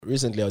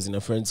recently I was in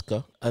a friend's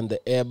car and the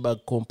airbag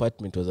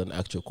compartment was an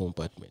actual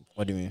compartment.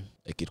 What do you mean?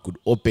 Like it could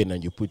open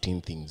and you put in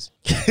things.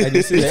 And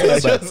you see the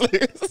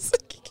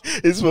airbag.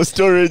 It's for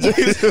storage.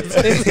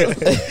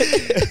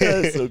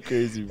 That's so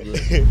crazy, bro.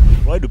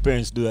 Why do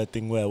parents do that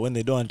thing where when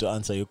they don't want to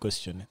answer your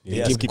question, they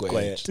just keep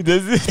quiet?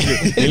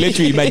 They let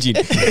you imagine.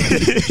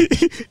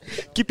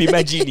 Keep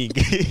imagining.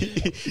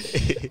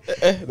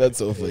 That's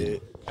so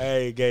funny.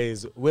 Hi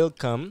guys,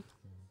 welcome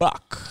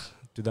back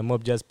to the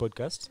Mob Jazz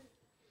podcast.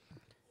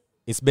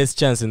 It's Best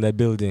Chance in the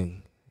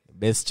building.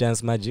 Best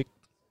Chance Magic.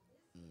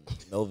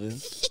 Melvin.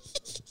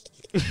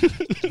 Where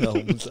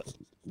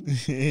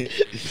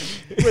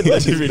did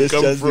that even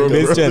come from,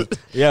 Best bro? Chance.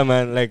 Yeah,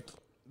 man. Like,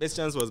 Best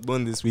Chance was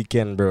born this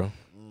weekend, bro.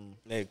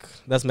 Like,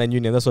 that's my new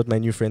name. That's what my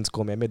new friends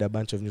call me. I made a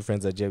bunch of new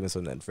friends at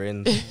Jameson and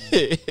friends.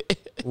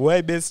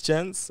 Why Best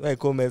Chance? Why I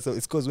call myself?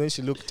 It's because when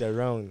she looked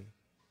around,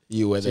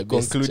 You were she the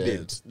best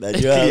concluded chance.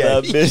 That you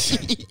are the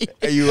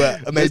best. you are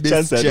my Best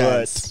chance at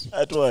chance.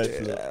 what? At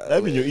what?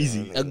 That means you're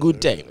easy. A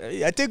good time.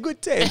 At a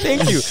good time.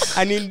 Thank you.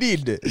 And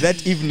indeed,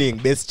 that evening,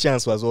 Best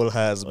Chance was all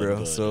hers, bro.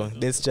 God, So,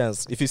 Best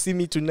Chance. If you see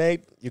me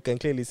tonight, you can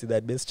clearly see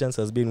that Best Chance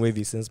has been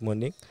wavy since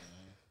morning.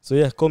 So,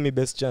 yeah, call me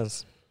Best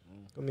Chance.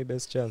 Call me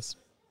Best Chance.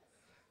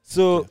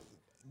 So,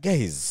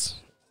 guys,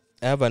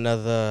 I have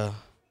another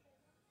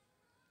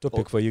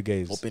topic for you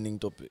guys. Opening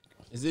topic.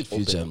 Is it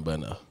Future and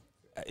Banner?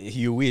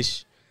 You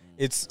wish.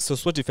 It's so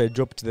what if I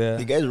dropped The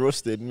the guys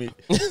roasted me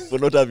for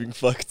not having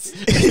facts.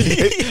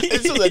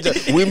 It's so such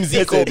a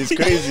whimsical. It's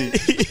crazy.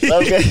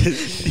 That guy,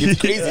 It's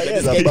crazy. that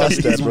That guy's this a guy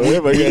bastard, comes bro. with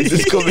Whoever gets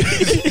this comment,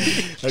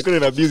 I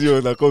couldn't abuse you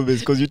on the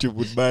comments because YouTube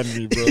would ban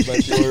me, bro.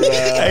 But you're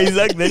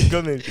Isaac that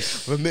comment.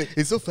 But man,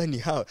 it's so funny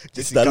how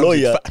Jesse the comes with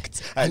lawyer.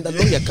 facts. And the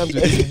lawyer comes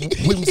with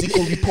these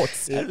whimsical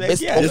reports. Like,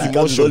 Best yeah, of Jesse like,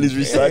 comes with all his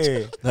emotion.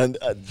 research, Yeah. and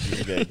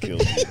this guy killed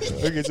me,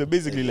 bro. Okay, so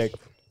basically, like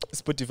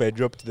Spotify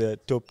dropped the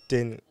top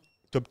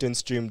 10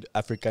 streamed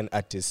African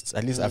artists,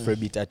 at least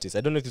Afrobeat artists.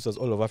 I don't know if this was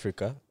all of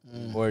Africa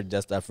or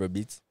just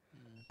Afrobeat.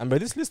 And but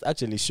this list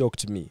actually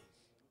shocked me.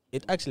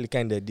 It actually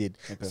kind of did.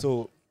 Okay.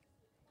 So,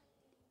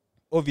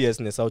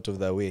 obviousness out of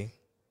the way.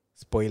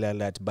 Spoiler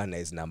alert: Banner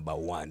is number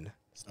 1.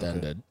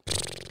 Standard.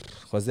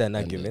 Was there an Standard.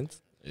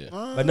 argument? Yeah.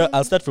 But no,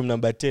 I'll start from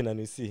number 10 and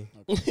we see.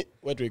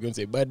 What were you going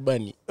to say? Bad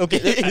Bunny.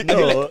 Okay.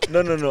 No. It's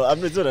not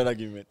an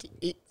argument.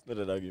 It's not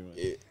an argument.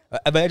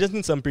 But I just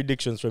need some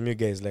predictions from you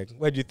guys. Like,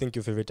 where do you think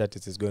your favorite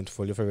artist is going to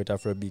fall? Your favorite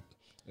Afrobeat?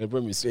 I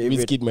promise. Favorite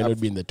Wizkid might not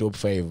be in the top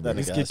 5. That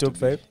Bro. nigga Wizkid has to top be.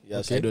 5?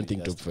 Yes, I don't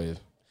think he has top to be. 5.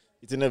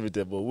 It's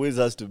inevitable. Wiz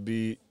has to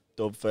be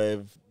top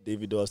 5.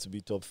 Davido has to be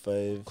top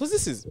 5. Because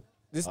this is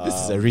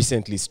a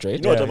recently straight.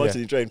 You know what Yeah, I'm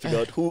actually trying to figure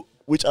out?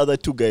 Which other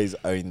two guys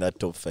are in that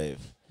top 5?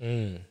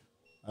 Mm.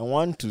 I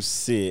want to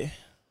say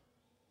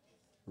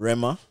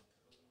Rema,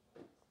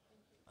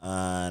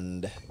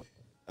 and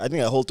I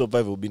think a whole top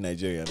 5 will be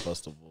Nigerian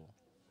first of all.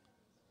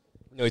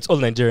 No, it's all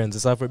Nigerians.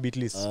 It's Afrobeat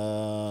list.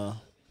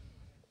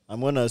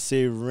 I'm gonna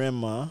say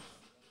Rema,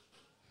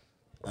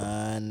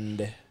 and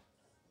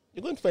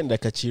You're going to find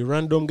like a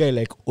random guy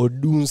like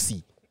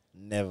Odunsi.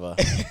 never.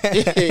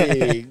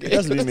 Hey, It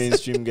has to be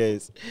mainstream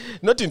guys.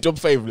 not in top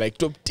 5, like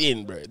top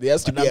 10, bro. There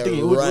has to And be I'm a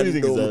thinking, who do you random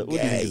think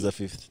is guy. the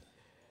fifth?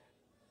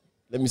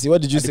 Let me see.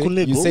 What did you say?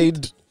 Adekunle You Gold?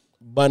 said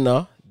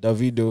Banner,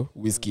 Davido,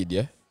 Wizkid,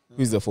 yeah?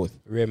 Who's the fourth?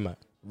 Rema.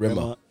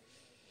 Rema.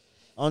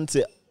 I want to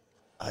say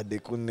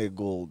Adekunle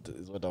Gold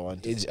is what I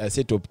want. I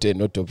said top 10,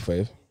 not top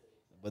 5.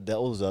 But they're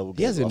also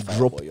He hasn't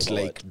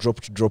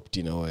dropped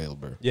in a while,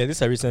 bro. Yeah, this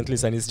is a recent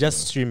list and it's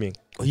just streaming.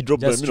 he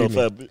dropped just by middle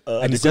streaming.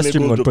 5. And it's just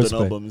streaming on dropped an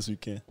Spotify. album this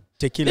weekend.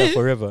 Tequila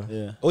Forever.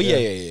 Yeah. Oh,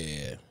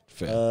 yeah.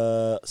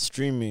 Fair.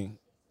 Streaming.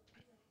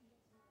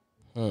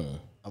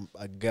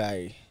 A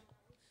guy.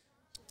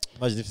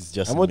 Imagine if it's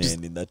just I'm a not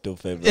man in that top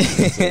 5.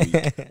 That's so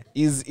weak.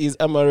 Is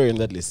Amaro in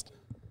that list?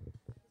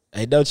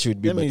 I doubt she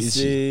would be, Let but me is she?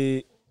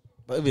 say,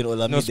 but even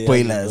Olamide No hasn't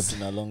spoilers.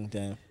 dropped in a long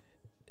time.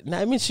 Nah,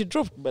 I mean, she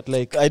dropped, but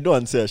like... I don't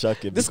want to say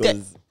Ashake This guy-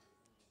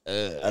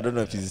 because I don't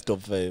know if he's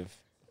top 5.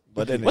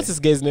 But anyway. What's this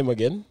guy's name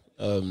again?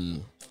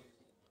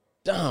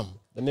 Damn.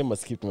 The name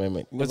has skipped my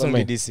mind. What Never song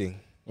mind. did he sing?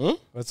 Hmm?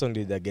 What song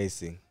did that guy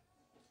sing?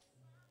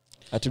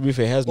 To be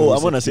fair, he has no Oh, I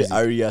recent want to say music.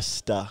 Arya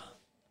Star.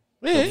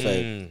 Yeah. Top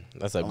 5.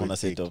 That's a I good want to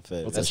say pick. top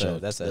 5. That's That's a a-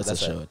 shout. that's a- That's a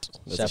that's a shout.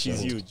 That's a sharp She's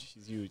shout. huge.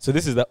 She's huge. So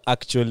this is the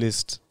actual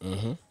list.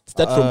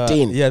 Start from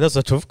 10. Yeah, that's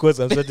what. Of course,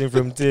 I'm starting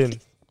from 10.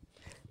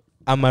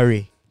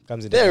 Amari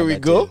comes in. at There we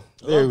number go.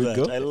 10. There we Love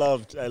go. that.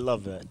 I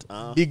love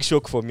that. Big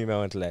shock for me, I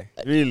won't lie.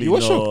 Really? You were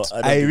no, shocked?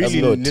 don't I think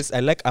really so. not. I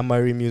like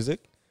Amari music,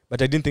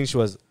 but I didn't think she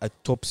was a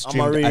top streamed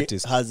Amari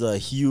artist. has a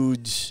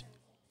huge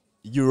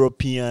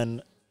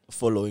European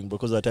following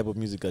because of the type of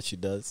music that she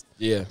does.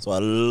 Yeah. So a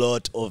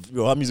lot of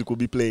her music will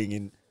be playing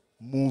in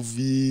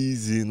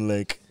movies, in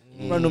like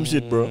random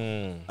shit, bro.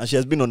 And she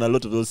has been on a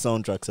lot of those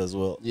soundtracks as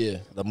well. Yeah.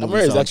 The movie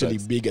Amaro is actually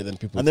soundtracks. bigger than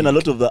people And then a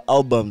think. lot of the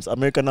albums,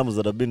 American albums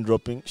that have been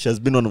dropping, she has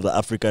been one of the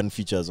African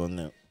features on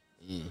there.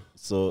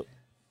 So,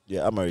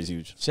 yeah, Amari is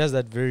huge. She has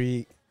that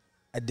very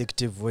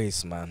addictive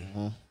voice,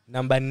 man.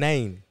 Number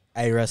 9,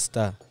 Ira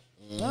Star.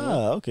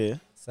 Ah, okay.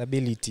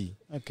 Stability.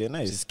 Okay,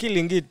 nice. She's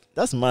killing it.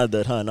 That's mad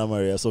that her and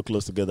Amari are so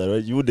close together,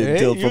 right? You wouldn't Eh,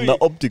 tell you- from the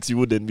optics. You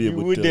wouldn't be You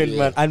able to wouldn't, tell. Yeah.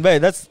 man. And by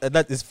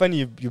that is funny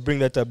you bring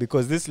that up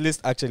because this list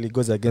actually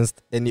goes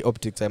against any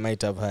optics I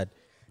might have had.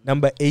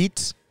 Number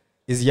 8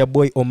 is your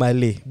boy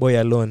Omale,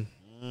 Boy Alone.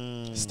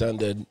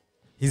 Standard.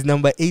 He's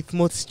number 8th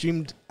most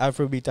streamed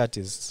Afrobeat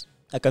artist.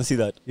 I can see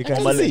that. You can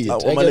can see see it. it. I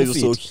Omale can is see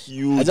so it.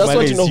 huge. I just Mane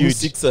want to is know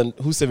huge.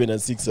 who 7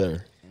 and 6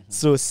 are.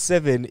 So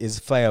 7 is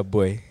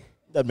Fireboy.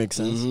 That makes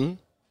sense. Mhm.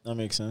 That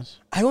makes sense.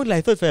 I won't lie,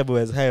 I thought Fireboy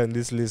was high on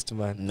this list,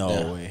 man. No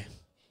Yeah. way.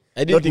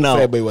 I didn't Not think now.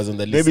 Fireboy was on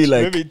the list. Maybe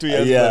like Maybe 2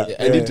 years yeah. back.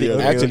 I didn't. Yeah,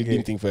 I actually okay.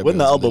 didn't think Fireboy When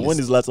the was on album, when list.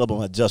 his last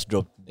album had just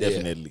dropped, Yeah.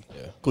 definitely,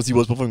 Yeah. because he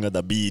was performing at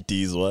the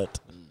BETs. What?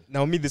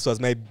 Now me, this was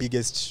my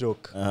biggest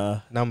shock.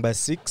 Number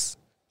 6,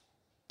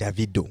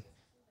 Davido.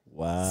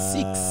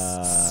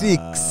 Wow.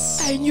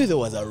 6. I knew there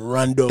was a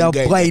random That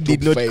guy. in boy the did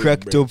top not 5, crack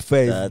bro. top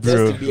 5, That's There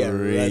bro. has to be a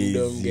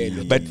random guy in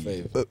the But-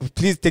 top 5.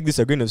 Please take this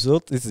with a grain of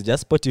salt. This is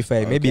just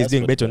Spotify. Okay, Maybe he's that's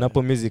doing better on Spotify.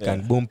 Apple Music Yeah.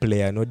 and Boom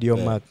Player and Audio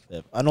Yeah, Mac.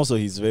 yeah. And also,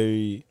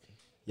 he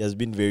has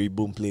been very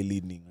boom play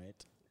leading,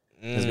 right?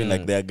 He's been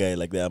like their guy,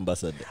 like the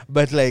ambassador.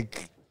 But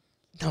like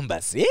number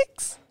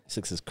 6,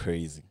 6 is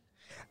crazy.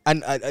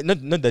 and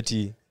not that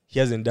he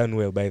hasn't done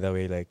well. By the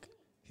way, like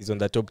he's on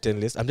the top 10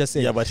 list. I'm just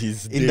saying. Yeah, but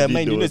he's in the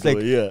mind, you know, it's like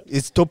yeah.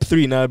 it's top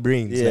 3 in our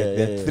brains. Yeah, like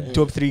the yeah, yeah.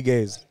 top 3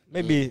 guys.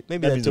 Maybe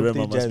That the means top 3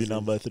 Rema must be jazz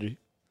number 3.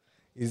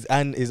 is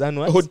Anne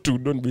what? Oh, two,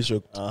 don't be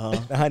shocked.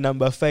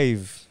 Number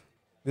 5.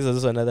 This is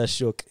also another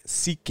shock.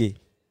 CK.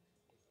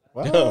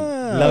 Wow.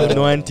 Loud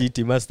No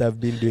Antiti must have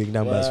been doing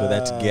numbers for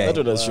that guy. That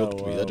one has shocked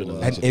me. That one has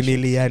And actually shocked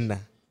me. Emiliana.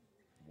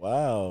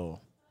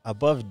 Wow.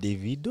 Above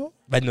Davido?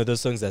 But no,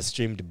 those songs are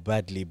streamed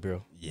badly,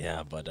 bro.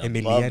 Yeah, but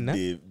Emiliana? above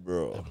Dave,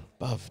 bro.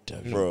 Above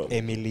Davido. Bro.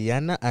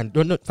 Emiliana and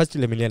no, first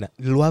Emiliana.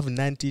 Love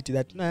Nantiti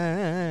that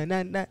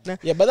na.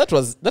 Yeah, but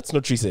that's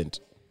not recent.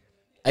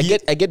 I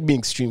get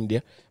being streamed, yeah.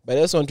 But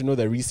I also want to know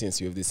the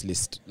recency of this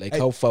list. Like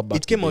how far back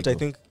It came did out, they I go?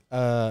 think,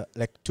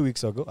 like 2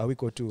 weeks ago, a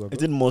week or 2 ago,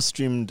 Is it more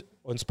streamed?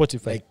 on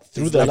Spotify. Like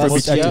through Is the it last more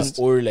year streamed?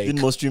 or like Is it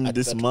more streamed at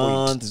this that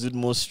month? point? Is it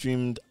more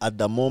streamed at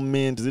the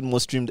moment? Is it more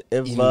streamed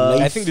ever?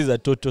 life? I think these are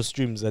total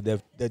streams that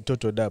they've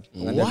totaled up,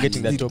 and they're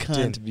getting the It top 10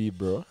 can't be,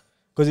 bro.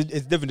 because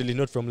it's definitely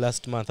not from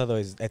last month.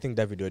 Otherwise, I think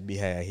David would be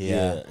higher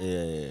here. Yeah.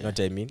 You know what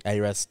I mean?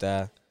 Ira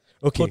Star.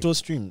 Okay, Total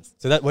streams.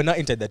 so that we're not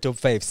entered the top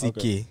 5.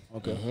 CK.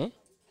 Okay. Mhm.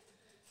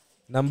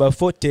 Number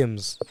 4,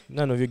 Thames.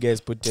 None of you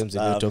guys put Thames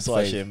in your I'm top so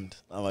 5. ashamed.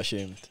 I'm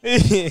ashamed.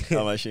 Thames.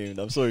 I'm ashamed.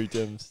 I'm sorry,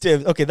 Thames.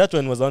 Okay, that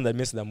one was the one that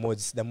makes the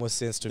most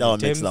sense to That me. one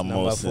makes Thames, the number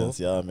most 4. sense.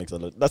 Yeah, it makes a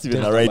lot. That's even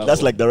Thames the right. number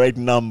That's 4. like the right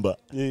number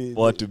Yeah.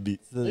 for it to be.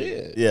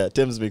 Yeah. Yeah,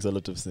 Thames makes a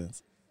lot of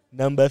sense.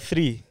 Number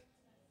 3,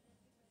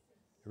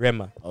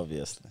 Rema.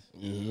 Obviously.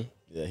 Mhm.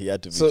 Yeah, he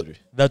had to be So- 3.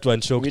 That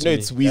one shocked We know me.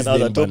 it's Yeah, Wiz now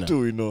the and top Banner.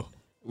 2 we know.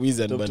 Wiz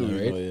and Top 2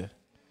 Banner, we know. right?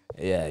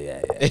 Yeah.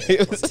 Yeah.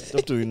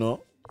 Top 2 we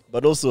know.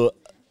 But also,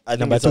 I think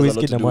Number it has 2 a lot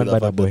Wizkid, to do number with 1 the Burna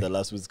fact that Boy. the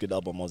last Wizkid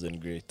album wasn't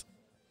great.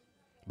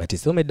 But he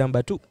still made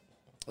number 2.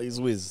 He's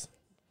Wiz.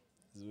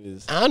 He's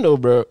Wiz. I don't know,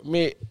 bro.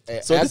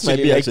 So this might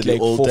be actually like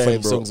 4 all 5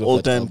 time, bro. songs of All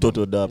that time album.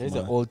 total dub, It's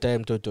an man.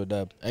 all-time total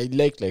dub. I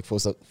liked like 4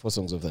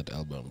 songs of that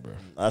album, bro.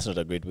 That's not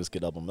a great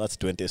Wizkid album. That's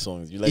 20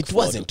 songs. You like It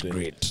 4 out of wasn't 20.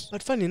 great.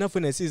 But funny enough,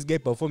 when I see this guy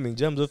performing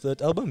jams off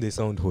that album, they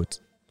sound hot.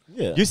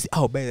 Yeah. You see,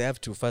 but I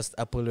have to first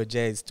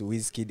apologize to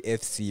Wizkid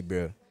FC,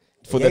 bro.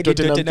 For Yeah, the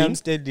Tottenham thing?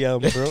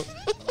 Stadium, bro.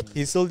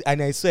 He sold,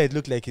 and I swear it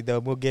looked like there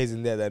were more guys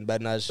in there than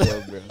Banner's show,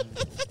 bro.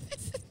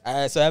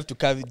 So I have to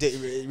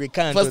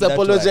recant. First, on that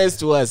apologize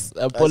to us.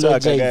 That's a guy,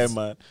 Apologize.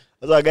 man.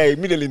 That's a guy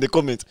immediately in the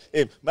comments.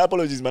 Hey, my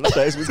apologies, man. After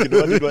I Wizkid,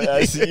 what did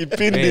I see? He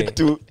pinned Hey. it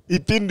to. He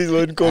pinned his own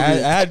one. I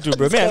comment. had to,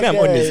 bro. Me, I'm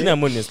honest.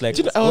 I'm honest. Like,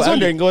 You know, I was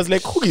wondering, I was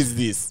like, who is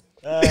this?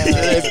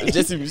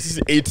 Just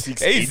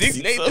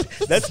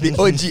 8686. That's the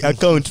OG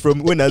account from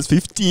when I was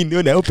 15,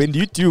 when I opened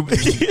YouTube.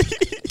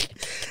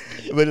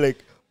 But like,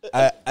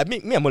 I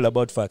mean, me, I'm all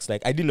about facts.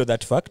 Like, I didn't know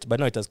that fact, but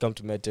now it has come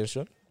to my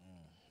attention.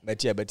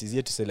 But yeah, but he's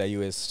here to sell a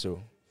US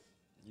show,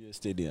 US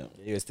Stadium.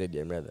 US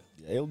stadium rather.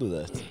 Yeah, he'll do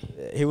that.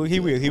 He will.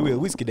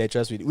 Wizkid, I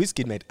trust with.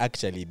 Wizkid might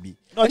actually be.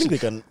 No, I think they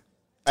can.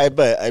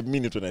 I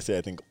mean it when I say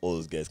I think all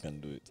those guys can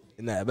do it.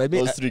 Nah, but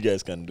Those 3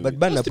 guys can do but it.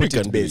 Banner Those three put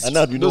it can do it. best. And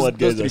now we know Those- what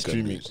guys those are 3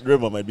 can do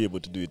streaming. Rema might be able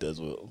to do it as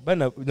well.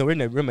 Banner, no, when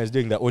Rema is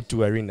doing the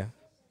O2 Arena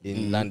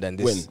in London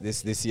When?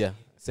 this year,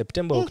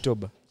 September,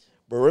 October.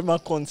 But Rema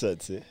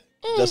concerts,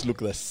 just look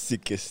the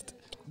sickest.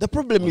 The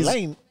problem is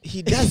Online.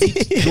 he does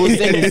it those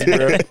ends,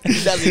 bro.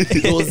 He does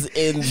it those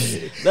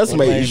ends. That's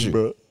my Online, issue.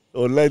 bro.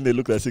 Online they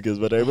look like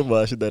sickest, but I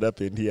remember shit that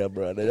happened here,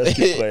 bro. And I just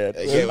keep quiet.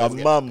 Okay,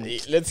 I'm mum.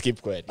 Let's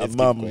keep quiet. I'm Let's keep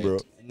mum, quiet. bro.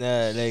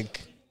 Nah,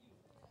 like,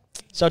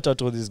 shout out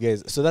to all these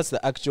guys. So that's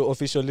the actual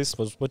official list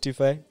for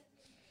Spotify.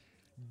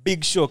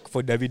 Big shock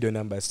for Davido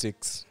number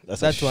 6.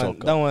 That's that a one.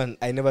 shocker. That one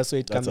I never saw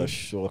it That's coming. a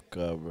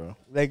shocker, bro.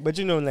 Like, but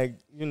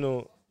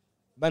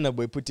Burna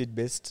Boy put it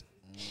best.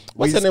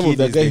 What's the name of Wizkid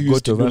the is guy the who used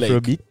goat to of do like?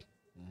 Afrobeat.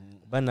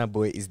 Burna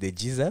Boy is the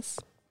Jesus.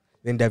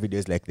 Then Davido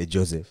is like the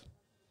Joseph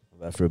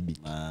of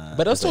Afrobeat.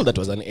 But I was told that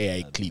was an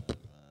AI clip.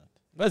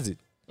 Was it?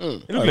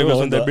 Mm. It looked like it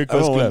was on the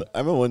Breakfast Club. I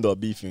remember when they were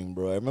beefing,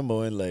 bro. I remember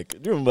when, like, do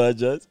you remember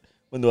just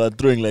when they were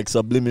throwing like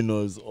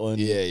subliminals on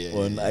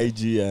Yeah.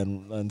 IG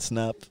and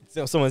Snap.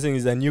 Someone saying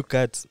he's a new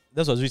cat.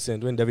 That was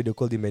recent when Davido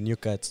called him a new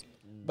cat.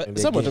 But In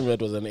the someone game. told me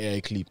that was an AI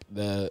clip.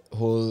 The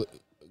whole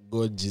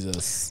God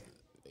Jesus.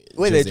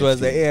 Whether it Joseph was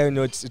the thing. AI or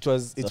not, it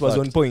was a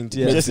on fact. point.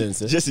 Yeah. Makes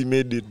sense, eh? Jesse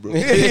made it, bro.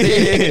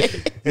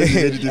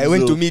 I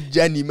went to meet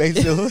Johnny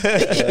myself.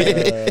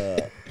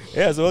 Uh,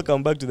 Yeah, so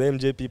welcome back to the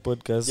MJP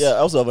podcast. yeah, I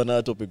also have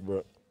another topic,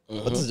 bro.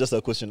 But this Mhm. is just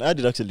a question. I had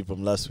it actually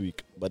from last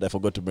week, but I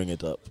forgot to bring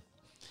it up.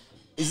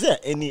 Is there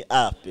any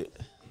app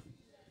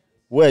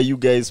where you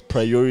guys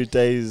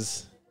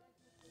prioritize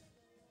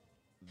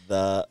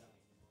the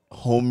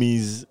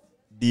homies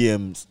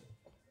DMs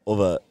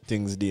over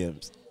things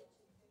DMs?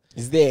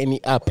 Is there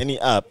any app? Any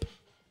app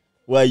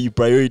where you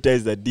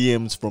prioritize the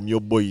DMs from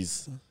your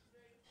boys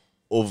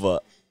over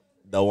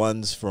the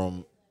ones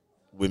from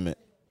women?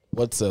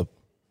 What's up?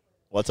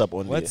 WhatsApp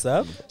only. What's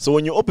up? So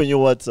when you open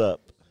your WhatsApp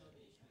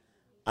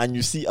and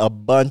you see a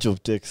bunch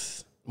of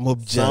texts, Mob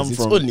Some jazz.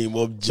 It's from- only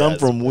mob jazz. some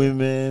from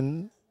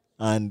women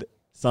and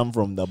some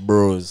from the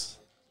bros.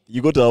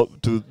 You go to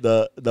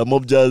the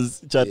Mob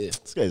Jazz chat. Yeah.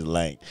 This guy is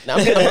lying. Now,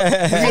 I'm You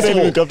don't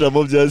even come to a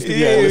Mob Jazz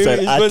thing and start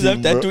it goes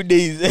acting, after bro. 2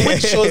 days.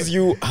 which shows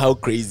you how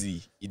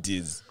crazy it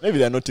is. Maybe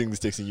they're not things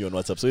texting you on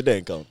WhatsApp, so it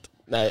doesn't count.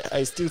 Nah,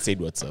 I still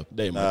said what's up.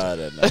 Doesn't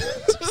matter. Nah.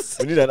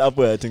 We need an app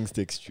where things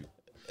text you.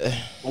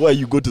 Where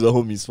you go to the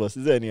homies first.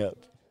 Is there any app?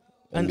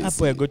 An me app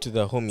see. where I go to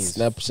the homies.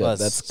 Snapchat,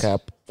 first. that's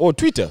Cap. Oh,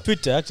 Twitter.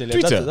 Twitter, actually.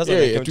 Twitter. That's Yeah,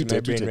 what yeah, came to Twitter, my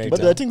brain Twitter, right But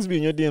now. there are things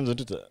being your DMs on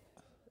Twitter.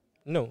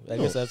 No, I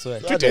guess that's why.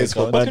 Twitter is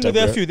for Okay, banter, no,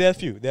 there are bro. few. There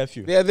are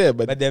few. They are there,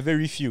 but But there are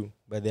very few.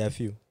 But there are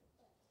few.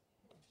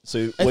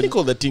 So I when- think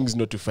all the things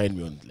not to find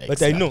me on like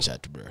But I know.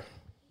 Snapchat, bro.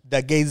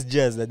 The guys'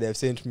 jazz that they've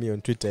sent me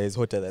on Twitter is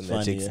hotter than the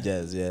Funny, chicks' yeah.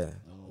 jazz. Yeah.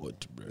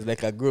 What, bro? It's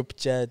like a group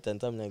chat and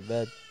something like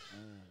that.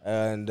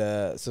 And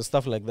so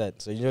stuff like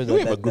that. So you know Do we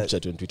that, have a that, group that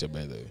chat on Twitter,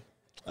 by the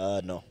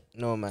way? no.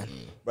 No man.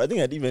 But I think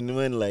that even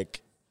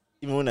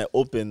when I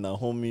open the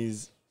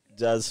homies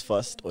Jazz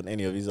first on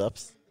any of these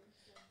apps,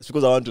 it's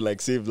because I want to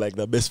like save like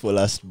the best for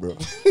last, bro.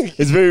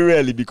 It's very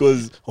rarely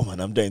because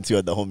I'm dying to see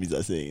what the homies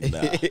are saying.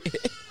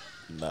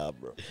 Nah,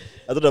 bro.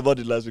 I thought about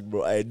it last week,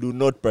 bro. I do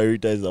not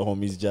prioritize the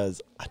homies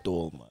Jazz at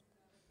all, man.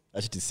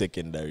 That shit is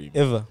secondary.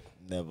 Man. Ever.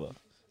 Never.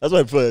 That's why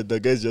I prefer the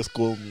guys just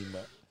call me,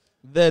 man.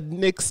 The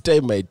next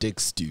time I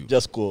text you,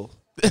 Just call.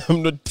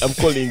 I'm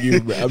calling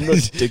you, bro. I'm not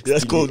texting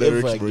Just call you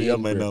ever direct, bro. You have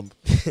my again, bro.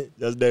 number.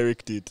 Just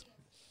direct it.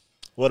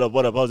 What up?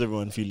 How's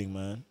everyone feeling,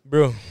 man?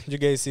 Bro, you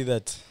guys see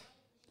that?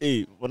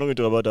 Hey, we're not going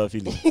to talk about our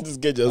feelings. This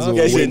guy just Okay. went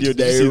Guys said you- did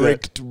you see that?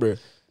 direct, bro.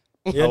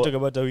 You want to talk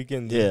about our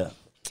weekend? Yeah.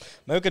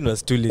 My weekend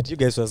was too late. You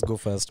guys first go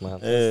first, man.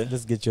 Yeah.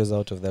 Let's get yours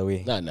out of the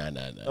way. Nah.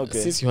 Okay.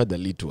 Since you had the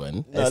lit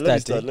one, Nah, let me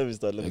start. Let me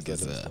start. okay,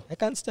 sir. I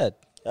can't start.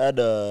 I had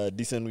a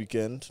decent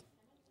weekend.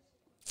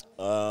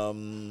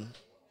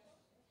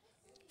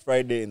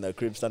 Friday in the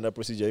crib, standard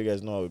procedure. You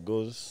guys know how it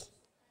goes.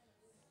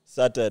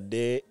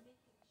 Saturday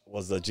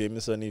was the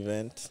Jameson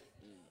event.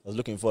 I was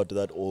looking forward to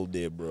that all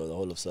day, bro. The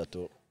whole of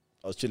Saturday.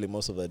 I was chilling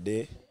most of the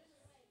day.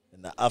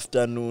 In the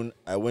afternoon,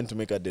 I went to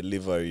make a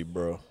delivery,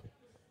 bro.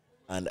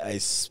 And I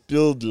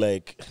spilled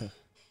like...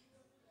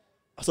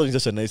 I thought it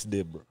was such a nice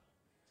day, bro.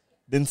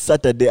 Then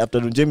Saturday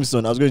afternoon,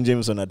 Jameson, I was going to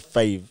Jameson at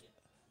 5.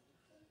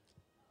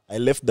 I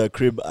left the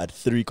crib at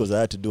 3 because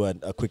I had to do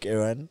a quick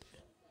errand.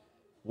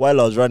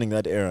 While I was running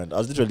that errand, I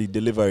was literally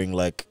delivering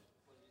like...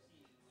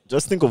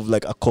 Just think of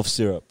like a cough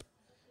syrup.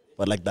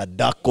 But like that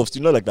dark cough,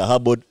 you know, like the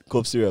Harvard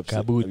cough syrup.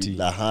 Kabuti.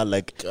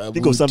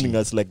 Think of something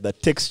that's like the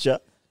texture,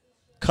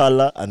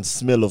 color, and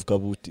smell of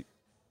kabuti.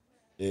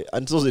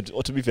 And so,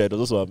 to be fair, it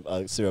was also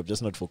a syrup,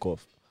 just not for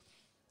cough.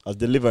 I was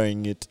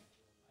delivering it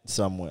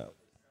somewhere,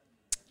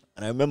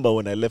 and I remember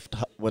when I left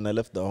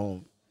the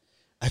home,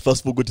 I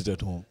first forgot it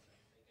at home.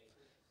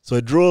 So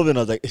I drove and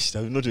I was like,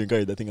 I'm not even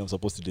carrying the thing I'm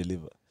supposed to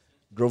deliver.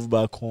 Drove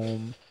back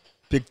home,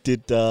 picked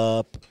it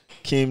up,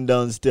 came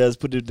downstairs,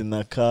 put it in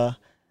the car.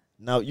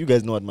 Now you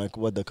guys know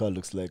what the car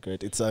looks like, right?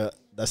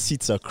 The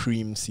seats are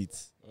cream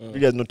seats. You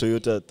guys know those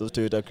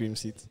Toyota cream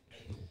seats.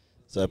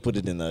 So I put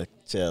it in a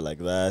chair like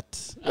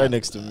that, right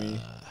next to me.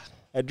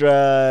 I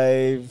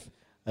drive.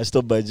 I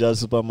stop by Jazz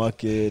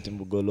Supermarket in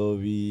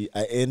Bugolovi.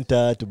 I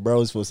enter to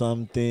browse for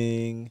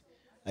something.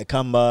 I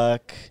come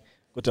back,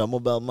 go to a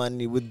mobile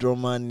money, withdraw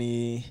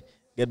money,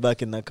 get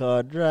back in the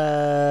car,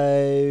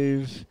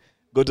 drive,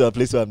 go to a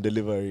place where I'm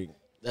delivering.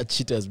 That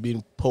shit has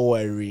been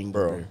powering,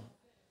 bro.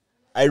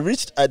 I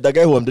reached the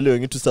guy who I'm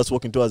delivering it to, starts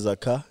walking towards the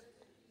car.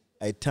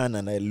 I turn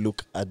and I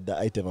look at the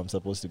item I'm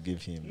supposed to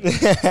give him. You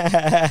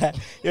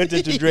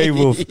wanted to drive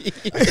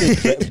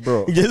off.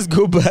 Bro, Just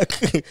go back.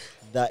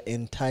 the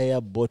entire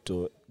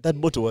bottle, that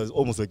bottle was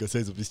almost like the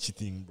size of this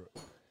cheating, bro.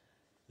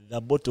 The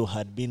bottle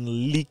had been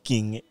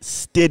leaking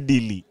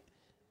steadily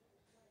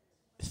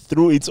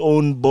through its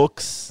own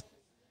box,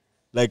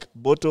 like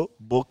bottle,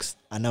 box,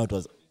 and now it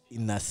was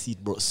in a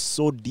seat, bro.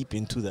 So deep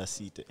into the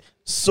seat.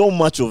 So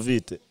much of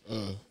it.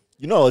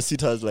 You know our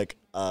seat has like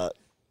a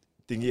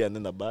thingy and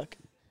then the back?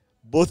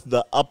 Both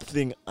the up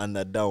thing and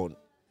the down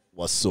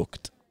was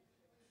soaked.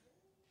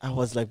 I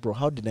was like, bro,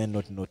 how did I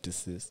not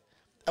notice this?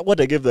 what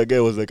I gave that guy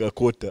was like a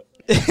quarter.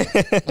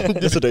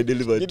 That's what I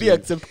delivered. Did to he him.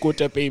 accept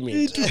quarter He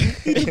payment?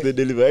 took the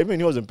delivery. I mean,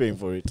 he wasn't paying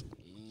for it.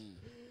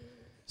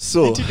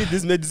 So Did you did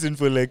this medicine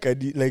for like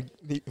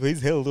for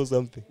his health or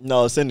something? now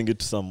I was sending it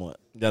to someone.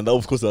 And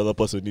of course, the other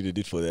person needed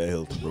it for their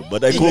health, bro.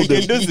 But I called them.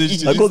 He does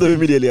it. I called them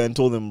immediately and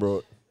told them,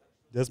 bro,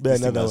 Just buy this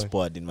thing another was one.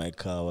 poured in my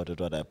car. What?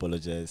 I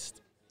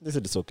apologized. They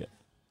said it's okay.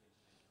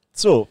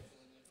 So,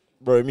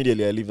 bro,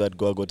 immediately I leave that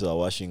go to the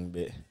washing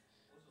bay.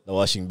 The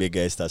washing bay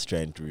guy starts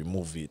trying to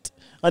remove it.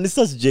 And it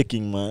starts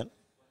jerking, man.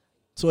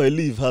 So I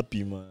leave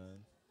happy, man.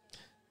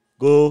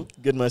 Go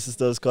get my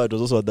sister's car. It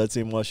was also at that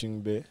same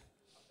washing bay.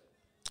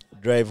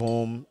 Drive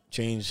home,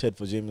 change, head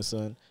for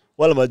Jameson.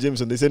 While I'm at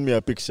Jameson, they send me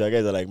a picture.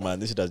 Guys are like, man,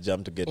 this shit has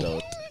jammed to get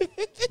out.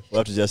 We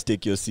have to just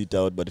take your seat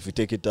out. But if you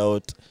take it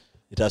out,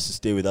 it has to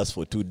stay with us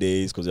for 2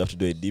 days because we have to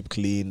do a deep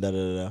clean.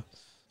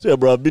 So yeah,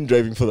 bro, I've been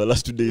driving for the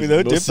last 2 days.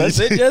 Without no a seat.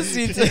 passenger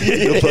seat.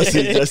 No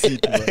passenger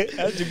seat, man.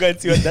 How'd you go and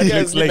see what that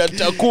looks like?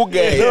 Taku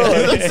guy. No,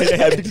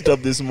 I picked it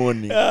up this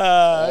morning. So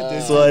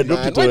I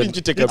dropped Man, it why on. didn't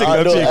you take a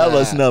I picture? have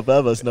a snap.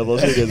 I'll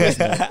show you guys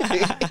a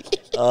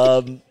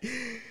snap.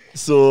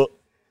 So,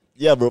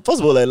 yeah, bro. First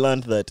of all, I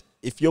learned that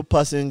if your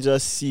passenger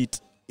seat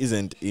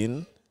isn't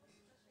in,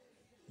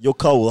 your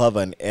car will have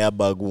an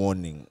airbag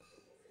warning.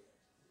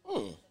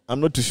 I'm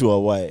not too sure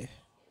why.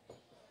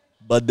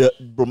 But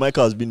my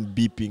car has been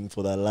beeping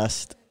for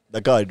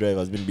the car I drive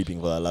has been beeping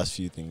for the last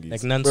few things.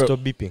 Like non-stop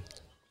beeping.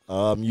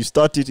 You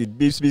start it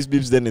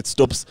beeps, then it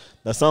stops.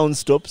 The sound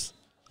stops,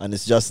 and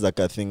it's just like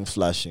a thing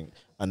flashing.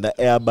 And the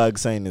airbag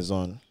sign is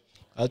on.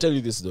 I'll tell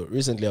you this though.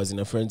 Recently, I was in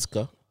a friend's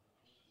car,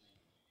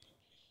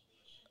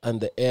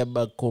 and the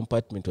airbag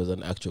compartment was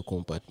an actual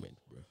compartment,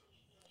 bro.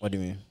 What do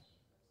you mean?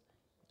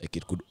 Like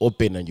it could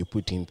open and you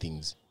put in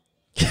things.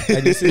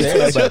 And you see the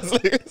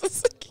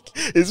airbag.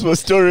 It's for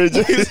storage.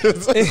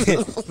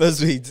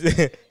 First wait.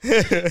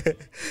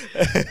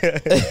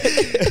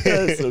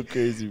 That's so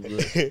crazy, bro.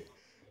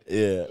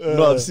 Yeah.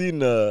 No, I've seen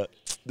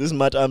this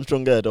Matt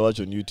Armstrong guy that I watch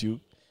on YouTube.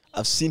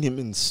 I've seen him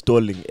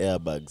installing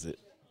airbags.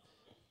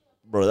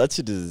 Bro, that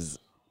shit is...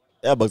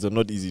 Airbags are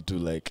not easy to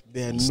like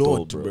They are install,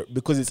 not, bro. bro,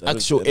 because it's They're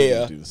actual not easy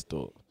air to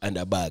install. and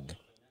a bag.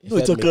 No,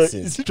 it's like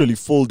it's literally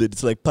folded.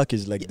 It's like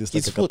packaged like this,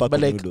 It's like full, a pack but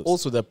of like noodles.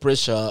 also the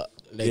pressure,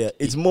 like yeah,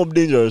 it's more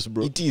dangerous,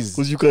 bro. it is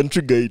Because you can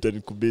trigger it and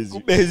it could base you.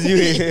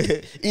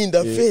 in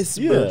the Yeah. face,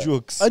 Yeah. bro.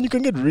 Jokes. And you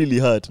can get really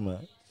hurt,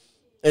 man.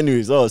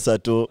 Anyways, that was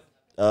Sato.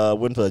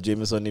 Went for the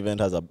Jameson event,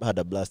 had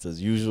a blast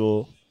as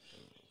usual.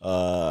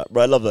 Bro,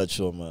 I love that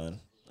show, man.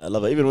 I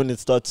love it. Even when it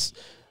starts,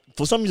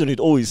 for some reason,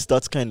 it always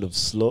starts kind of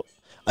slow.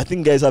 I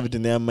think guys have it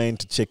in their mind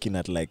to check in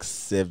at like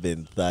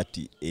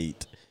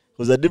 7:38.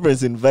 Because the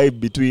difference in vibe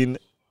between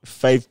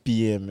 5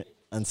 p.m.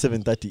 and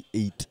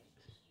 7:38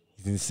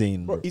 is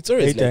insane, bro. Bro, it's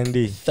always Night and like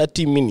day.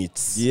 30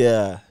 minutes.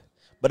 Yeah.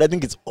 But I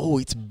think it's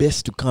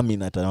best to come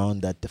in at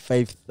around that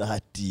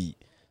 5:30.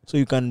 So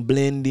you can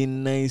blend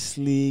in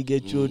nicely,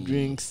 get your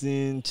drinks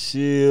in,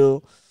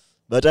 chill.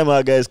 By the time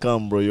our guys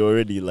come, bro, you're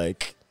already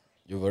like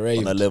You've arrived.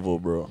 on a level,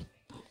 bro.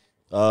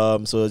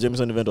 So the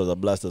Jameson event was a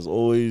blast as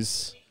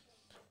always.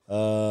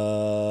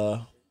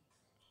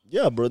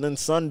 Yeah, bro. Then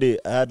Sunday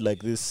I had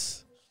like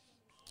this.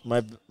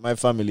 My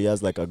family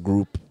has like a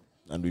group,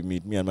 and we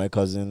meet, me and my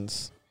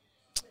cousins.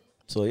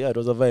 So yeah, it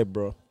was a vibe,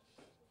 bro.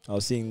 I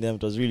was seeing them.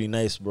 It was really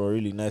nice, bro.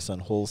 Really nice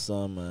and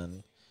wholesome,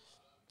 and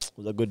it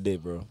was a good day,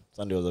 bro.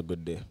 Sunday was a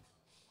good day.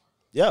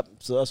 Yeah,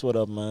 so that's what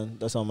up, man.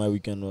 That's how my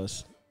weekend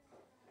was.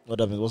 What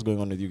happened? What's going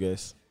on with you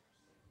guys?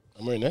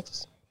 Am I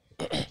next?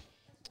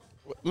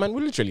 Man,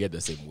 we literally had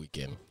the same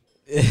weekend.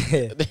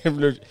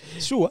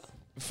 Sure.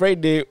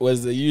 Friday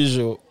was the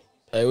usual.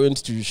 I went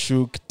to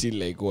Shook till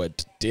like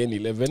what, 10,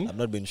 11? I've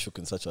not been shook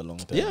in such a long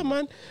time. Yeah,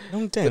 man.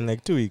 Long time,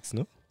 like 2 weeks,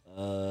 no?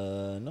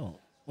 No.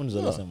 When was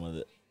the last time I was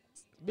there?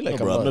 Be like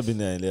No, a bro, I've month. not been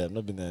there. Yeah, I've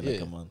not been there in like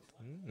Yeah. a month.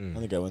 I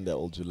think I went there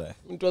all July.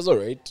 It was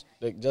alright.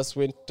 Like just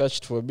went,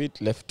 touched for a bit,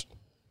 left.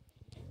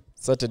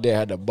 Saturday I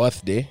had a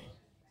birthday.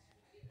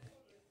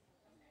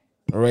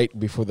 Right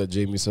before the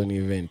Jameson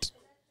event.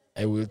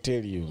 I will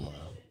tell you, man.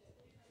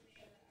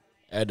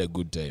 I had a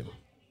good time.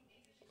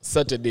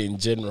 Saturday in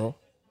general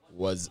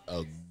was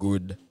a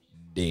good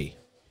day.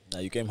 Now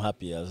you came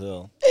happy as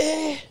well.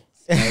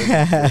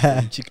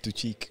 Cheek to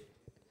cheek.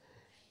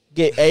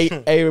 Okay,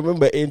 I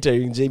remember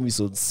entering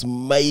Jameson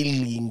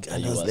smiling, and I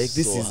You was were like,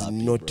 "This so is happy,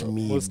 not bro.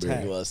 me, Most bro."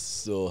 high. You was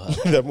so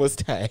happy. The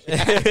most high.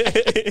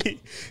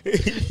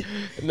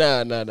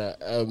 Nah.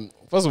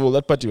 First of all,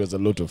 that party was a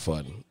lot of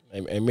fun.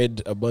 I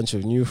made a bunch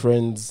of new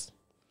friends,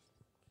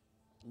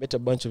 met a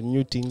bunch of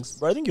new things.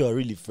 Bro, I think you're a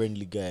really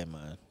friendly guy,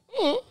 man.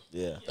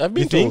 Yeah. I've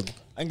been You think? told.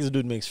 I think this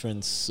dude makes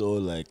friends so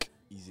like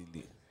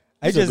easily.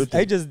 I It's a good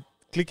thing. just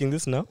clicking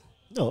this now.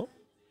 No.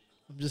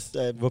 I'm just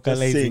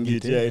Vocalizing saying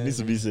it, Yeah, yeah. it needs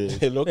to be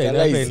said.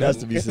 Localize. It has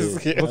to be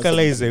said.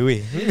 Vocalize away.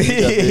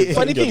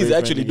 Funny thing is, You're I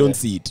actually very don't friendly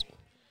see it.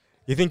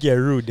 You think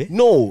you're rude, eh?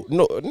 No.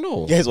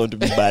 You guys want to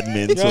be bad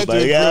men. Yeah, So bad.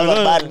 dude, Yeah, I'm bro, a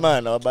no. bad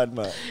man. I'm a bad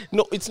man.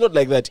 No, it's not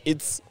like that.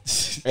 It's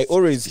I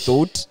always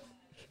thought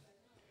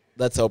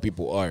that's how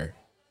people are.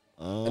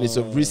 And it's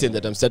of recent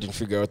that I'm starting to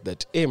figure out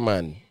that, hey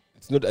man,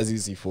 it's not as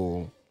easy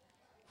for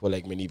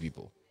like many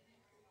people.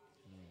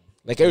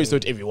 Like I always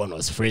thought everyone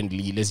was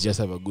friendly. Let's just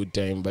have a good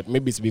time. But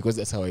maybe it's because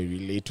that's how I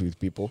relate with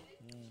people.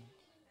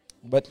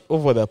 But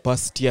over the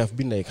past year, I've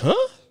been like, huh?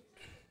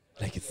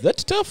 Like it's that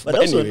tough? But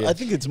also, anyway, I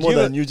think it's more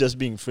than you just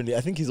being friendly.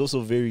 I think he's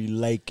also very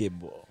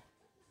likable.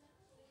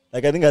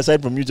 Like I think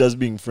aside from you just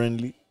being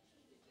friendly,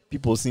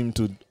 people seem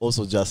to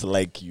also just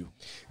like you.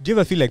 Do you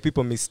ever feel like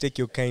people mistake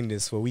your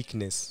kindness for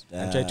weakness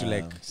and try to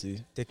like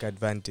see? take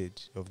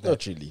advantage of that?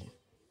 not really.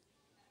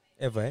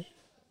 Ever?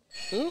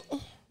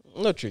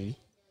 Not really.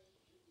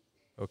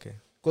 Okay.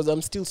 Because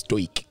I'm still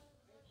stoic.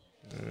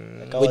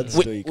 Like, I was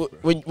stoic, bro.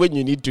 When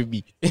you need to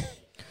be.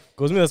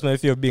 Because me, that's my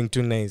fear of being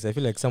too nice. I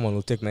feel like someone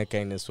will take my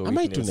kindness for Am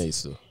I weakness. too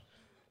nice though?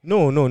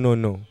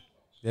 No.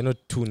 They're not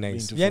too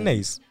nice. too They're friendly.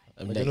 nice.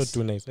 I'm But they're not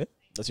too nice. Eh?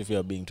 That's your fear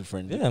of being too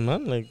friendly. Yeah,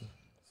 man. Like,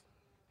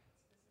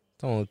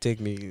 someone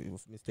will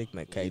mistake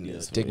my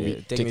kindness. Take for- me,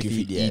 take take me you for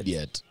for idiot.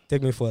 idiot.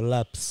 Take me for a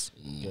lapse.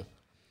 Yeah.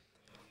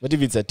 But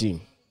if it's a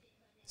team,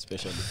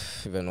 Especially.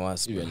 Even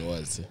worse. bro. even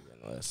worse.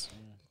 Even worse.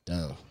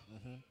 Damn.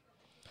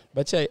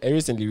 But yeah, I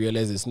recently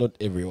realized it's not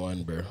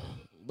everyone, bro.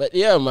 But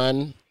yeah,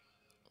 man.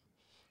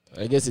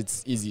 I guess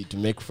it's easy to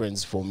make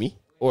friends for me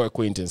or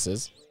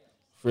acquaintances.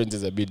 Friends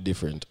is a bit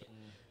different.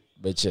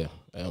 But yeah.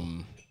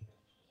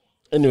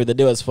 Anyway, the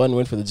day was fun.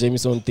 Went for the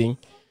Jameson thing.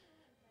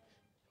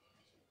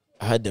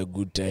 I had a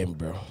good time,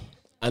 bro.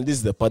 And this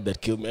is the part that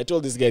killed me. I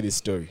told this guy this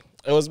story.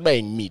 I was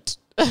buying meat.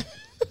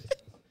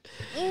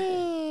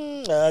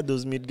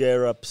 Those mid-guy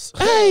wraps.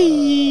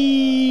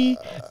 Hey!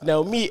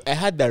 Now me, I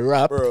had the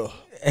wrap Bro.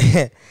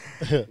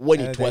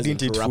 when I it wasn't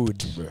didn't eat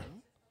wrapped, food. bro.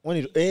 When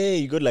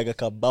you got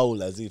like a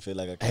bowl as if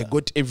like a I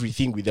got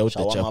everything without the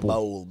shawarma chapo.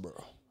 bowl,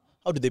 bro.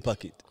 How did they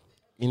pack it?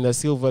 In the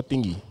silver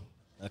thingy.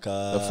 Like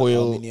The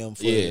foil. aluminium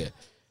foil. Yeah.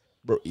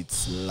 Bro, it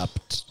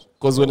slapped.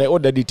 Because when I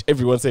ordered it,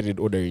 everyone started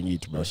ordering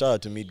it, bro. Bro, shout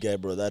out to Meat Guy,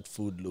 bro. That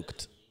food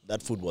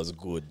was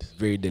good.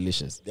 Very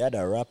delicious. They had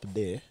a wrap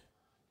there.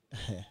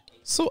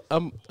 So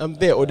I'm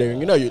there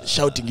ordering. You know, you're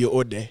shouting your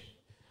order.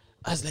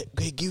 I was like,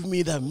 okay, give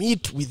me the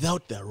meat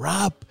without the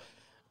wrap.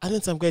 And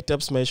then some guy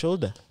taps my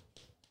shoulder.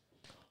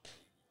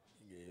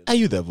 Are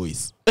you the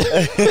voice?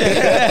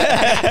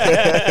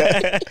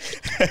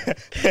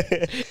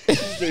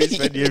 It's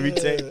funny every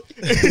time.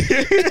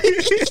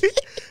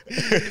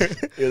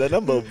 Yeah, the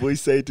number of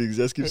voice sightings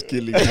just keeps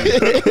killing me.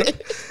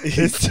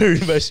 It's very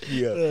much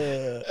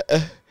here.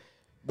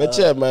 But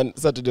yeah, man,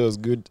 Saturday was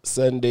good.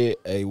 Sunday,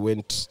 I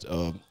went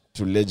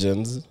to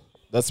Legends.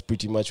 That's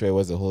pretty much where I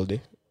was the whole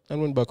day.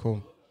 And went back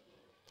home.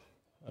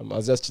 I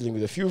was just chilling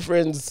with a few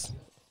friends.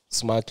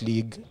 Smart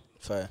League.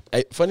 Fire.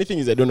 Funny thing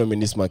is, I don't know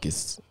many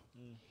Smarkists.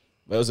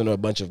 But I also know a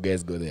bunch of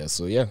guys go there.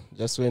 So yeah,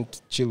 just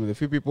went chill with a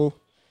few people.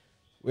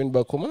 Went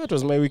back home. And that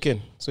was my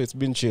weekend. So it's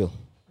been chill.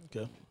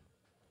 Okay.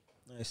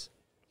 Nice.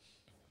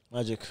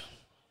 Magic.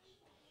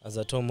 As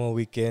a Tomo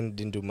weekend,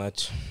 didn't do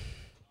much.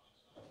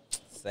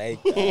 Psych.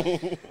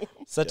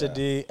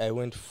 Saturday, I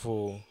went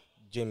for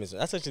Jameson.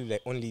 That's actually the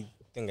only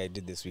thing I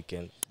did this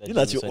weekend.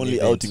 That's your Jameson only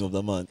event. outing of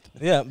the month.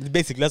 Yeah,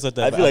 basically that's what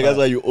I feel like that's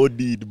why you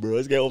OD'd, bro.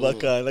 This guy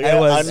overcome. Like I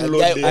was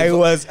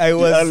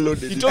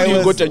unloaded. He told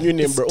you got a new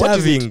name, bro. What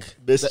is it? starving.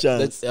 Best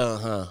chance. That's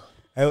uh-huh.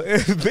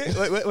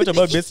 What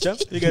about best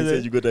chance? You He guys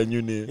said you got a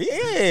new name.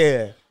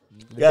 yeah.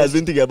 Yeah, I've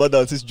been thinking about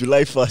that since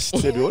July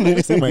 1st. Said, "Oh,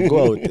 next time I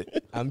go out."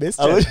 I'm best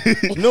I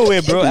chance. No way,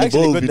 bro. I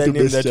actually Involved got that into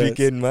name best that chance.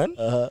 weekend, man.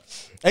 Uh-huh.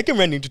 I came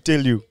running to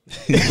tell you.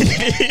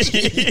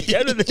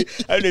 I don't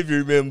know if you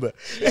remember.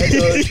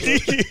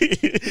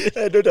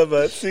 I don't have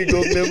a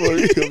single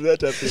memory of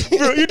that happening.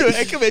 Bro, you know,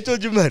 I came and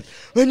told you, man,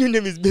 when your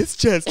name is Best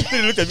Chance,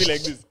 then you look at me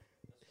like this.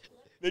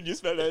 Then you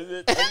smile like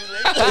this.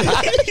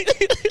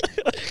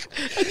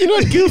 And you know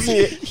what kills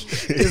me?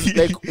 It's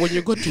like when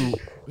you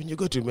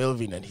go to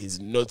Melvin and he's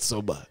not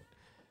sober.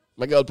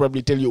 My girl will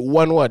probably tell you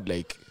one word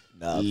like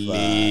Nah,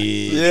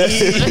 late.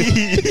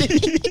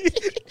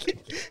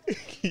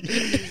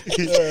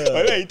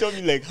 He told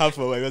me like half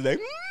hour. I was like,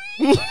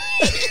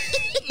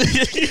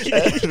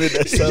 With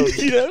a sound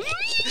you know?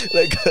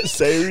 like a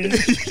siren.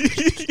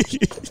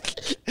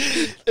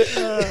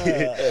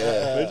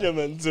 But yeah,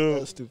 man,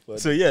 That's too funny.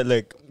 so yeah,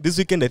 like this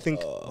weekend, I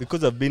think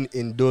because I've been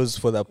indoors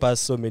for the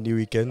past so many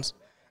weekends,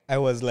 I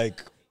was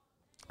like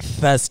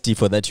thirsty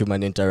for that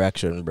human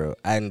interaction, bro.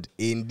 And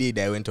indeed,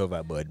 I went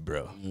overboard,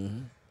 bro.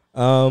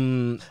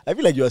 I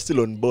feel like you are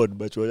still on board,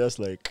 but you're just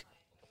like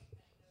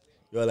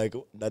you're like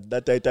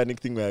that Titanic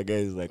thing where a guy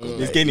is like,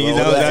 He's oh, getting you his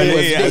are- arms out. you are-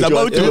 Hey, I you was are-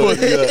 about to you are-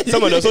 go.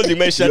 Someone was holding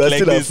my shirt You are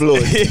like still this.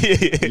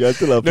 afloat. You are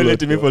still afloat. Don't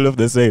let me bro. fall off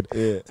the side.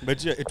 Yeah.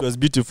 But yeah, it was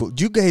beautiful.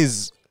 Do you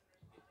guys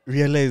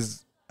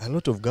realize a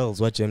lot of girls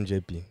watch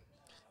MJP?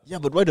 Yeah,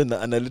 but why don't the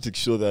analytics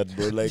show that,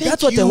 bro? Like,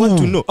 That's what I want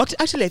to know.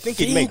 Actually, I think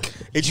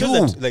it shows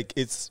you. that like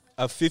it's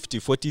a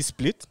 50-40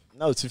 split.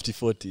 now it's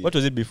 50-40. What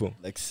was it before?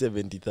 Like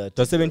 70-30. It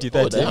was 70-30.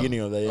 Oh, the yeah. beginning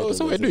of the year. Oh, it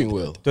so was we're doing 70-30.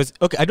 well. It was,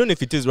 okay, I don't know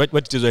if it is right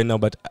what it is right now,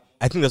 but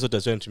I think that's what I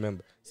was trying to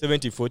remember.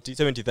 70-40,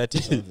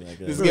 70-30. Something like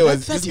that. This Bro, guy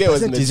was that this guy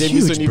was in 30% the is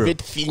Jameson huge, bro.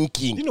 event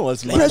thinking. You know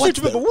what's And I was like? trying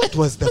to remember what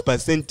was the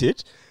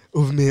percentage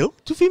of male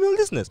to female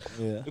listeners.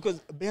 Yeah. Because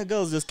bare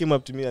girls just came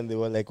up to me and they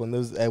were like, on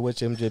those I watch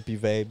MJP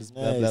vibes,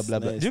 blah, blah, Nice, blah,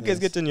 blah. nice, Do you guys nice.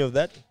 get any of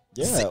that?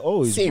 Yeah,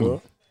 always, Same.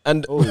 bro.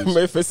 And Always.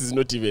 my face is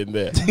not even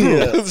there.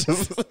 Yeah.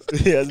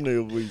 He has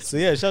no voice. So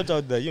yeah, shout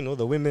out the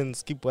the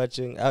women's keep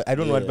watching. I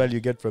don't know what Yeah. value you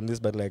get from this,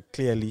 but like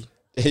clearly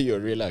Hey, yo,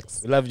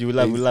 relax. we love you, we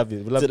love you,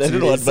 we love Said, I to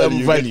don't know what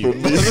some value you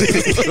get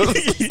value. from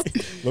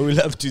this. but we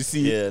love to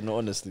see. Yeah, no,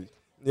 honestly.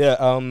 Yeah,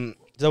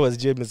 that was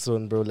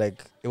Jameson, bro.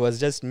 Like it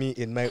was just me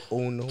in my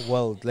own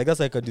world. Like that's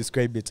how I could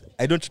describe it.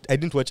 I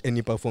didn't watch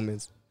any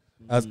performance.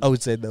 I was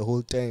outside the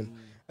whole time.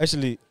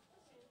 Actually,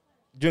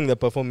 during the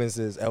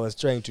performances, I was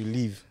trying to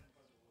leave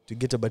to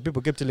get up, but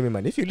people kept telling me,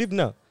 man, if you leave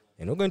now,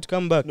 you're not going to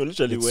come back. No,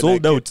 literally, It's when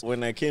sold out.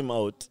 When I came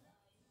out,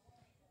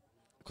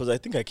 because I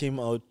think I came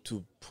out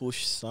to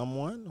push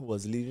someone who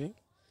was leaving.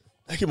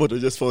 I came out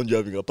and just found you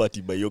having a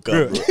party by your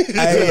car, bro.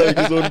 Like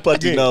his own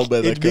party now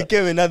by the It car.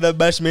 became another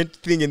bashment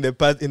thing in the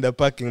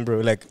parking, bro.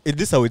 Like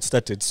this is how it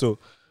started. So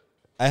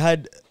I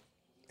had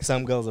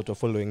some girls that were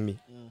following me,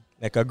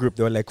 like a group.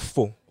 They were like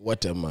 4.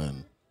 What a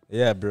man.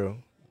 Yeah, bro.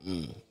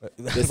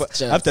 Best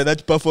chance. After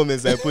that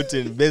performance, I put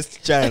in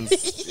best chance.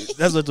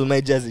 That's what was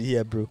my jazzy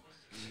here, bro.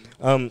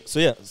 So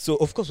yeah. So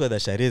of course, where the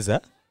Shareza,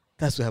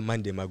 that's where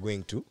Mandem are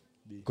going to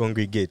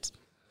congregate.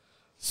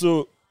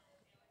 So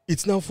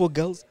it's now 4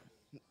 girls.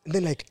 And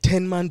then like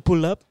 10 man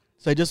pull up.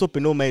 So I just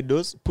open all my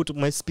doors, put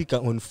my speaker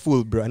on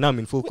full, bro. And now I'm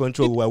in full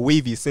control. We're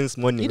wavy since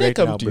morning. Did I right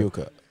come now, to bro. your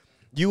car?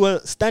 You were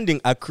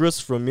standing across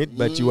from it,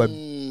 but you were,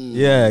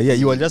 yeah,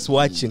 you were just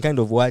watching, kind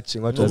of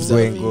watching what was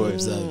going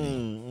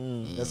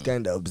on. Just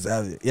kind of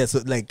observing. Yeah,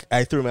 so like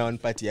I threw my own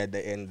party at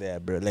the end there,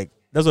 bro. Like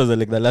that was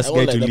like the last I guy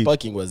won't to like the leave.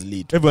 parking was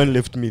lit. Everyone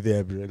left me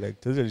there, bro. Like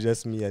it was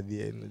just me at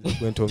the end. I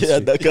just went home. Yeah,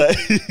 straight. that guy.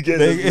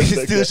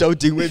 Like, still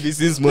shouting maybe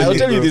since morning. I'll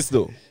tell you bro. this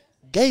though.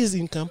 Guys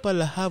in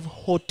Kampala have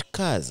hot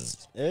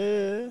cars.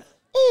 Yeah.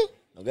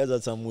 You guys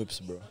had some whips,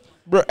 bro.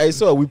 Bro, I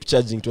saw a whip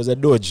charging. It was a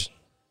Dodge.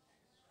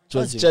 It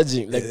was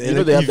charging. Like, you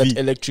know, they have that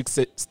electric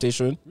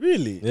station.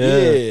 Really?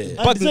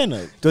 Yeah. And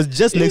designer. It was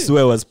just next to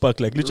where I was parked,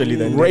 like literally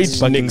the Right next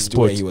parking next to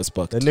where spot. he was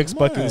parked. The next Mad,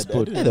 parking I spot.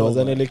 didn't Yeah, there was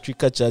know, an man. electric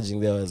car charging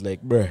there. I was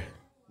like, bruh.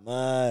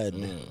 Mad.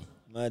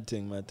 Mad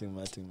thing.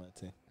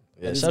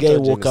 Yeah, this shout guy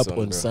out woke up Jameson,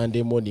 on bro.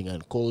 Sunday morning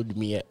and called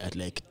me at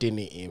like 10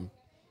 a.m.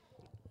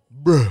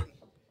 Bruh,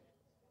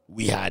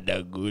 we had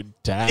a good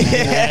time.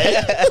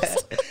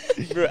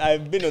 Bro,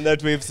 I've been on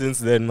that wave since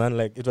then, man.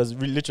 Like it was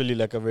literally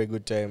like a very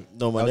good time.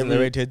 No, I man. was in the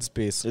right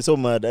headspace. It's so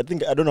mad. I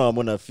don't know how I'm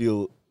gonna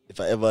feel if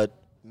I ever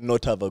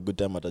not have a good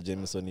time at a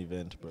Jameson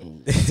event, bro.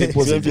 It's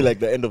gonna feel like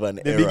the end of an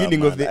era.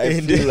 beginning of man. the I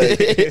end. Feel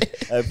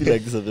like, I feel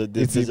like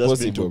It's this has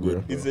been too impossible,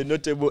 good. It's a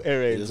notable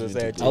era in Just need to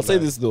society. do I'll say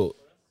man. this though.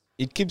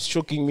 It keeps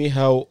shocking me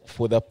how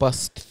for the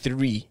past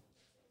 3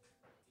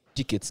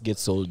 tickets get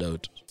sold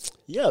out.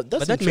 Yeah,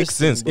 that's But that makes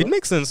interesting, sense. bro. It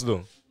makes sense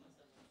though.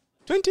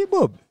 20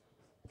 bob.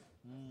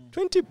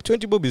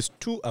 20 bob is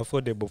too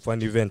affordable for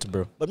an event,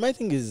 bro. But my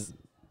thing is,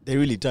 they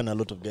really turn a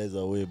lot of guys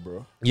away,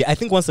 bro. Yeah, I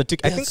think once the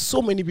ticket, I There's think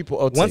so many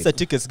people outside. once the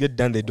tickets get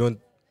done, they don't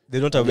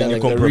have Yeah, any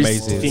like the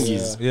wrist compromises.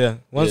 thingies. Yeah,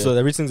 once Yeah.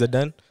 the things are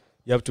done,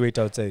 you have to wait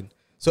outside.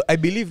 So I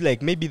believe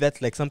like maybe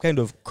that's like some kind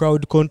of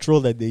crowd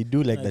control that they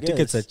do. Like I the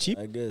tickets are guess, cheap,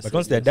 I guess, but I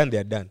once they're guess. done,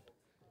 they're done.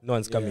 No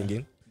one's Yeah. coming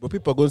in. But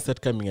people are going to start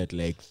coming at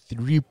like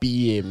 3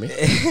 p.m.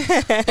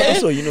 eh? But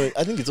also,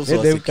 I think it's also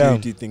Let a them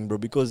security thing, bro.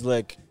 Because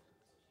like,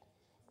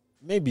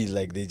 maybe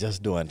like they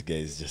just don't want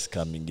guys just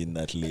coming in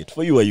that late.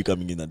 For you, why are you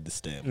coming in at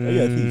this time? Are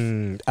you a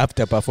thief?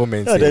 After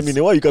performance. Yeah, I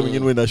mean, why are you coming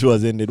in when the show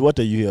has ended? What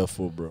are you here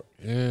for, bro?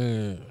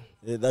 Yeah,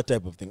 that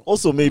type of thing.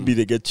 Also, maybe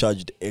they get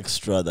charged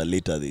extra the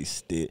later they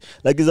stay.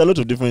 Like, there's a lot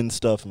of different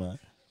stuff, man.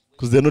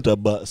 Because they're not a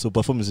bar, so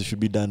performances should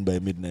be done by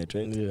midnight,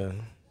 right? Yeah.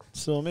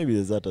 So maybe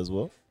there's that as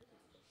well.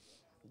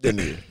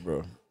 Anyway,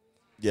 bro.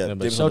 Yeah, But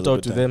Jameson shout was a out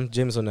good to time. them,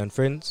 Jameson and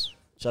friends.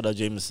 Shout out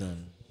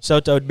Jameson.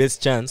 Shout out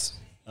Best Chance.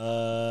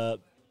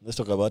 Let's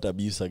talk about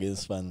abuse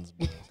against fans.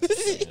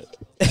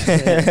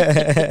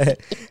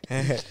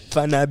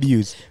 Fan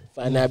abuse.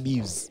 Fan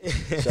abuse.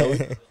 Shall we?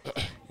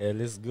 Yeah,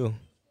 let's go.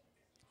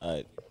 All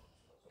right.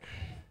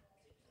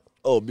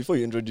 Oh, before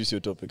you introduce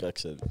your topic,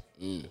 actually,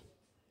 I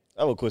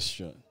have a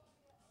question.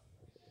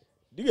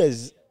 Do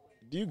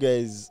you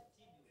guys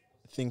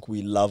think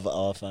we love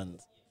our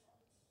fans?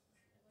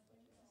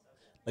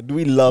 Like, do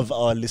we love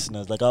our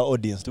listeners? Like, our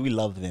audience, do we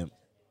love them?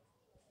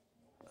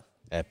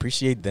 I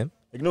appreciate them.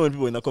 Like, when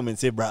people in the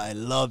comments say, bruh, I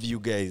love you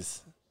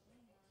guys.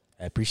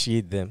 I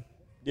appreciate them.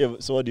 Yeah,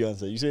 so what do you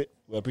answer? You say,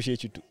 we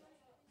appreciate you too.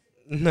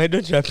 No, I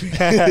don't rap.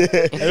 I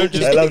don't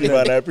just I love you,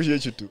 man. I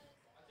appreciate you too.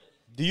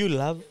 Do you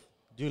love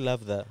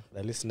the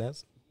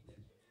listeners?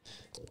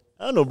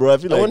 I don't know, bro. I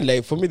feel I like won't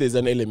like, for me, there's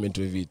an element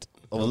of it.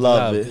 of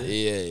love. love.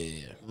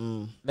 Eh?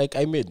 Yeah. Like,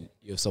 I mean,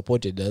 you've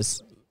supported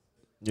us.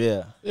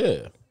 Yeah.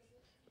 Yeah.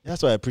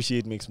 That's why I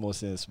appreciate makes more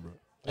sense, bro.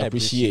 I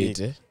appreciate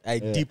it. I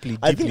Yeah. deeply,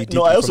 I deeply, think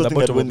deeply I from also the think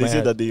that bottom when of they my say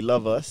heart. that they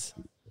love us,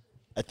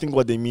 I think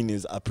what they mean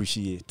is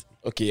appreciate.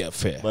 Okay, yeah,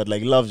 fair. But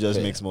like love just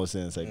Fair. makes more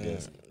sense, I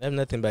guess. I have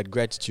nothing but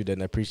gratitude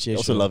and I appreciation.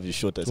 also love you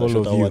shorter. It's all a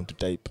shorter of you. word to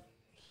type.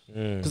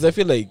 Because I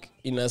feel like,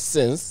 in a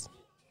sense,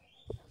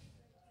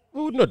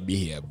 we would not be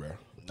here, bro.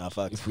 Nah,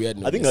 facts. If we had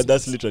no I think listeners.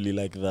 that's literally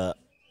like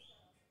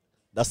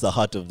that's the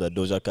heart of the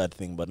Doja Cat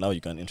thing, but now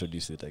you can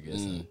introduce it, I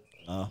guess.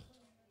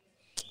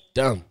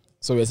 Damn.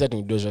 So we're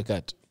starting with Doja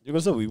Cat. You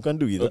can say we can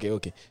do either.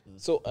 Okay.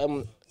 So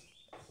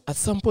at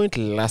some point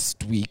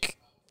last week,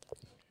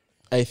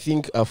 I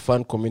think a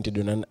fan commented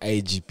on an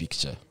IG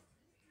picture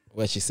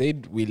where she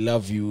said, "We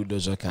love you,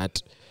 Doja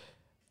Cat,"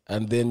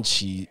 and then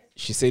she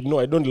said, "No,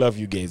 I don't love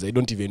you guys. I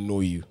don't even know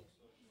you."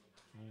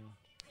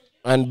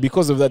 And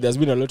because of that, there's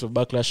been a lot of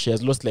backlash. She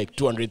has lost like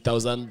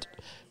 200,000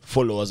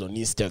 followers on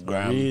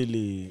Instagram.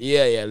 Really?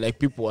 Yeah. Like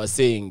people are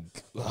saying,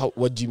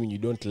 "What do you mean you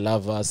don't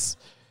love us?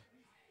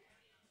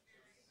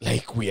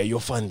 Like we are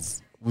your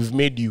fans. We've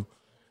made you."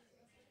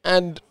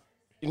 And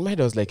in my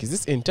head, I was like, "Is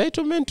this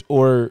entitlement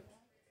or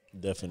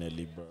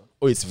Definitely, bro.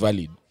 it's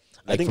valid?"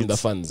 Like from the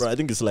fans. Bro, I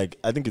think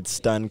it's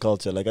stan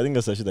culture. Like I think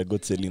that's the shit that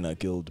got Selena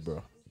killed,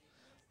 bro.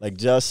 Like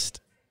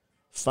just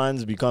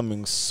fans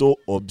becoming so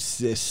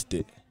obsessed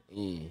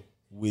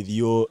with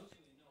your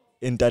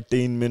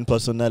entertainment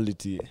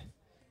personality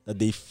that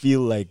they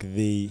feel like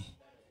they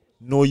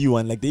know you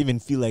and like they even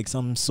feel like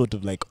some sort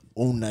of like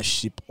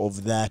ownership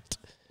of that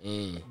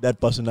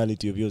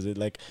personality of yours.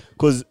 Like,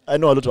 because I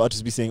know a lot of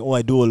artists be saying, "Oh,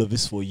 I do all of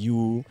this for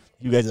you.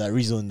 You guys are the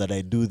reason that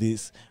I do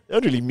this." They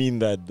don't really mean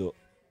that though.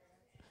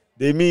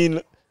 They mean,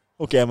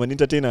 okay, I'm an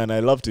entertainer and I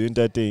love to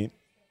entertain,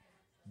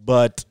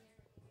 but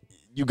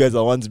you guys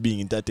are once being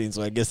entertained,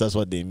 so I guess that's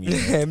what they mean.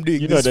 I'm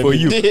doing You know this what I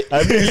for mean? you.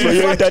 I'm doing it for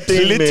your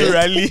entertainment.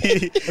 Literally. I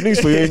think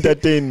it's for your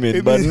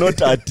entertainment, but not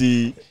at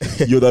the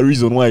you're the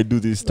reason why I do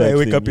this type I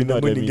wake thing, up you in know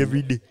the what I morning mean?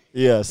 every day.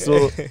 Yeah,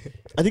 so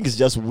I think it's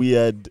just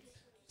weird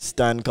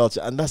stan culture,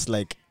 and that's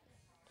like,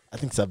 I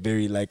think it's a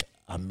very like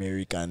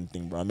American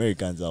thing, bro.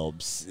 Americans are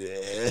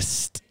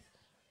obsessed.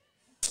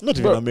 Not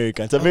even Bro,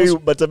 Americans.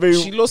 It's a very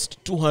She lost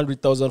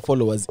 200,000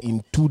 followers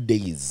in 2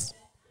 days.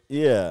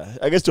 yeah.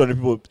 I guess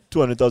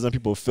 200,000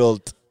 people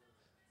felt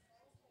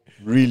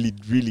really,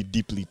 really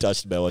deeply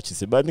touched by what she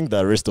said. But I think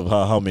the rest of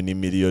her, how many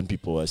million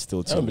people are still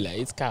I'm chilling. like,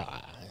 it's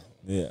car.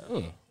 Yeah.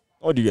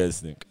 What do you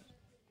guys think?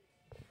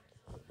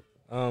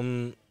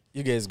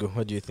 You guys go.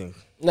 What do you think?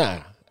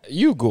 Nah,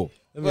 you go.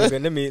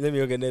 Let me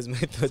organize my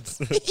thoughts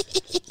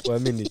for a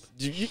minute.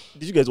 Did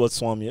you guys watch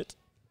Swam yet?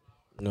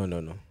 No.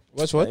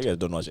 Watch You what? guys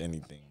don't watch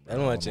anything. I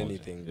don't watch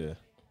anything. Yeah.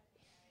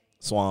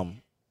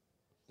 Swam.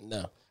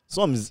 No.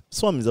 Swam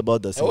is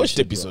about the I same watched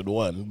shit, bro. episode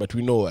 1, but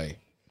we know why.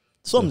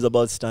 Swam is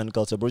about stan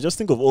culture, bro. Just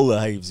think of all the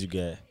hives you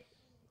get.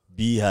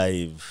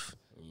 Beehive,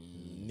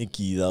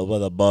 Nikki, the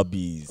other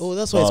Barbies. Oh,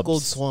 that's why it's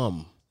called Bobs.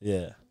 Swam.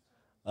 Yeah.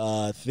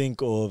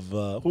 Think of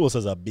who else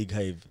has a big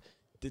hive?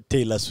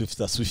 Taylor Swift,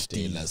 Swifties.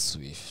 Taylor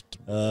Swift.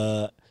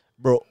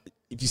 Bro,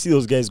 if you see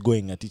those guys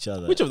going at each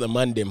other, Which of the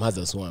man them has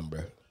a swam, bro?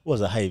 what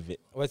was a hive?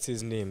 What's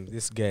his name?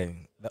 This guy,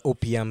 the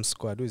OPM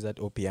squad. Who is that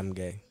OPM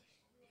guy?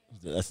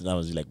 That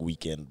was like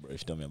Weekend, bro.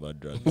 If you tell me about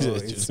drugs. Oh,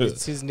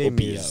 it's his name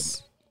OPM.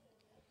 is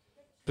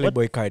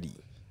Playboy Cardi.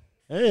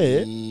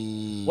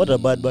 Hey, what a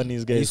Bad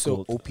Bunny's guys He's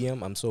so called?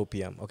 OPM. I'm so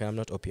OPM. Okay, I'm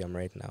not OPM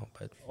right now,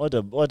 but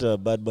What a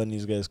Bad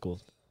Bunny's guys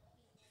called?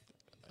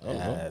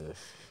 uh,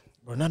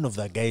 Bro, none of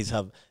the guys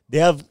have. They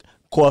have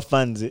core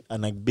fans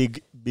and like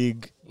big. Yeah,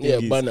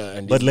 thingies. Banner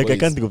and But his like I boys.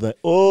 can't think of that.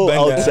 Oh,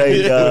 Banner.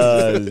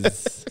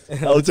 outsiders.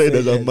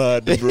 Outsiders are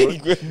mad,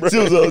 bro.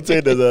 Seems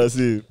outsiders are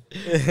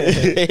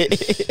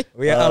safe.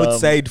 we are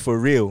outside for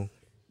real.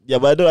 Yeah,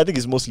 but I think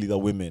it's mostly the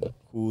women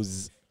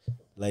who's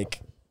like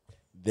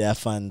their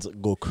fans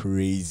go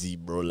crazy,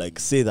 bro. Like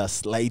say the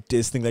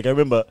slightest thing. Like I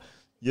remember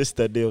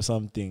yesterday or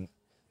something,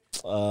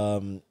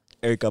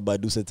 Erykah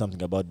Badu said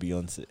something about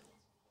Beyonce.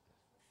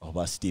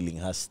 About stealing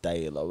her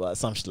style, or about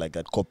some shit like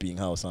that, copying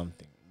her or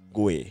something.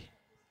 Go away.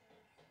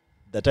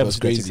 The type of was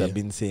shit that chicks crazy, have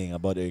been saying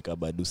about Erykah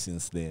Badu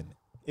since then.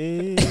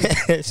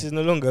 She's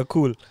no longer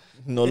cool.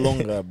 No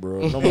longer,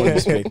 bro. No more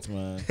respect,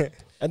 man.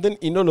 And then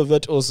in all of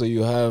that also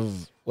you have,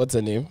 what's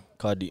her name?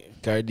 Cardi.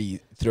 Cardi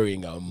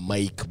throwing a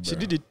mic, bro. She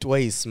did it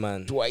twice,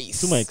 man.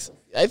 twice. 2 mics.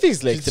 I think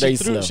it's like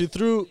thrice now. She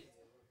threw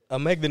a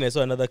mic. Then I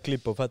saw another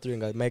clip of her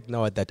throwing a mic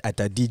now at a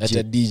DJ. At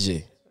a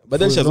DJ. But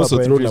then For she has no also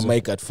apparent thrown a reason.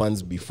 mic at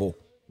fans before.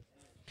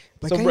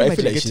 But So can bro, you I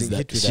feel imagine like she's getting that.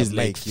 hit with She's a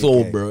like mic, Thor,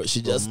 you guy? bro.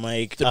 She just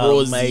mic,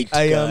 throws mic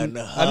I am. I'm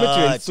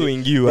not even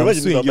suing you. I'm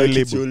suing your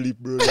label. lip,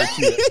 bro. Like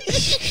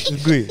you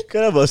Good.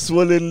 kind of a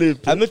swollen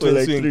lip. I'm not for even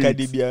like suing 3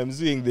 Cardi weeks. B. I'm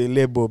suing the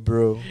label,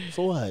 bro.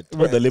 For what?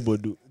 What the label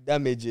do?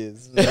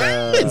 Damages.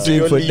 I'm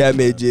suing for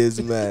damages,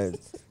 man.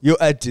 Your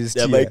artist.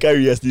 Yeah, here. my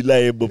career is still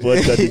liable for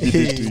what Cardi B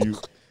did to you.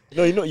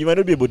 No, you might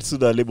not be able to sue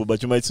the label,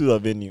 but you might sue the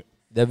venue.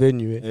 The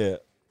venue. Yeah.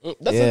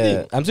 That's yeah. the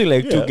thing. I'm saying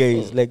like two Yeah.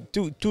 guys, like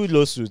two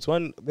lawsuits.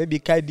 One maybe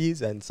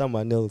Cardi's and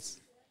someone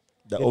else.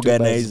 The Yeah, two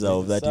organizer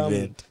bouncers. of that Some-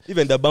 event.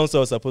 Even the bouncer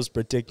was supposed to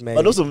protect my.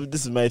 But also,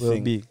 this is my well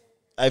thing. be.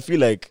 I feel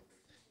like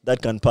that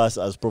can pass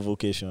as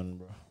provocation,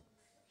 bro.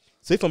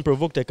 So if I'm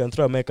provoked, I can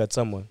throw a mic at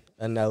someone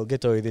and I'll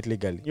get away with it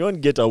legally. You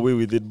won't get away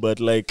with it, but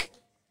like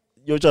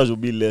your charge will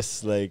be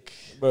less. Like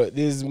Bro,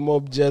 these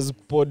mob jazz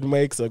pod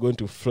mics are going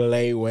to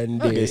fly one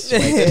day. this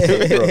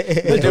mic, bro.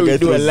 That's how we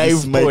do a live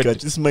this mic, pod.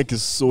 this mic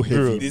is so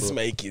heavy. This bro.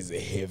 mic is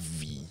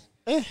heavy.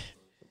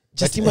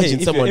 Just But, imagine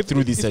hey, someone if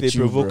threw this if at they you,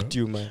 bro. provoked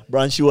you, man.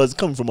 Bro, and she was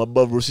coming from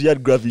above, bro. She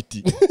had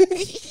gravity.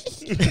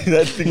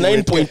 That thing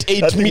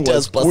 9.8 that thing meters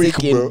was per quick,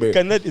 second, bro. bro.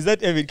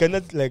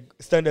 Cannot like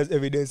stand as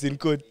evidence in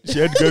court? She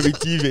had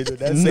gravity even.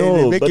 That's saying No,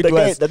 they make but it the guy,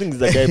 worse. I think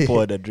the guy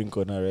poured a drink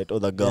on her, right? Or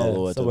the girl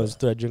or whatever. Someone's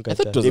threw a drink I at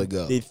thought her. it was They, a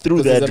girl. they threw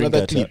 'Cause their there's drink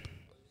another at her. clip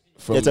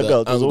from It's a the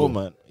girl, it was a angle.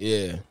 woman.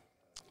 Yeah.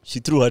 She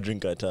threw her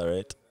drink at her,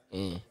 right?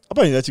 Mm.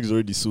 Apparently that chick is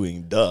already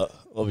suing. Duh,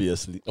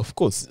 obviously. Of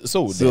course.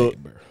 So would So- I,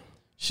 bro.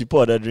 She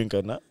poured her drink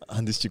on her,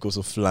 and this chick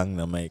also flung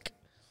the mic.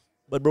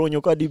 But bro, when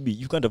you're Cardi B,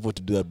 you can't afford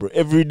to do that, bro.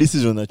 Every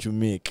decision that you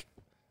make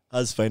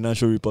has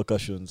financial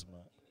repercussions,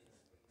 man.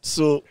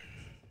 So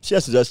she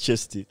has to just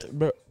chest it.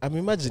 Bro, I'm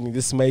imagining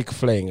this mic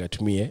flying at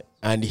me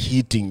and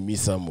hitting me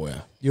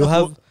somewhere. You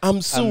have I'm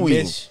a suing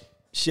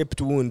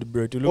mesh-shaped wound,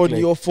 bro, to look on like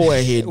your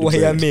forehead, bro.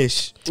 wire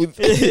mesh with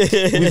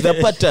the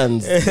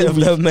patterns. of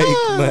the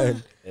mic,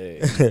 man.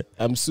 Hey.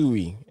 I'm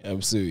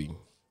suing.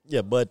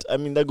 Yeah, but I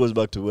mean that goes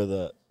back to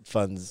whether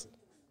fans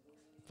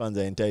are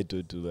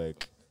entitled to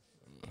like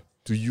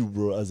to you,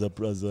 bro, as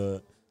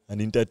an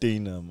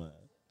entertainer, man.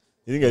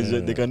 You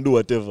think they can do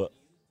whatever?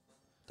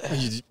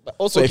 But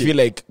also, Okay. I feel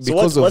like So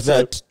because of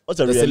that, what's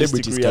a the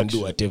realistic celebrities can do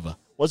reaction? whatever.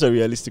 What's a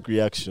realistic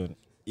reaction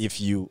if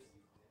you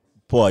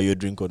pour your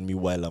drink on me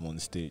while I'm on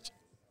stage?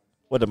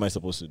 What am I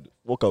supposed to do?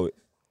 Walk away.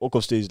 Walk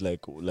off stage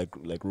like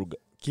Ruga.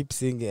 Keep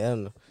singing, I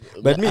don't know.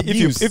 But me,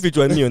 Abuse. if it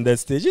were me on that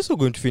stage, you're still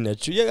going to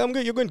finish. Yeah,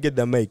 you're going to get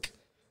the mic.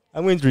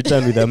 I'm going to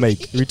return with the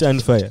mic. Return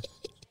fire.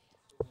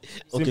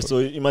 Okay, Simple. so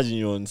imagine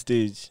you're on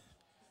stage,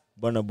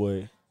 Burna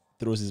Boy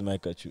throws his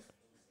mic at you.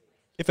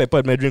 If I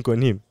poured my drink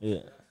on him, Yeah.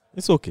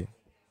 it's okay.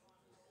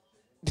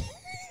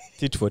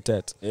 Tit for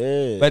tat.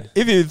 Yeah. But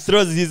if he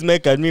throws his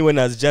mic at me when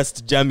I was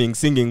just jamming,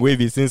 singing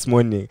wavy since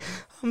morning,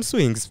 I'm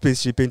suing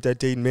Spaceship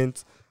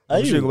Entertainment. Are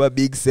I'm you? suing about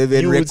Big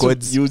Seven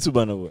Records. You too,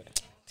 Burna Boy.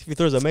 If he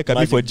throws a mic at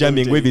me Magic, for let me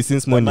jamming tell wavy you,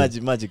 since the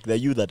morning, Magic, the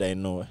you that I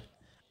know.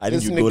 I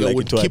think This you go nigga like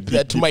would into a keep deep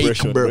that mic,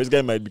 depression, bro. This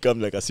guy might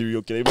become like a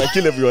serial killer. He might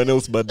kill everyone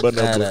else but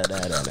Burna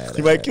Boy.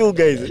 He might kill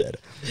guys.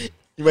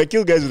 He might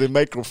kill guys with a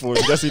microphone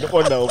just in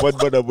honor of what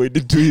Burna Boy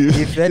did to you.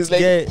 if that It's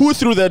like, guy, who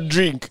threw that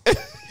drink?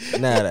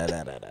 nah.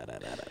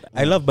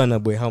 I love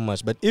Burna Boy how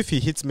much, but if he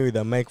hits me with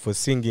a mic for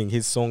singing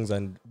his songs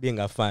and being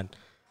a fan,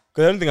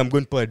 because I don't think I'm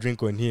going to pour a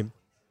drink on him.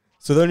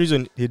 So the only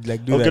reason he'd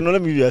like do Okay, that. now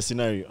let me give you a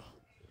scenario.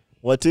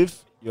 What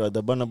if you're at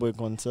the Burna Boy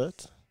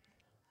concert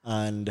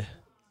and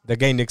The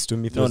guy next to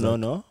me throws a-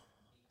 no.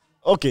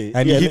 Okay,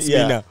 And he hits me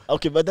now.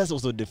 Okay, but that's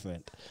also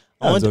different.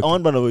 I That's want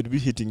okay. Burna Boy to be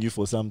hitting you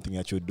for something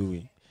that you're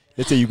doing.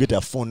 Let's say you get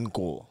a phone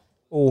call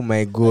Oh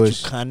my that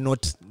gosh. you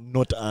cannot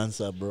not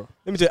answer, bro.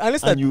 Let me tell you,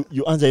 unless that And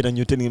you answer it and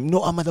you're telling him,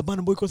 no, I'm at the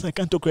Burna Boy because I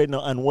can't talk right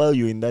now. And while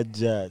you're in that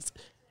jazz,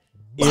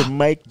 a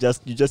mic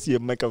you just see a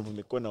mic come from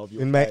the corner of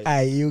your in my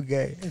eye, you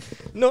guy.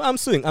 No, I'm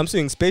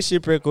suing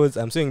Spaceship Records.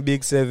 I'm suing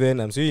Big Seven.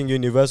 I'm suing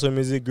Universal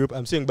Music Group.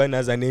 I'm suing Burna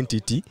as an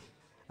entity.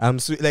 I'm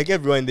like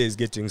everyone there is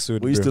getting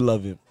sued. But you bro. still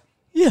love him.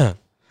 Yeah,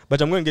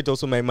 but I'm going to get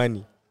also my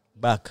money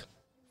back.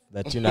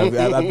 That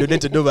I've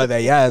donated over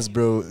the years,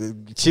 bro.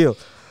 Chill.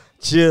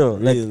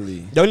 Like,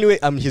 Really? the only way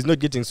he's not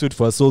getting sued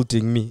for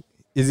assaulting me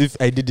is if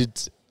I did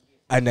it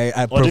and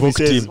I provoked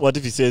him. What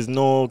if he says,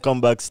 no,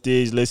 come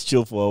backstage, let's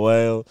chill for a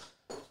while?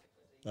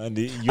 And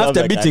you have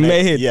After like beating a my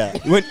night- head, Yeah.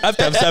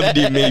 after I've served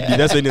him, maybe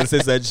that's when he'll say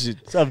that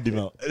shit. Served him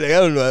out. Like, I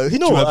don't know. I'll hit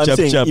No, you up, I'm chap,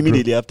 saying chap, bro.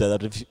 immediately after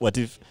that, what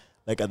if,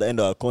 like at the end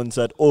of our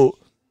concert, what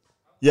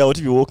if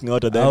you're walking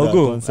out at the end of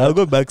our concert? I'll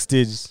go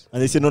backstage.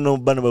 And they say, no,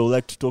 Burna Boy would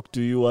like to talk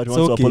to you. I It's want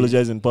to okay.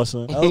 apologize in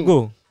person. I'll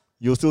go.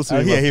 You'll still see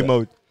I'll hear him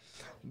out.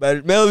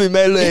 But Melvin,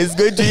 my lawyer, is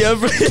going to hear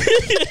from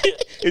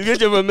he's going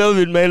to hear from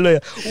Melvin, my lawyer.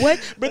 What?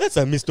 But that's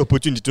a missed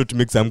opportunity to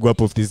make some go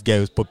up of this guy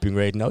who's popping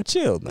right now.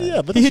 Chill, man.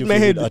 Yeah, but he that's hit your my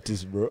favorite head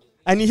artist, bro.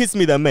 and he hits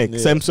me the mic.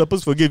 So Yeah. I'm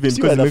supposed to forgive him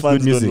See why because he the makes good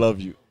fans don't music. love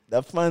you.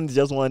 The fans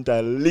just want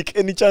to lick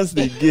any chance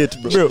they get,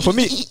 bro. Bro, for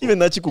me, Even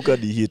that Chikuka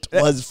the hit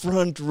was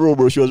front row,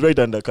 bro. She was right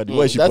under Cardi.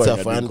 Why is she That's pouring a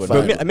her fan drink on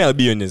fact. her? I mean, I'll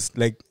be honest.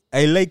 Like,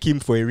 I like him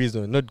for a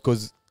reason, not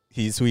because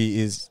he's who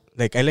he is.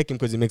 Like, I like him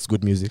because he makes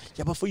good music.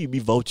 Yeah, but for you be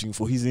vouching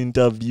for his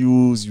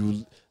interviews,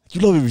 you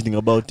love everything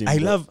about him. I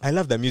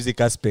love the music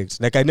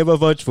aspect. Like, I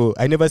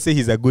never say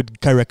he's a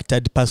good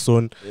charactered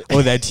person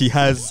or that he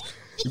has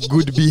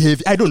good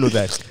behavior. I don't know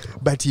that.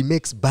 But he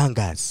makes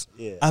bangers.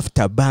 Yeah.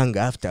 After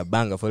banger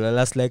for the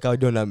last, like, I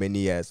don't know how many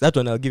years. That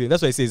one I'll give him.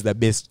 That's why I say he's the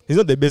best. He's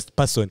not the best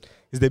person.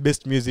 He's the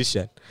best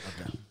musician.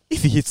 Okay.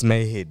 If he hits my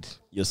head,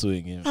 You're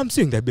suing him. I'm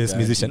suing the best Yeah,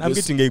 musician. I'm you're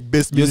getting a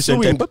best You're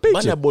musician suing type of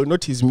paycheck. Burna Boy,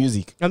 not his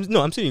music. I'm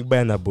suing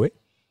Burna Boy,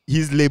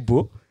 his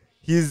label,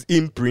 his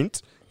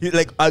imprint.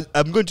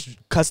 I'm going to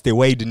cast a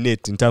wide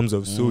net in terms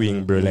of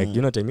suing, bro. Like,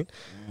 you know what I mean?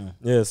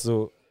 Yeah,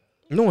 so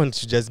no one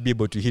should just be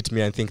able to hit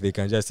me and think they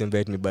can just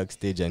invite me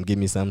backstage and give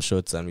me some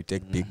shots and we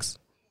take pics.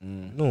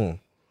 No.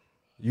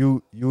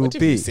 You will What if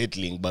pay. he's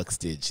settling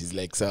backstage? He's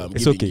like, sir, I'm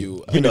It's giving okay.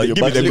 you Give me the- give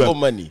give me the little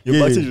grab. money. You're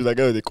Yeah. backstage with a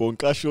guy with a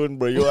concussion,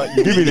 bro. You're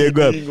Give me the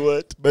grab. doing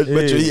what? But Yeah.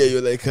 you're here,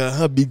 you're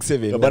like, Big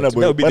Seven. Yeah, Like, Burna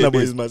that would be the Boy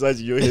best. is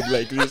massaging your head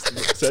like this.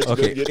 Such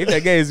Okay, don't get- if the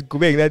guy is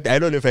doing that, I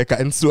don't know if I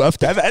can sue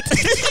after that.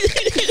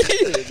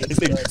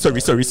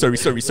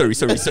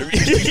 Sorry.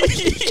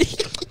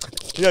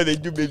 Yeah, they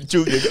do baby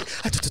children.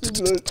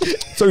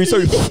 Sorry.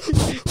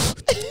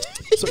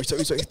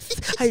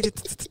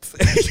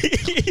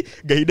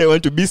 Guy, you don't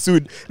want to be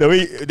sued. The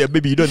way the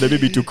baby, you don't want the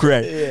baby to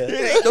cry.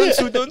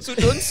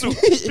 Don't sue.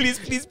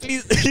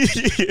 Please.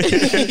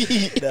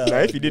 Now,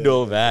 if you did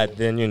all that,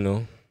 then you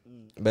know.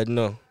 But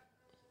no.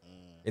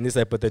 In this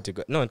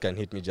hypothetical, no one can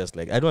hit me just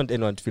like. I don't want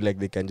anyone to feel like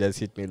they can just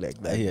hit me like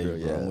that. I hear Bro.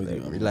 you, bro. I'm with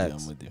you. Relax.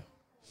 I'm with you.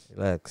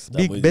 Relax. I'm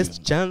with Big best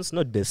you. chance,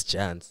 not best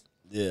chance.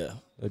 Yeah.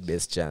 Not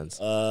best chance.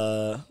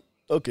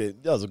 Okay,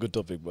 that was a good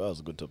topic, bro.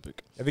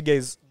 Have you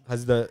guys,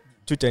 has the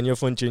Twitter on your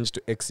phone changed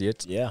to X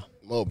yet? Yeah.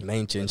 Mob.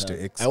 Mine changed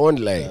to X. I won't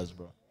lie. Yes,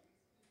 bro.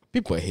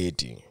 People are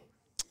hating.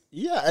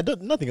 Yeah,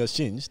 nothing has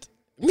changed.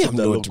 Me, I'm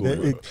The not. logo,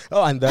 Bro. bro.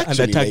 Oh, and the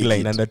Actually like tagline,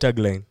 it. and the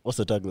tagline. What's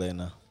the tagline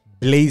now?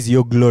 Blaze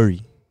your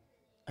glory.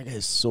 That guy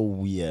is so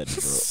weird,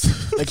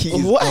 bro. Like he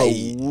is Why?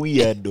 a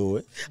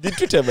weirdo. Did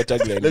Twitter have a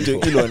tagline? Let me tell you,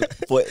 before? Elon,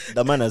 for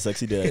the man has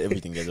succeeded at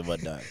everything he's ever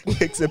done.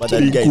 Except But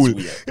that guy is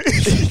weird.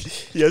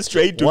 He has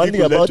tried to One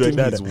thing people about that him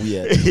were is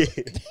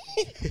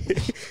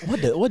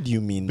weird. What do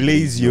you mean?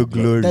 Blaze your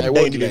glory. That I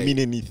doesn't won't even lie. mean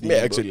anything. Me, I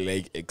bro. actually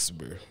like X,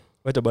 bro.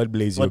 What about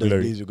Blaze What your does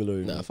glory? Blaze Your Glory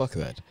mean? Nah, fuck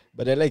that.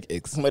 But I like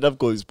X. Might have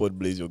called his pod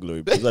Blaze Your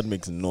Glory because that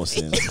makes no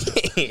sense.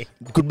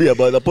 Could be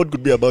about the pod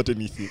could be about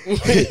anything.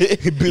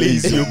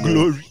 Blaze your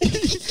glory.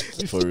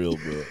 Be for real,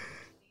 bro.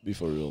 Be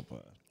for real,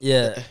 man.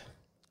 Yeah.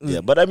 Yeah,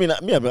 but I mean,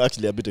 I'm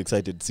actually a bit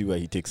excited to see where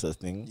he takes us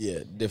thing. Yeah,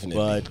 definitely.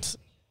 But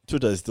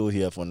Twitter is still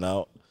here for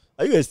now.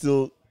 Are you guys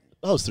still?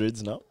 How's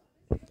Threads now?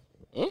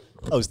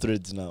 How's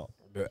Threads now?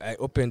 Bro, I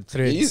opened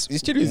Threads He's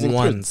still using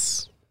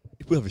once.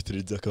 If we have a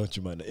Threads account,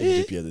 you man,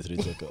 MGP has a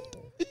Threads account.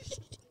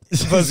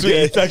 First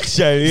way, it's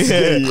actually.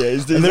 Yeah,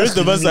 it's And the rest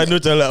of us are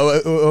not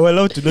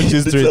allowed to not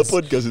use It's a Threads.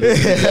 podcast.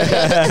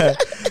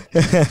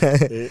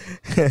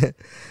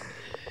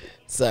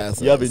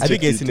 You haven't Have you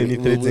checked guys seen it, any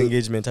too. Threads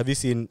engagement? Have you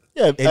seen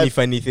Yeah, any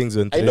funny things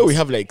on I Threads? know we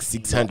have like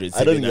 600.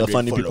 I don't think 700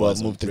 funny people followers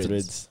have on moved to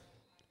Threads.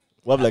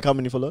 We have like how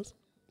many followers?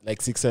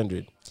 Like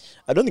 600.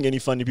 I don't think any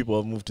funny people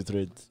have moved to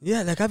Threads.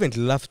 Yeah, like I haven't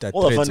laughed at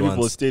All the Threads funny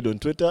people once. stayed on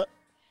Twitter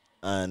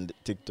and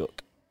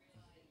TikTok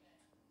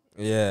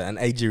Yeah, and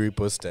IG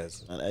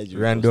reposters. and IG.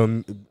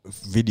 Random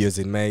videos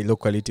in my low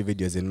quality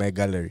videos in my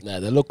gallery. Nah,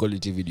 the low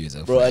quality videos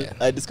are Bro, fire.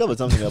 I discovered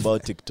something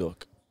about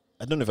TikTok.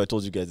 I don't know if I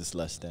told you guys this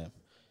last time.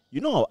 You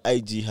know how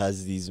IG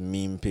has these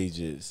meme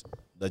pages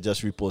that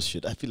just repost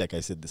shit? I feel like I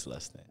said this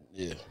last time.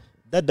 Yeah.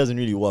 That doesn't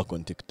really work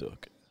on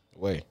TikTok.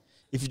 Why?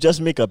 If you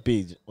just make a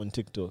page on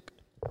TikTok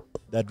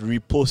that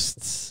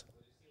reposts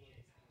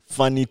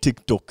funny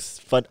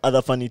TikToks,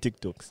 other funny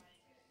TikToks,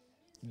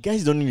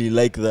 guys don't really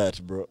like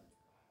that, bro.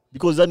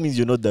 Because that means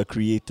you're not the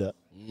creator.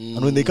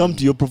 And when they come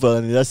to your profile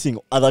and they're seeing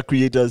other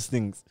creators'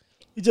 things,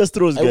 it just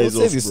throws I will guys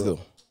say off, this bro. though.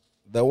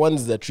 The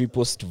ones that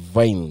repost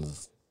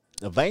vines.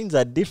 The Vines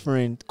are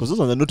different because those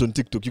ones are not on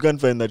TikTok. You can't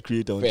find that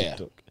creator on Fair.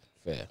 TikTok.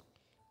 Fair.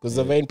 Because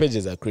the vine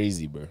pages are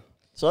crazy, bro.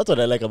 So that's what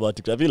I like about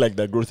TikTok. I feel like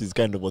the growth is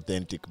kind of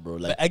authentic, bro.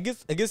 Like, But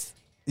I guess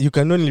you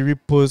can only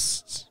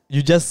repost.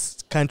 You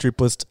just can't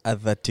repost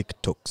other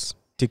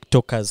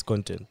TikTokers'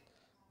 content.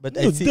 But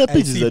No, there are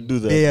pages that do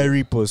that. They are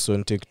reposts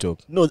on TikTok.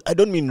 no, I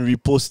don't mean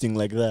reposting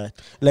like that.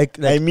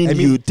 Like I mean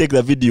you take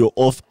the video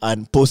off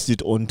and post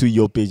it onto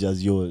your page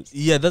as yours.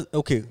 Yeah, that's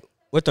okay.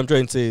 What I'm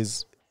trying to say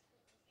is,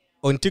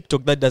 on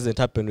TikTok, that doesn't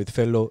happen with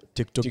fellow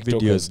TikTok TikTokers,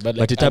 videos, but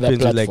but, like it other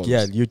happens with like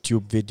platforms.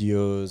 YouTube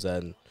videos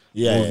and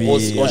Yeah,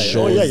 Movies, yeah,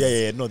 shows.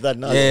 yeah. No, that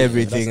that's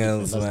everything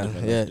different. else, That's man.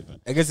 different. Yeah, That's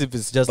different. I guess if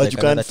it's just But like you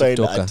can't another find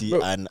TikToker.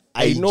 Bro, an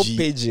I IG. know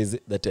pages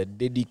that are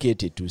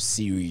dedicated to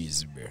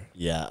series, bro.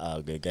 Yeah,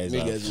 okay, guys.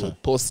 Niggas will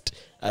post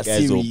a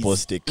Guys will series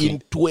post a in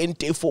clip.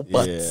 24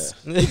 parts.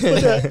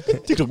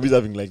 TikTok is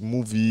having like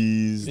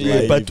movies. Yeah,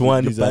 live, part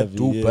 1, movies part having-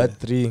 2, yeah. part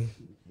 3.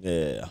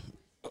 Yeah.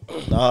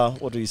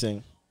 What are you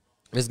saying?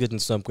 Let's get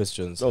into some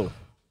questions. Oh,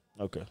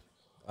 okay.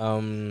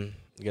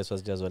 I guess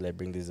was just while I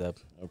bring this up.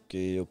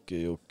 Okay. You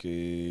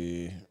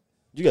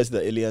guys see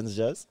the aliens,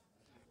 Jazz?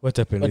 What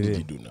happened? What with did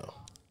he it? do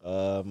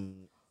now?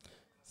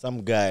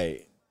 Some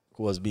guy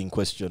who was being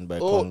questioned by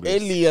Oh, Congress.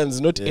 aliens,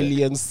 not Yeah.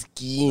 alien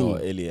skin. No,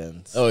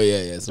 aliens. Oh,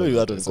 yeah. So you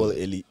have to call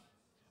alien.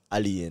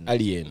 Alien.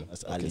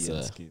 That's Okay, alien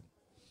so- skin.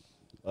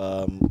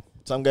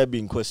 Some guy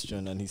being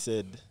questioned, and he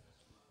said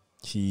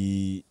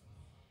he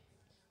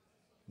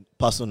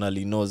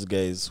personally knows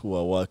guys who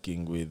are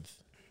working with,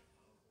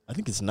 I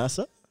think it's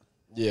NASA,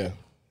 Yeah.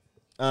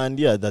 and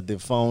yeah, that they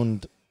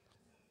found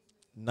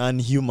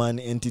non-human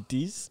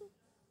entities,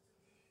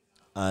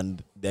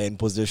 and they're in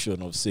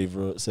possession of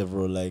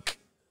several like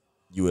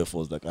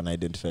UFOs, like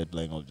unidentified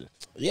flying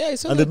objects. Yeah, I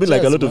saw And that there's been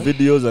like a jazz, lot of man.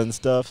 videos and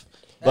stuff,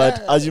 but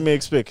as you may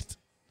expect,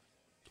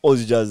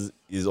 Aussie Jazz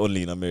is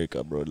only in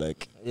America, bro.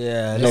 Like,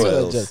 Yeah, No, like,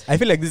 that's just- I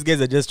feel like these guys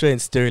are just trying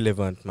to stay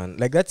relevant, man.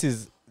 Like that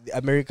is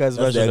America's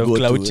That's version their of go-to.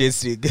 cloud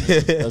chasing.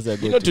 that's their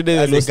You know, go-to. today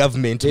As they a lost,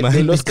 government, they, man.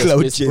 they lost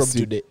cloud the space probe chasing.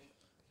 today.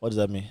 What does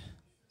that mean?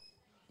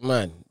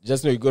 Man,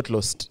 just know you got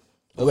lost.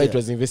 Oh, Where yeah. it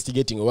was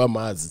investigating over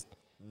Mars,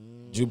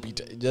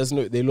 Jupiter. Just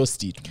know they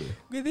lost it,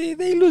 bro.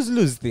 They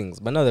lose things,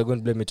 but now they're going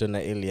to blame it on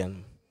an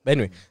alien. But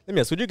anyway, let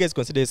me ask, would you guys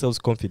consider yourselves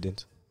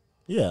confident?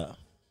 Yeah.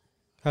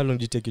 How long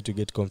did it take you to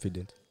get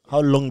confident? How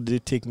long did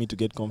it take me to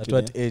get At confident?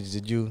 what age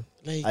did you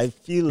Like, I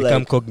feel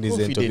become like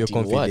cognizant of your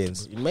confident in what?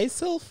 confidence? In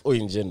myself or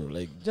in general?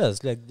 Like,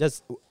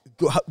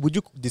 Would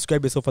you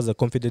describe yourself as a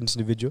confident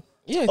individual?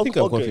 yeah, I think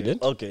I'm okay,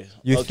 confident. Okay.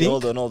 You okay, think?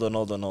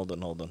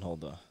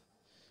 Hold on.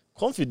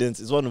 Confidence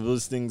is one of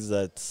those things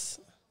that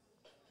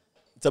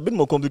it's a bit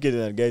more complicated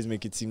than guys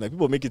make it seem. Like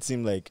people make it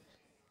seem like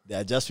they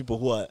are just people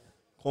who are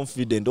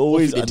confident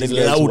always Confident and is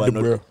then guys who loud, are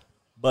not. bro.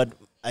 But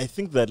I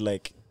think that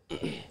like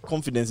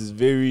confidence is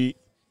very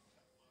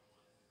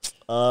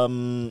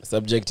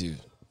Subjective.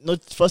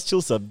 not first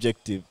still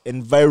subjective,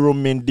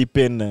 environment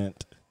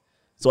dependent.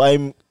 So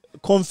I'm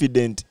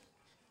confident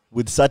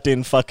with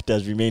certain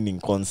factors remaining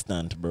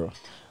constant, bro.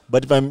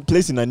 But if I'm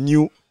placed in a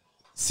new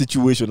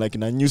situation, like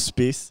in a new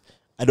space,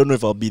 I don't know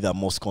if I'll be the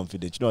most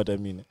confident. You know what I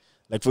mean?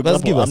 Like for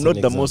Let's give example, us I'm not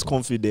an the most example.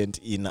 confident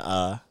in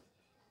a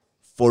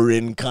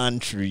foreign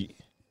country.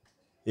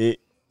 Eh,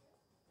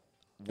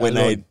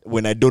 Alone.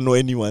 when I don't know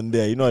anyone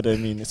there, you know what I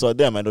mean? So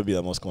there I might not be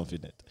the most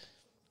confident.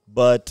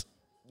 But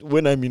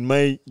when I'm in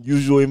my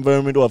usual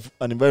environment or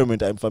an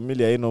environment I'm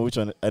familiar, you know which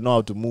one I know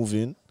how to move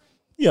in,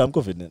 yeah, I'm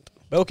confident.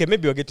 But okay,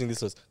 maybe you're getting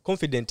this was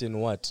confident in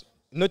what?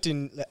 Not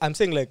in. I'm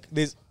saying like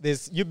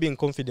there's you being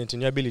confident in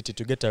your ability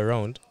to get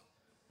around,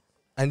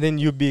 and then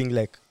you being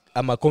like,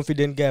 I'm a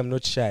confident guy. I'm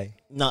not shy.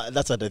 No,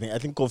 that's what I think. I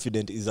think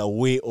confident is a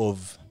way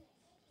of.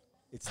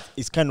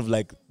 It's kind of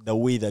like the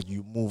way that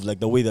you move,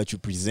 like the way that you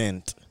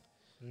present.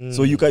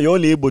 So you're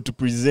only able to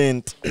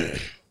present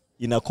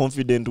in a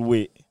confident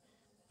way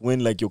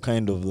when like you're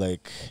kind of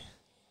like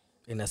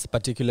in a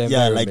particular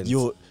yeah, environment.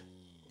 like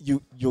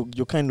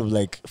you're kind of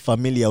like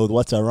familiar with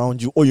what's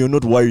around you, or you're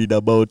not worried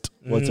about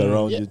what's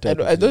around Yeah, you.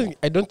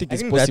 I don't think I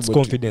it's think possible. that's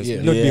confidence, To,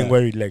 yeah. not Yeah. being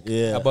worried like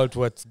Yeah. about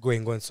what's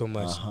going on so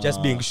much. Just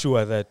Uh-huh. being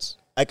sure that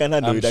I can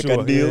handle I'm it. I sure,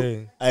 can deal. yeah.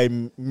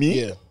 I'm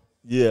me. Yeah.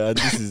 Yeah, and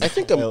this is. I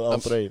think I'll I'm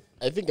thrive.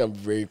 I think I'm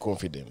very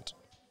confident.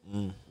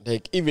 Mm.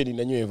 Like even in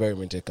a new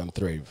environment, I can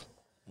thrive.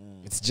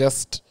 It's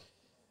just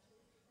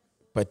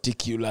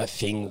particular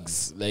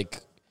things.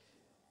 Like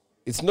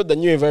it's not the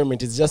new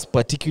environment. It's just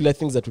particular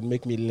things that would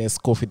make me less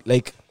confident.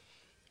 Like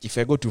if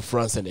I go to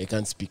France and I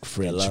can't speak The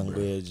French, bro.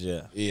 language,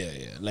 yeah. Yeah,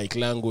 like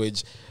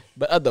language.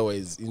 But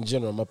otherwise, in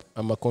general,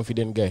 I'm a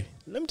confident guy.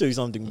 Let me tell you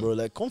something, bro.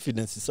 Like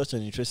confidence is such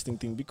an interesting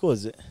thing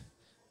because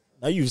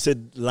now you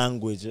said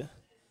language,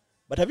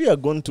 but have you ever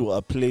gone to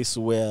a place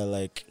where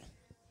like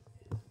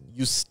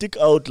you stick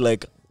out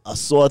like a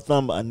sore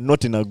thumb and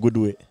not in a good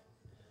way?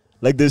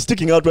 Like they're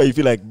sticking out where you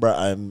feel like, bro,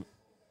 I'm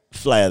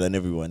flyer than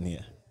everyone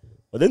here.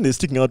 But then they're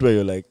sticking out where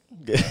you're like,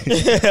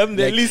 I'm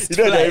the like, least.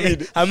 you know what I fly.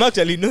 mean? I'm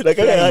actually not. Like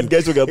I flying. had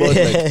guys talk about like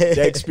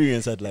their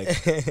experience at like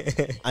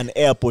an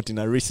airport in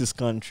a racist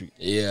country,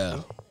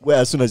 Yeah. where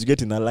as soon as you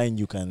get in a line,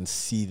 you can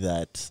see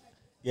that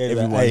Yeah, they're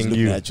everyone's eyeing looking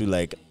you. at you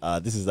like,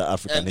 this is the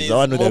African. And He's the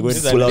one who they're going to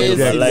there's pull out mobs of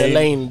the in line.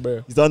 line,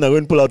 bro. He's the one they're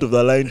going to pull out of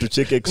the line to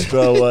check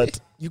extra what.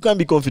 You can't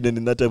be confident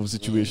in that type of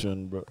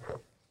situation, bro.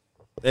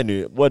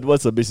 Anyway,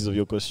 what's the basis of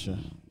your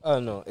question? Oh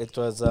no, it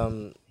was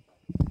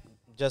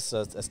just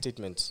a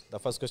statement. The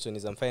first question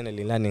is, I'm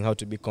finally learning how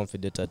to be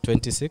confident at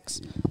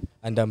 26,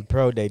 and I'm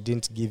proud I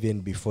didn't give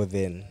in before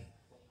then.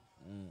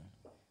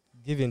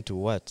 Give in to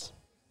what?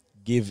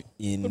 Give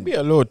in. Could be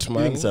a lot,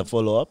 man. Things a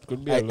follow up.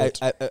 Could be a lot.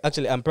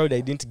 Actually, I'm proud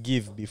I didn't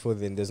give before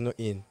then. There's no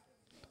in.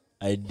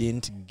 I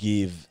didn't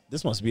give.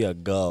 This must be a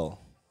girl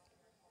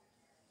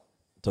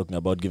talking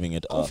about giving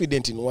it up.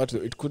 Confident in what?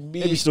 It could be.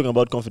 Maybe she's talking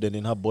about confident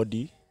in her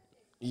body,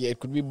 Yeah, it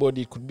could be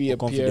body. It could be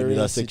confident with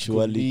her appearance. It could be,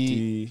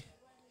 sexuality.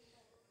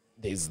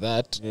 there's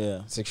that.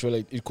 Yeah.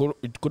 Sexuality.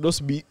 It could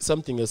also be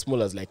something as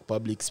small as like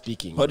public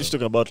speaking. How is she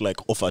talking about like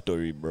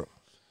olfactory, bro?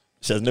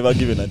 She has never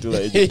given until her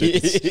age of 30.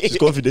 She's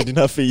confident in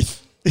her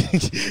faith.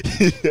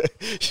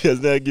 She has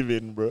never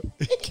given, bro.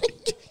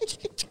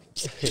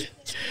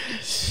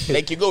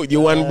 Like you go with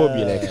your one bob,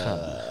 you're like,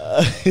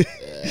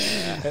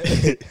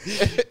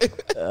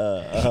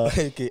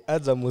 Okay,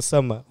 Adza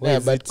Musama. yeah,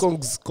 but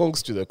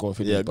congs to the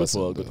confident Yeah, good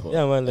person, for her, bro. good for her.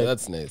 Yeah, man. Yeah, Like,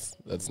 that's nice.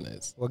 That's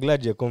nice. we're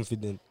glad you're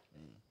confident.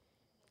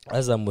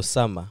 Adza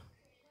Musama.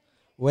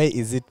 Why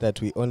is it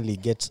that we only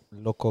get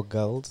local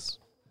girls,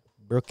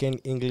 broken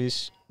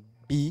English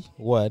B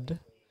word,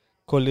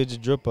 college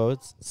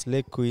dropouts,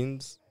 slay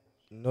queens,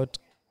 not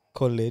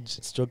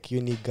college stroke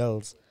uni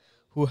girls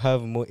who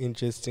have more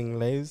interesting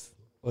lives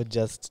or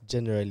just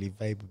generally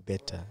vibe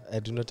better? I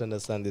do not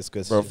understand this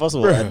question. Bro, first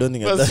of all, I don't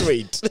think First,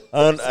 wait.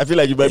 I feel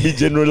like you might be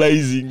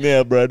generalizing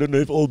there, bro. I don't know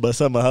if all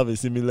Basama have a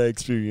similar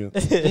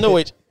experience. No,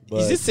 wait.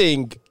 But- Is he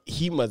saying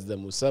him as the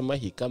Musama,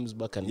 he comes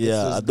back and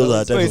Yeah, gets those are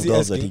girls? type Why of is he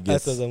girls that asking he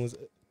gets. us as a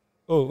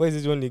oh, why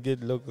is it only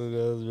get local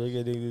girls,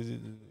 regular English,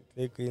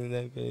 fake queens,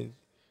 that kind?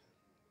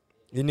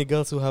 Any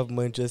girls who have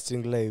more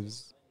interesting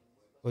lives,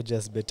 or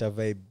just better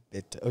vibe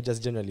better, or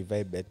just generally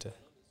vibe better?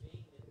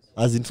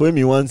 As in, for him,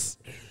 he wants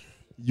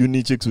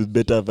uni chicks with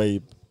better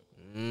vibe.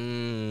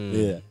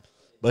 Yeah.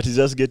 But he's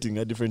just getting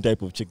a different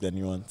type of chick than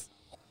he wants.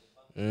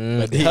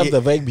 But they have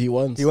the vibe he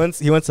wants.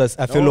 He wants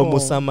a fellow Oh.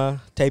 Musama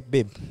type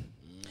babe.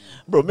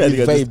 Bro, man,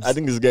 With vibes. I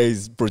think this guy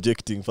is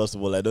projecting. First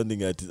of all, I don't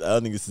think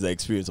this is the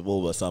experience of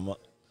all summer.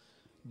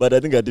 But I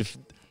think that if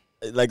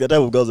like the type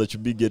of girls that you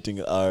be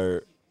getting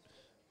are,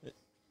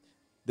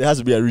 there has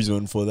to be a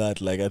reason for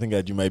that. Like I think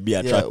that you might be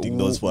attracting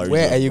those for a reason.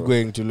 Where are you bro.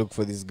 going to look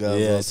for these girls?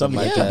 Yeah, Also something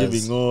like matters.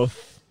 giving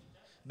off.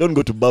 Don't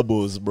go to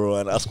Bubbles, bro,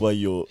 and ask why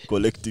you're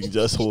collecting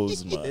just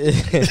holes, man.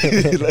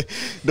 Like,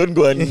 don't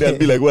go and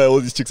be like, why are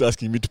all these chicks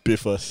asking me to pay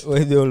first?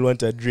 When they all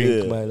want a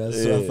drink, Yeah, man. That's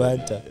yeah, so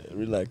Fanta.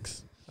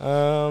 Relax.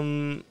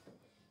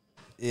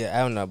 Yeah, I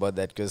don't know about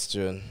that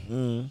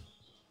question.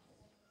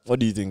 What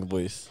do you think,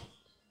 boys?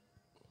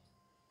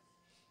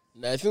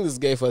 I think this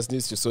guy first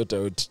needs to sort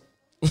out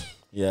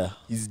Yeah.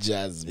 his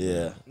jazz. Bro.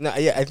 Yeah. No,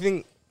 yeah,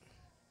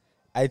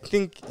 I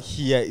think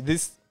here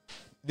this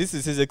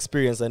is his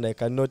experience, and I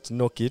cannot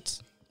knock it.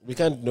 We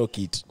can't knock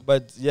it.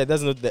 But yeah,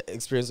 that's not the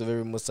experience of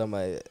every most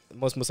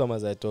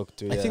Muslims I talk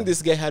to. I yeah. think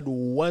this guy had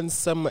one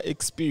summer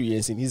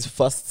experience in his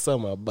first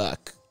summer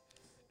back.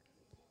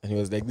 And he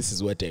was like, this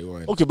is what I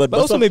want. Okay, but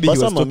also maybe he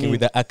was Basama talking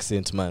with the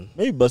accent, man.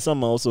 maybe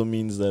Basama also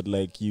means that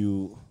like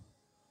you.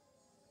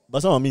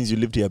 Basama means you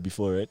lived here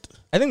before, right?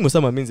 I think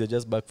Musama means you're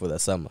just back for the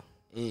summer.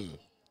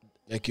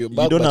 Like you're You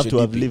back, don't but have to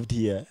you're have dipping. lived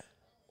here.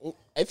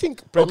 I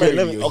think Okay,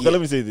 primarily let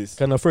me say this.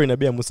 Can a foreigner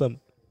be a Musam?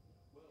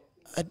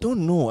 I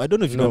don't know. I don't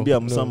know if you No, can be a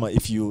no. Musama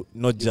if you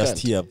not You just can't.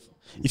 here.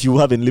 If you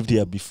haven't lived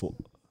here before.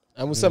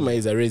 Amusama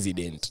is a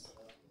resident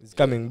He's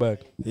coming back.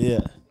 Yeah.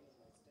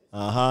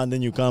 And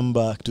then you come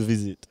back to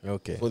visit.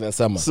 Okay. for the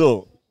summer.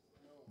 So,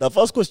 the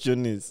first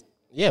question is,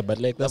 Yeah, but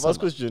like the that's first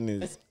question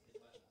is,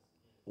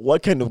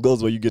 what kind of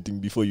girls were you getting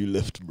before you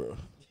left, bro?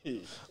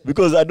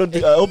 Because I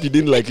hope you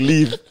didn't like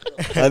leave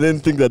and then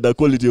think that the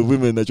quality of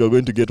women that you were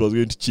going to get was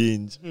going to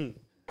change.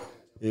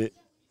 Yeah.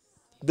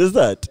 There's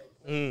that.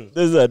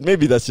 There's that.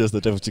 Maybe that's just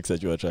the type of chicks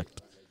that you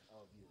attract.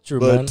 True,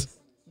 But man.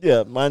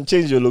 yeah, man,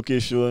 change your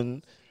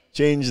location,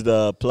 change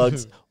the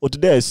plugs.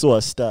 Today I saw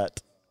a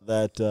stat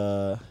that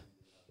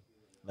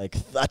like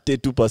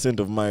 32%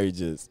 of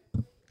marriages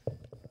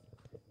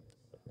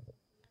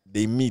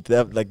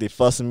they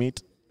first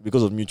meet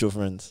because of mutual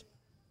friends.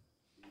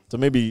 So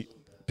maybe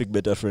pick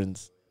better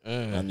friends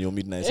and you'll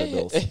meet nicer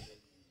girls.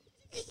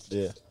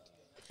 Yeah.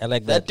 I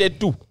like that. that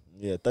too.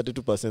 Yeah,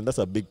 32%. That's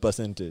a big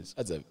percentage.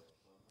 That's a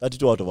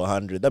 32 out of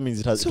 100. That means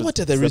it has. So it what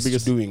was- are the it's risks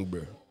biggest- doing,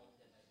 bro?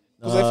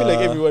 Because I feel like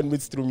everyone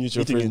meets through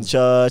mutual Meeting in friends.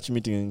 church,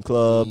 meeting in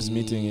clubs,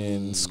 meeting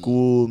in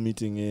school,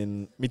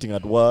 meeting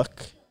at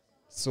work.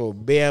 So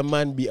bear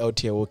man be out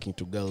here walking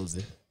to girls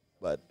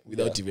But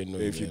without even knowing.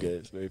 very few them.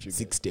 guys, very few guys.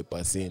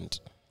 60%.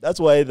 That's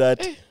why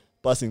that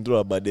passing through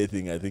a birthday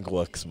thing I think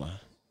works, man.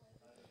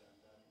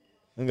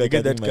 I think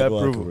get that might car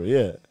work, approval. bro.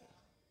 Yeah,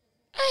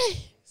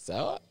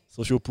 So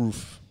social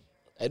proof.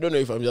 I don't know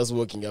if I'm just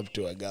walking up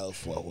to a girl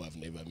who I've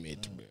never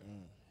met, bro.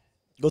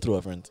 Go through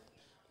her friends.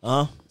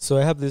 So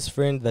I have this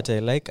friend that I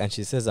like, and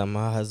she says I'm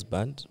her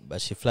husband, but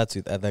she flirts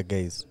with other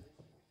guys.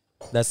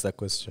 That's the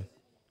question.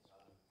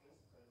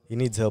 He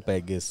needs help,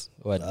 I guess,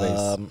 or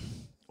advice.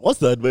 What's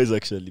the advice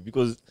actually?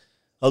 Because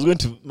I was going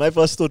to. My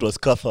first thought was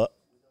kafir,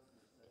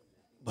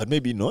 but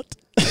maybe not.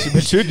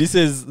 But Trudy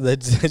says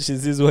that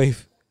she's his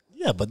wife.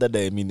 Yeah, but that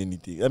doesn't mean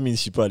anything. That means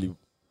she probably.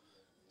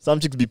 Some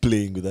chicks be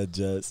playing with that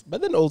jazz. But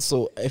then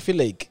also, I feel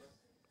like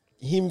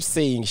him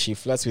saying she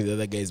flirts with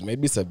other guys might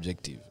be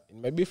subjective. It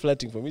might be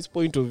flirting from his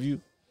point of view.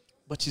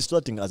 But she's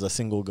flirting as a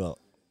single girl.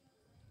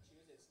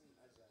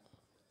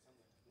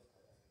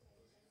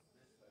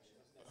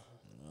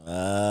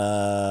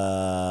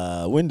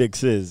 Windex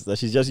says that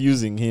she's just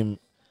using him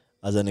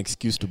as an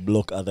excuse to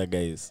block other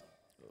guys.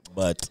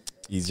 But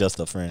he's just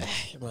a friend.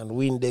 Man,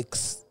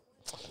 Windex.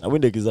 And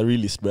Windex is a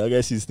realist, bro. I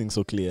guess sees things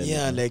so clearly.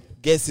 Yeah, like,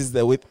 guess is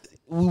the way.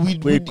 We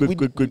Quick, don't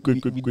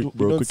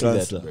bro. Quick see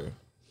that, answer.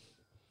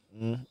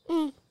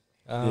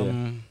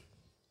 bro.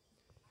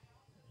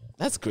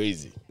 That's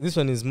crazy. This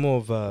one is more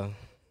of a.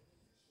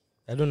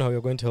 I don't know how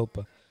you're going to help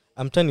her.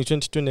 I'm turning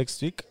 22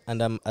 next week,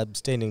 and I'm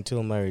abstaining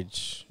till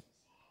marriage,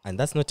 and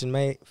that's not in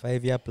my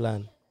 5-year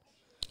plan.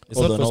 It's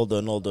not for Hold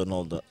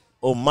on.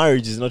 Oh,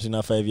 marriage is not in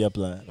our 5-year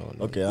plan.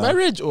 No. Okay.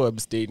 Marriage or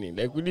abstaining?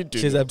 Like, we need to.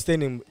 She's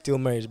abstaining till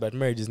marriage, but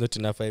marriage is not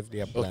in her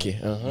 5-year plan.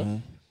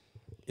 Okay.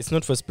 It's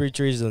not for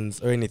spiritual reasons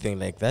or anything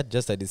like that.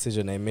 Just a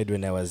decision I made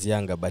when I was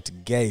younger. But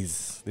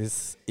guys,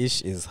 this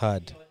ish is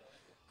hard.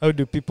 How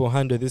do people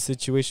handle this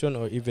situation,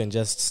 or even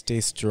just stay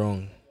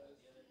strong?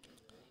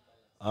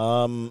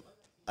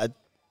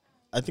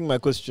 I think my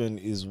question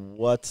is,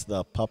 what's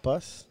the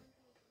purpose?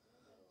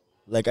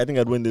 Like, I think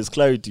that when there's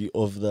clarity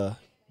of the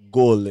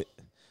goal, like,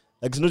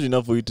 it's not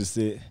enough for you to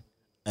say,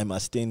 I'm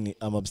abstaining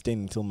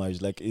until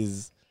marriage. Like,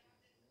 is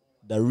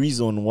the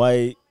reason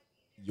why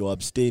you're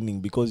abstaining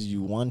because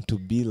you want to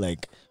be,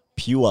 like,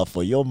 pure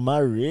for your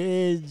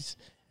marriage?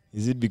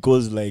 Is it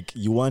because, like,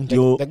 you want Like,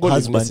 your the goal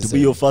is husband to be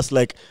necessary. your first?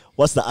 Like,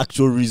 what's the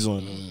actual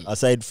reason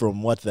aside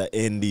from what the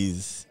end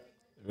is?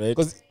 Right?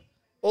 Because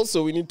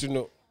also we need to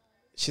know.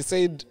 She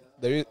said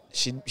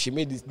she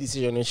made this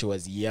decision when she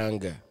was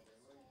younger,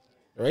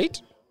 right?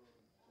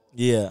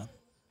 Yeah.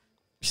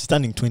 She's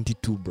turning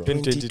 22, bro.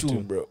 22. 22,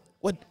 bro.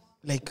 What?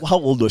 Like, How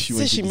old was she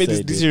when say she made this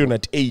decided? decision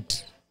at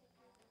 8.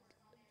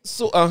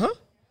 So,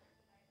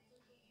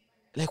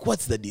 like,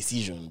 what's the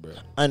decision, bro?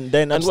 And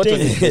then And what was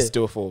abstaining. it based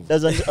off of?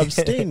 Does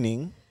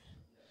abstaining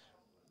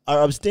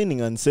are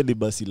abstaining and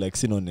celibacy like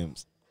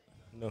synonyms?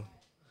 No.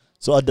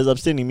 So does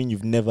abstaining mean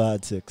you've never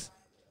had sex?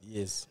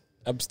 Yes.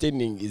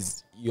 Abstaining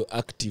is you're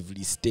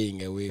actively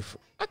staying away from.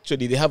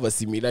 Actually, they have a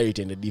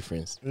similarity and a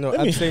difference. No,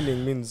 Let me-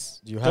 abstaining means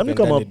you we haven't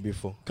come done up- it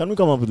before. Can we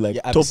come up with like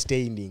You're top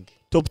abstaining.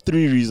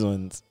 3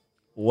 reasons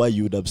why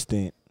you would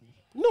abstain?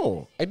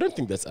 No, I don't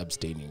think that's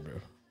abstaining, bro.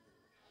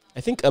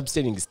 I think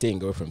abstaining is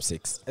staying away from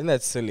sex. And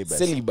that's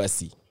celibacy.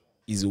 Celibacy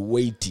is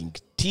waiting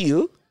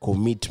till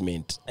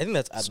commitment. I think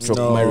that's Stroke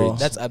No. marriage.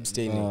 That's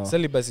abstaining. No.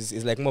 Celibacy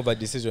is like more of a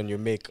decision you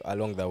make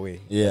along the way.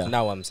 Yeah.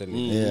 Now I'm celibate.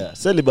 Yeah,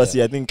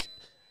 celibacy. I think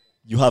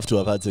you have to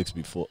have had sex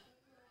before.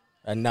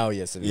 And now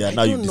you're celibate. Yeah, I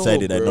now you've don't know,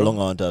 decided I no bro. longer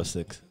want to have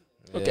sex.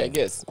 Okay, I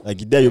guess. Like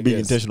there, you're being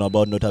Yes. intentional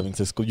about not having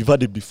sex because you've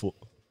had it before.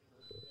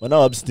 But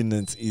now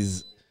abstinence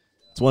is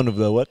it's one of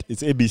the what?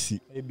 It's ABC.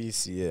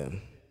 ABC, yeah.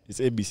 It's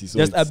ABC. So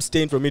Just it's-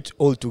 abstain from it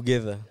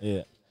altogether.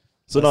 Yeah.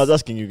 So now I was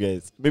asking you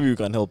guys, maybe you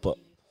can help out.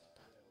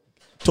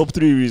 Top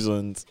 3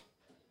 reasons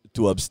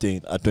to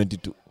abstain at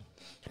 22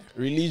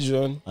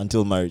 Religion.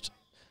 until marriage.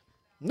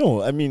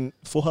 No, I mean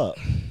for her.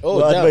 Oh,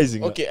 We're damn.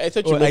 advising her. Okay, I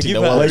thought Oh, you I meant in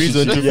give the her a why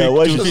reason should to she- Yeah,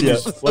 why to should she?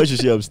 finish. Why should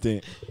she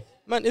abstain?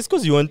 Man, it's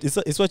because you want. It's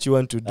what you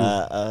want to do.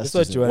 It's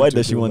what you want Why to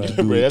does she do, want man. to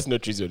do Bro, it? that's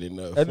not reason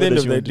enough. At the end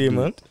does of she the want to day, do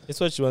man, it? it's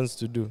what she wants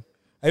to do.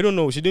 I don't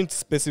know. She didn't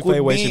specify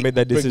Could why she be made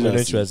that decision when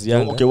pregnancy. she was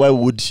young. Okay, why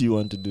would she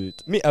want to do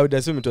it? Me, I would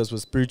assume it was for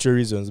spiritual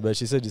reasons, but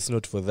she said it's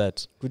not for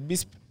that. Could be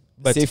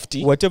But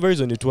safety, whatever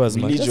reason it was,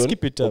 man, religion, just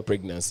keep it or up.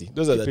 pregnancy.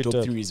 Those are Keep the it top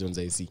up. 3 reasons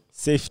I see.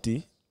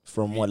 Safety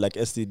from what, like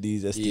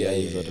STDs,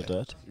 STIs, Yeah.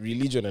 that.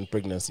 Religion and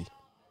pregnancy.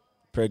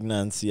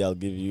 Pregnancy, I'll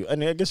give you.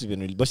 And I guess you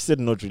can, but she said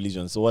not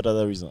religion. So what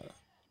other reason?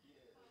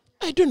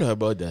 I don't know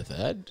about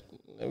that.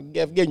 I've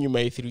given you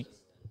my 3.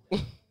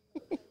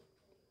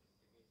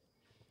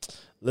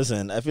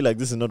 Listen, I feel like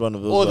this is not one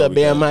of those. Or where the we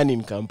bear can- man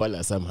in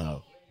Kampala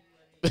somehow.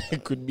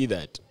 It could be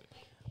that.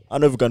 I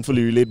don't know if you can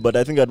fully relate, but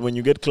I think that when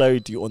you get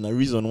clarity on a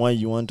reason why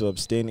you want to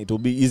abstain, it will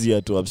be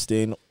easier to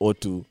abstain or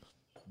to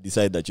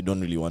decide that you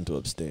don't really want to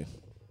abstain.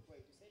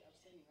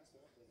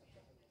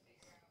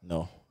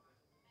 No.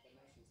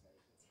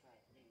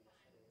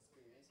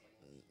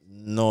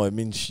 No, I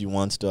mean she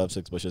wants to have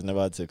sex, but she's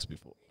never had sex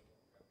before.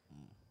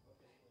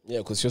 Yeah,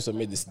 because she also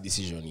made this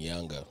decision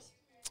younger.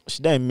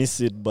 She didn't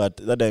miss it, but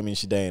that I mean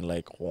she didn't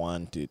like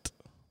want it.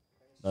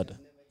 That,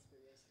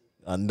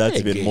 and that's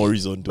Okay. even more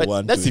reason to But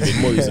want that's it.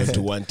 even more reason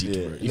to want it,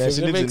 Yeah. bro. If Nah, you've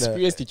she never lives in a-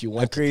 experienced it, you A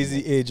want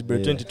crazy age, bro.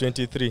 Yeah.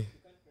 2023.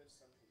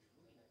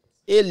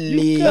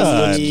 it.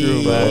 That's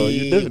true, man.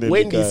 You definitely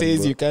When he can, says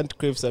bro. you can't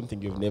crave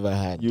something you've never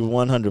had. You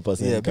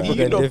 100% Yeah, can. people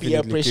You can know peer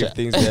definitely pressure. crave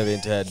things we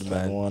haven't had,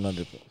 man.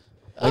 100%.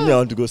 I mean, I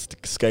want to go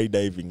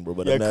skydiving, bro.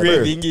 But You're I'm not-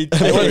 craving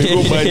it. I want to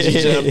go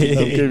bungee jumping.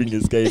 I'm craving a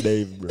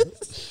skydive, bro.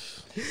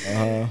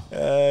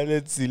 Uh-huh.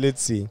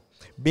 Let's see.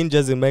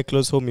 Binjas is my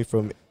close homie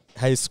from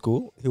high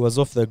school. He was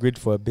off the grid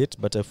for a bit,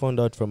 but I found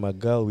out from a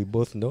girl we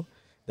both know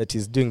that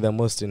he's doing the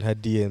most in her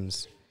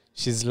DMs.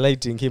 She's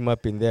lighting him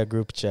up in their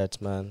group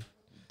chat, man.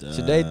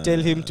 Should I tell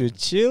him to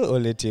chill or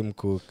let him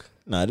cook?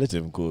 Nah, let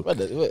him cook. What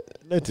does- what-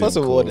 Let First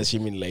him of all, what cook. does she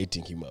mean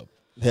lighting him up?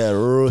 They're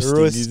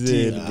roasting his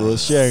Roasting. head, bro.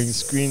 Sharing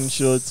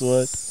screenshots,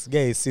 what?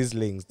 Guy is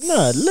sizzling.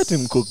 Nah, let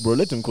him cook, bro.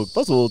 Let him cook.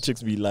 First of all,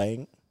 chicks be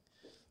lying.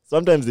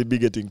 Sometimes they be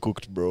getting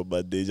cooked, bro,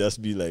 but they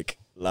just be like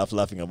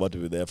laughing about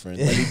it with their friends.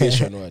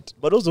 Validation, what?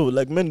 But also,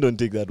 like, men don't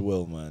take that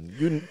well, man.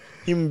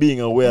 Him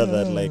being aware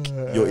that, like,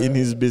 you're in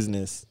his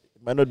business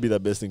might not be the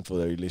best thing for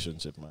the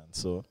relationship, man.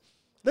 So,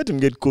 let him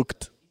get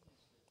cooked.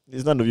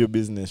 It's none of your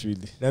business,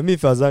 really. Now, me,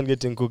 if I was not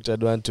getting cooked,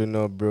 I'd want to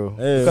know, bro.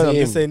 Eh, Because I'm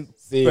just saying,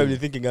 Same. probably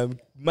thinking I'm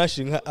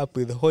mashing her up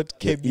with hot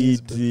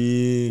kebbies. bro.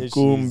 Eating, Yes,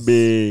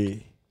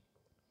 kumbe.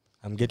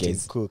 I'm getting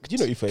Guys, cooked. You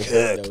know, if I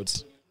find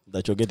out,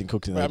 That you're getting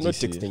cooked in bro, the I'm not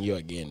GC. texting you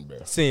again, bro.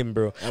 Same,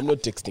 bro. I'm not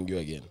texting you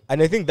again.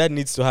 And I think that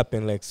needs to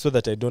happen, like, so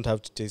that I don't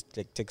have to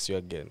text you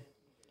again.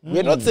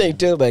 We're not saying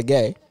tell that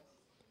guy.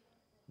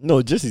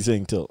 No, Jesse's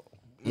saying tell.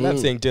 I'm not Mm.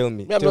 saying tell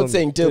me. I'm not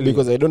saying tell him.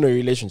 because I don't know a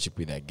relationship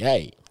with that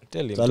guy.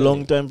 Tell him. It's a tell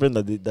long him. time friend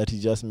that he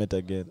just met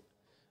again.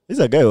 Is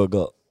a guy or a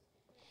girl?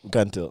 We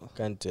can't tell.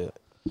 Can't tell.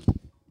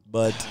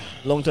 But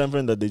long time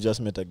friend that they just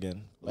met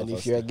again. And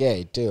if you're a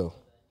guy, tell.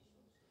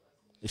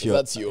 if you're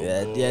That's your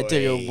boy. Yeah, tell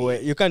your boy.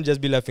 You can't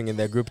just be laughing in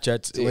their group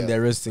chat Yeah. when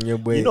they're roasting your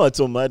boy. you know what's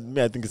so mad?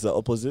 Me, I think it's the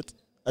opposite.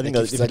 I think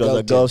Like that if if it's it a was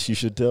a girl, girl, she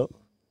should tell.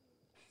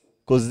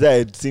 Because there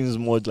it seems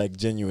more like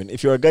genuine.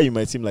 If you're a guy, you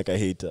might seem like a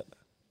hater.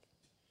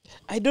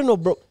 I don't know,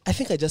 bro. I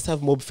think I just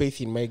have more faith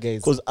in my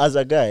guys. Because as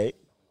a guy,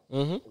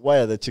 Mm-hmm. why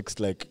are the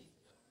chicks like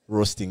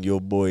roasting your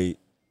boy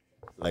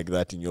like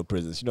that in your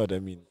presence? You know what I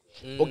mean?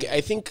 Okay, I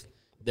think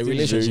the Seems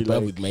relationship very I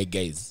have like- with my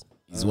guys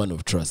is one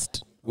of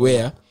trust.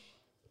 Where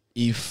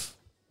if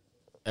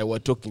I were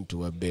talking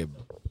to a babe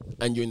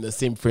and you're in the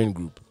same friend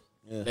group,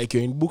 Yeah. like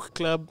you're in book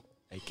club,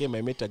 I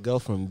met a girl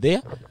from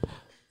there,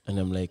 and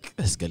I'm like,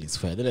 this girl is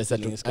fine. Then I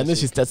start, Feeling and then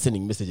she starts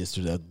sending messages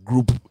to the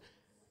group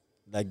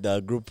Like the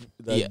group,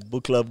 the Yeah.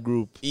 book club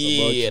group.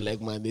 Yeah, like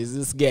man, there's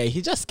this guy.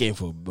 He just came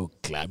for a book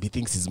club. He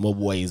thinks he's mob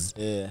wise.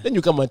 Yeah. Then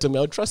you come and tell me,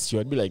 I'll trust you.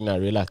 I'd be like, nah,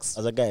 relax.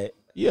 As a guy.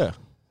 Yeah,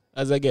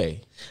 as a guy.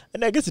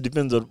 And I guess it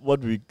depends on what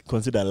we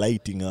consider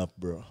lighting up,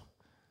 bro.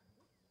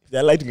 If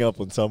they're lighting up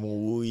on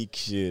some weak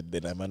shit,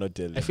 then I might not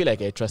tell you. I feel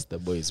like I trust the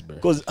boys, bro.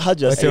 Because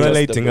Haja Whatever trust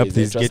lighting the up boys,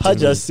 this I trust getting.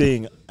 Haja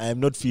saying, I'm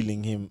not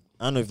feeling him.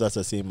 I don't know if that's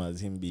the same as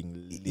him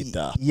being lit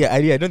up. Yeah, I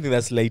don't think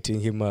that's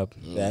lighting him up.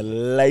 They're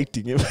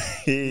lighting him.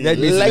 That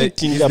is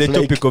Lighting the up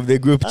topic of the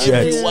group chat.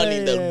 Everyone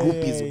in the group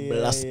is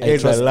blasted.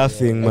 Guys are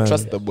laughing, I man.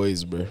 trust the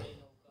boys, bro.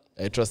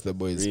 I trust the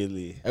boys.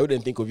 Really? I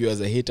wouldn't think of you as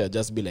a hater.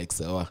 Just be like,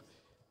 Sawa.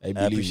 I I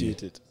believe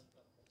appreciate you. it.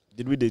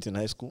 Did we date in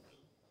high school?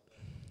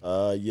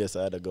 Yes,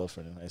 I had a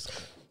girlfriend in high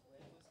school.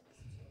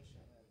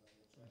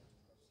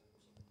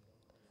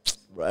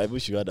 Bro, I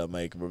wish you had a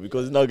mic, bro,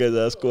 because now guys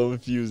are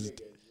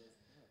confused.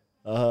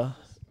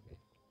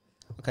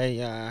 Okay,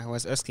 yeah, I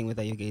was asking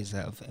whether you guys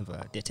have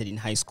ever dated in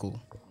high school.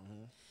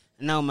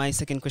 Now, my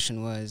second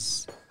question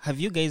was, have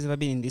you guys ever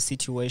been in this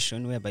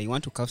situation whereby you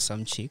want to cuff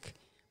some chick,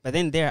 but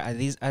then there are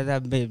these other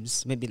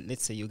babes, maybe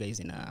let's say you guys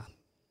in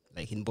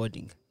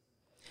boarding,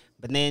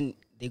 but then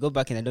they go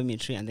back in the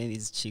dormitory and then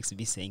these chicks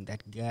be saying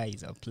that guy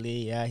is a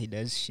player, he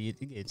does shit.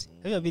 You get?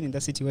 Have you ever been in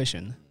that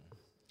situation?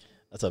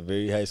 That's a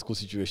very high school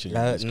situation.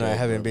 No, I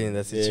haven't been in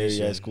that Very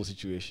situation. high school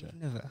situation.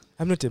 Never.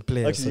 I'm not a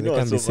player, Actually, so you they know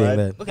can't what's be so saying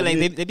bad? that. Okay,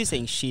 like they be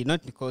saying shit,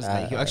 not because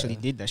like you Ah. actually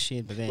did the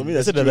shit, but then For me,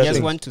 that's you another just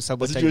thing. want to The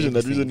sabotage situation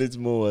that everything. resonates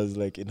more was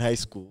like in high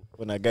school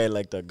when a guy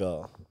liked a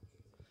girl.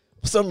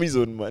 For some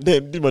reason, man, it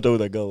didn't matter who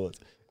the girl was.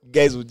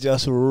 Guys would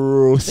just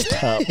roast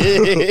her.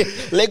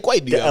 Like, why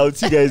do you? I would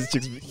see guys,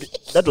 chicks.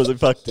 That was in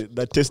fact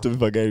the test of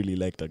if a guy really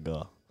liked a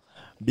girl.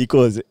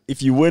 Because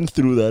if you went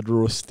through that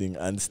roasting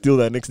and still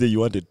the next day you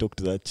want to talk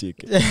to that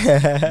chick, you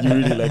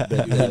really like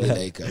that You girl. really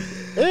like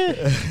her.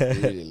 Bro.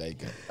 You really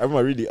like her. I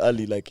remember really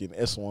early, like in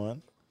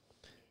S1,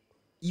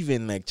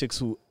 even like chicks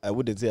who I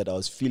wouldn't say that I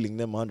was feeling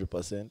them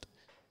 100%,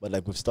 but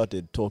like we've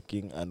started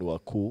talking and were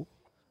cool.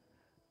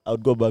 I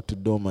would go back to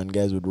dorm and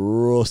guys would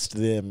roast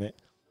them.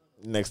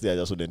 Next day I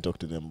just wouldn't talk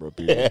to them, bro.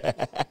 Period.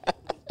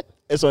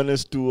 S1,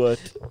 S2,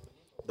 what?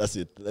 That's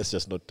it. Let's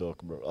just not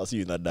talk, bro. I'll see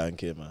you in a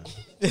dank, man.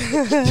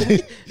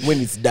 When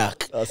it's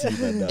dark. I'll see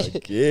you in a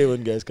dank. Yeah,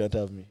 when guys can't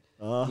have me.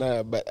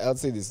 Nah, but I'll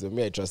say this to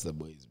me, I trust the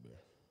boys, bro.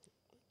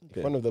 Okay.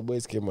 If one of the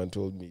boys came and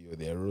told me, yo,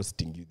 they're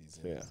roasting you this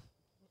Yeah.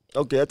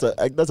 Okay, that's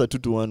a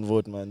 2-1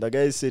 vote, man. The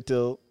guys say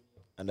tell,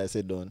 and I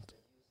say don't.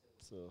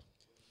 So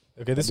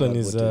Okay, this I one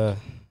is voted.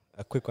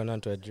 a quick one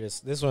to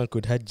address. This one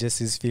could hurt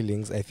Jesse's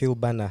feelings. I feel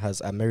Banner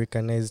has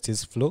Americanized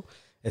his flow,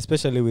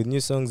 especially with new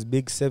songs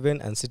Big 7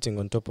 and Sitting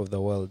on Top of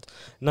the World.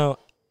 Now,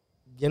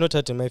 you're not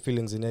hurting my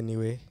feelings in any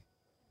way.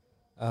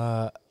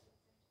 I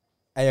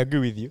agree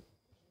with you,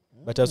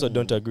 but I also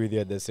don't agree with you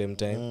at the same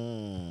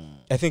time.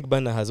 I think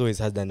Banner has always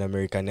had an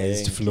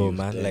Americanized flow,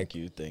 man. Thank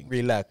you.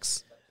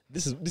 Relax.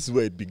 This is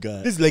where it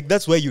began. This is like,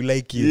 that's why you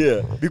like it.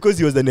 Yeah. Because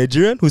he was a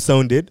Nigerian who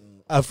sounded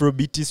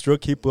Afrobeat,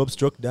 stroke hip hop,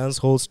 stroke dance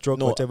hall, stroke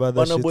whatever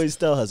other Burna shit. Boy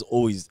style has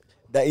always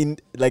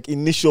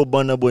initial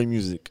Burna Boy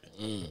music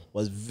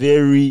was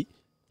very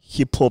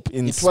hip hop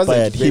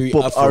inspired, very hip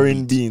hop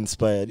Afrobeat. R&B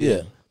inspired.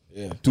 Yeah.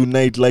 Yeah.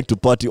 Tonight, like to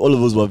party, all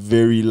of us were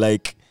very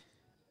like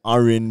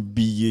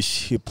R&B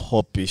ish, hip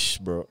hop ish,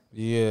 bro.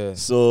 Yeah.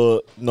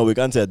 So no, we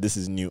can't say that this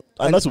is new,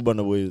 and that's what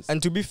Burna Boy is.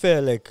 And to be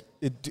fair, like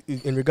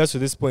in regards to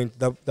this point,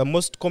 the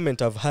most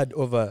comment I've had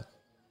over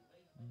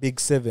Big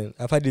 7,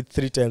 I've had it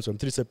 3 times from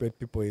 3 separate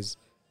people is,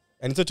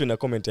 and it's not in a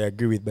comment I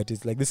agree with, but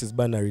it's like, this is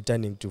Banner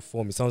returning to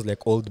form. It sounds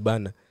like old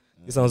Banner.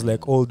 It sounds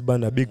like old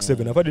Banner, Big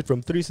 7. I've had it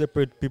from 3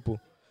 separate people.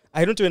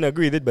 I don't even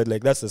agree with it, but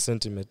like that's the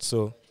sentiment.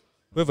 So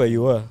whoever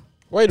you are,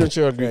 Why don't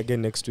you agree agree?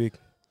 again next week.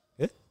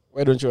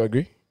 Why don't you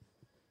agree?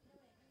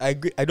 I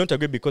agree. I don't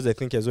agree because I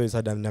think he has always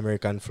had an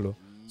American flow.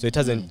 So it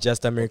hasn't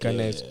just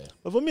Americanized. Yeah.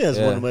 But for me, that's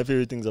Yeah. one of my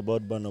favorite things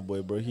about Burna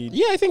Boy, bro.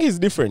 Yeah, I think he's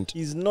different.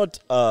 He's not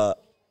a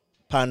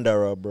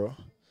panderer, bro.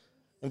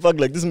 In fact,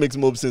 like this makes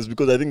more sense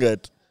because I think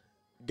that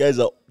guys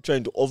are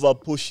trying to over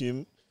push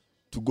him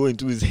to go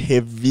into his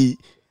heavy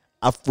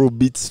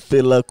Afrobeats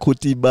fella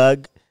Kuti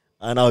bag,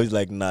 and now he's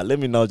like, nah, let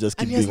me now just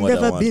keep And he has doing what I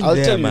never want. been- I'll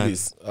there, tell you man.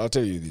 this. I'll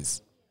tell you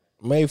this.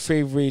 My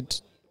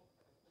favorite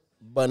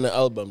Burna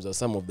albums are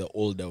some of the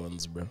older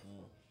ones, bro.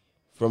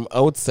 From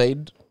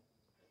outside,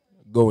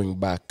 going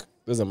back.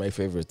 Those are my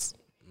favorites.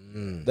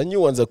 The new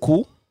ones are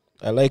cool.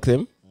 I like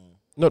them.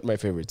 Not my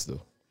favorites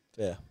though.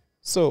 Yeah,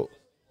 So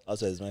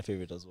outside is my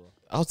favorite as well.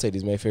 outside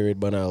is my favorite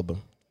Burna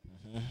album.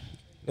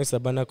 Next, a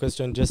Banner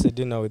question. Just a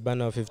dinner with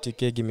Banner of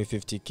 50K. Give me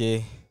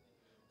 50K.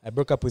 I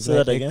broke up with Say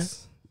my that again?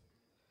 ex.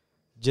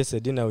 Just a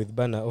dinner with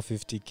Banner of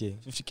 50K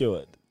 50K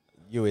what?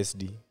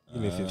 USD.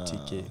 Give me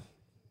 50K.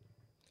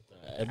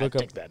 I broke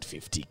up- take that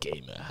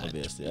 50K, man.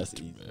 Obviously, that's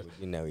easy.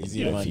 Dinner with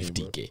Easy Easy money, money,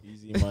 50K. bro.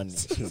 Easy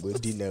money. Go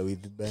dinner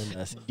with Banner.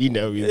 That's You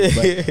know, you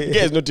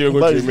guys not even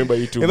going to remember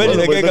you too. Imagine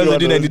much. the guy comes to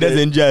dinner and he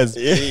doesn't jazz.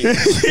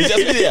 It's just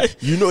me there.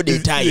 You know they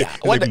tire.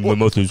 What? My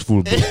mouth is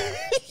full, bro.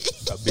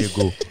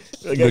 Abego.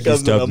 That Don't guy comes in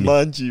a disturb me.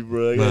 manchi,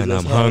 bro. That guy Man,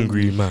 just I'm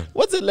hungry, man.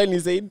 What's the line he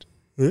said?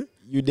 Huh?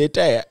 You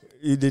detire.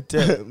 You did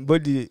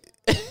body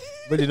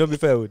not be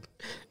firewood.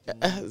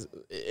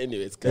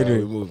 Anyways, can Anyway.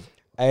 we move?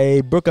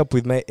 I broke up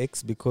with my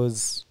ex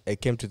because I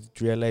came to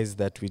realize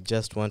that we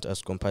just weren't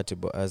as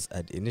compatible as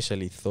I'd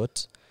initially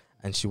thought,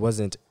 and she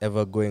wasn't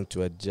ever going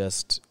to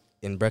adjust,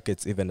 in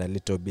brackets, even a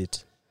little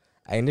bit.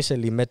 I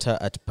initially met her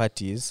at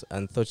parties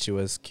and thought she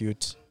was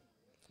cute.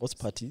 What's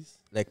parties?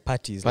 Like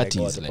parties.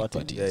 Parties, the like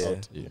party.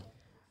 parties. Yeah.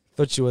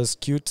 Thought she was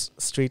cute,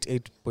 straight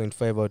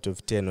 8.5 out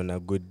of 10 on a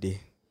good day.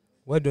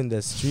 Word on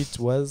the street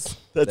was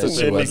That's that a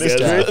she was honest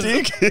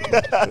rating.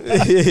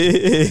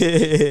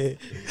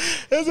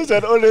 That's such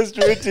an honest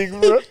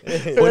rating, bro.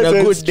 On a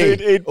good straight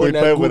day. 8.5 On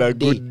on a a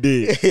good good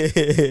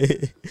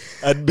day.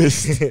 At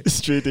best,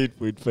 straight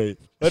 8.5.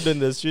 Word on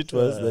the street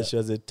was that she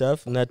was a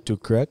tough nut to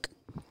crack,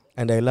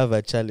 and I love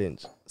a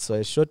challenge. So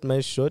I shot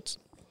my shot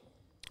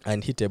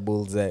and hit a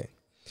bullseye.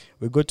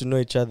 We got to know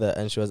each other,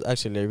 and she was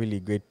actually a really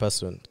great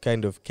person,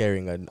 kind of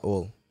caring and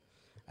all.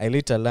 I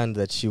later learned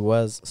that she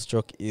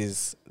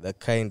is the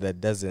kind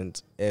that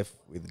doesn't F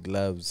with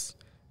gloves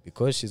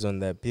because she's on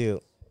the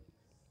pill,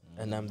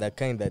 and I'm the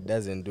kind that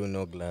doesn't do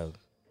no glove.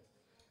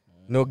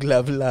 No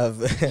glove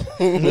love.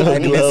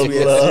 Unless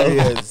we are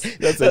love. serious.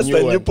 That's a the new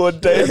new one.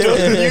 pod title.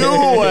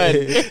 New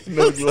one.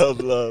 No glove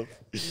love.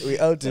 We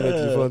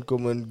ultimately found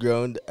common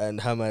ground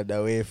and hammered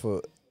away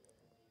for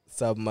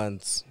some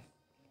months.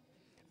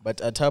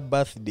 But at her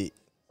birthday,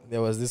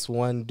 there was this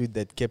one dude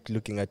that kept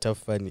looking at her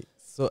funny.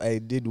 So I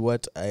did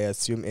what I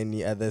assume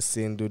any other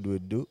sane dude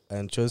would do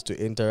and chose to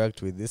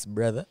interact with this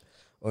brother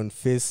on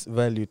face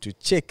value to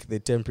check the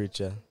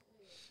temperature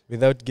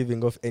without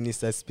giving off any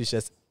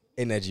suspicious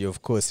energy,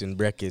 of course, in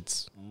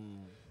brackets.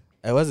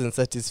 I wasn't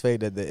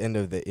satisfied at the end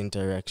of the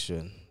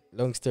interaction.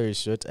 Long story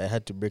short, I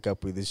had to break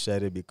up with this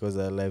shadow because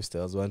our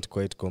lifestyles weren't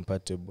quite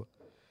compatible.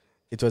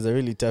 It was a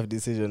really tough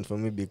decision for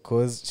me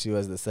because she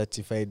was the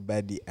certified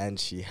baddie and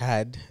she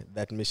had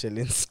that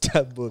Michelin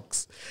star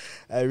box.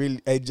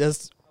 I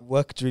just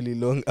worked really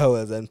long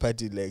hours and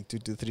partied like 2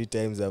 to 3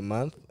 times a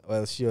month,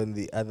 while she, on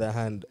the other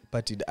hand,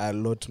 partied a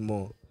lot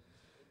more.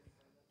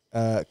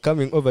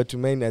 Coming over to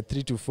mine at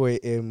 3 to 4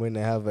 a.m. when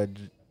I have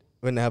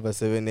a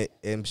 7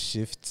 a.m.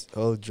 shift,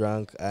 all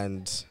drunk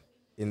and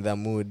in the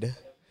mood.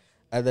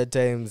 Other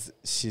times,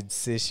 she'd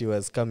say she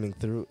was coming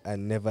through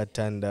and never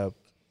turned up.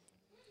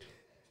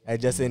 I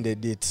just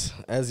ended it.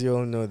 As you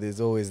all know, there's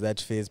always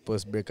that phase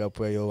post-breakup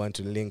where you want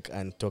to link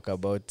and talk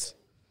about,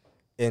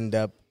 and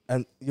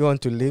you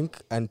want to link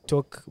and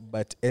talk,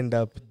 but end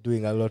up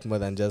doing a lot more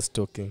than just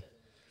talking.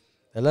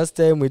 The last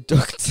time we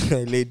talked,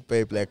 I laid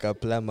pipe like a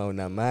plumber on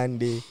a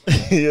Monday.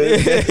 You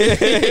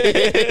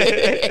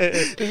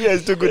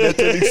guys too good at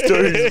telling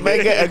stories. My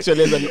guy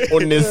actually has an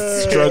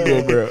honest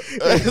struggle, bro.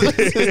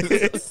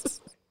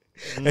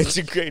 And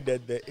she cried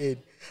at the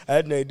end. I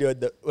had no idea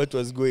what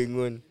was going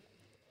on.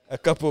 A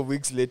couple of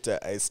weeks later,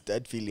 I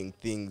start feeling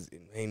things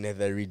in my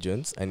nether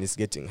regions, and it's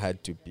getting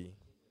hard to pee.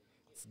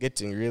 It's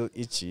getting real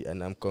itchy,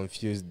 and I'm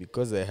confused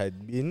because I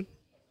had been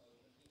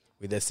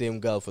with the same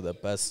girl for the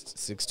past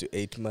 6 to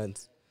 8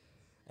 months.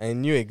 I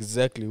knew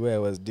exactly where I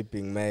was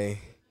dipping my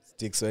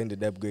stick, so I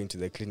ended up going to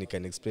the clinic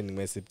and explaining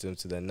my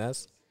symptoms to the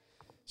nurse.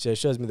 She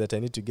assures me that I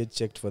need to get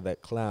checked for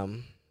that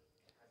clam.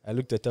 I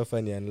looked at her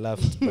funny and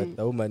laughed, but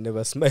the woman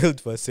never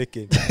smiled for a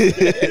second.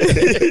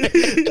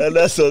 And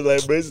that's all my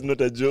brain is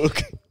not a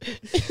joke.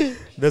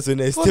 That's when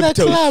I For that stepped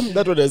out. clam,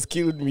 that one has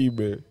killed me,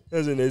 bro.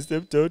 That's when I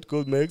stepped out,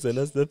 called my ex, and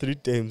asked her 3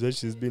 times what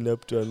she's been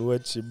up to and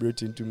what she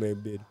brought into my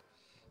bed.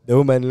 The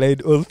woman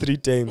lied all 3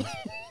 times.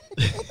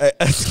 I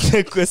asked her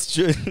a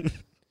question.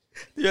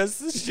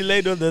 Yes, she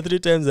lied all the 3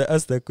 times I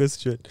asked her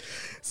question.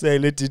 So I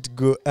let it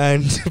go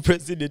and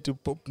proceeded to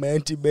pop my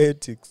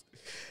antibiotics.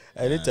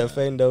 I later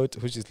find out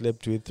who she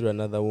slept with through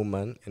another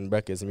woman, in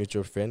brackets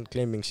mutual friend,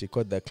 claiming she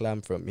caught the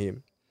clam from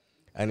him.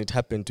 And it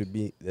happened to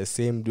be the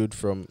same dude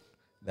from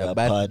the The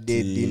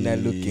birthday party. dinner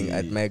looking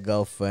at my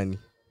girl funny.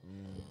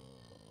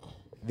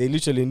 They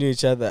literally knew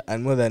each other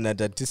and more than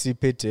I'd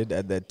anticipated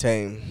at that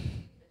time.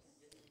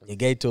 The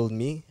guy told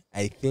me,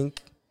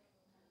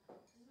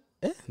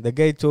 the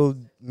guy told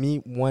me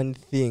one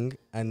thing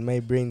and my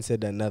brain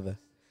said another.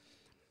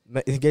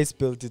 The guy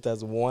spelled it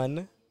as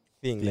one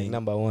thing, like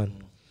number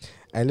 1.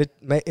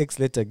 My ex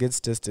later gets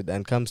tested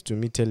and comes to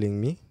me telling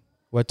me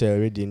what I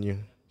already knew.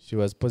 She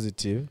was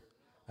positive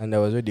and I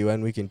was already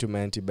 1 week into my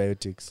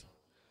antibiotics.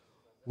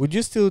 Would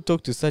you still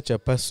talk to such a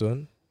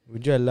person?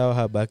 Would you allow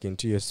her back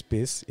into your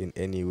space in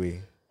any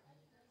way?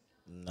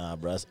 Nah,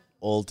 bro. That's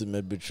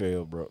ultimate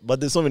betrayal, bro. But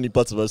there's so many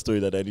parts of that story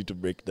that I need to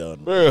break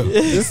down. Bro,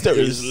 this story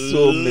There's is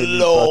so many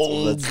parts of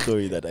long. that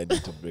story that I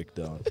need to break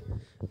down.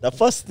 The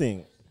first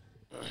thing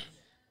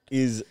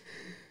is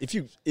if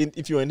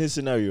you're in his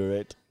scenario,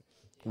 right,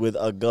 with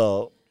a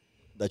girl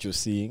that you're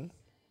seeing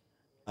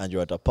and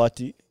you're at a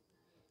party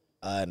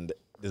and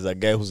there's a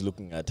guy who's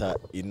looking at her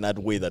in that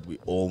way that we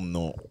all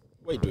know.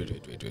 Wait.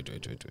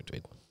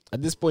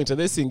 At this point, are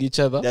they seeing each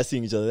other? They're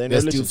seeing each other.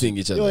 They're still seeing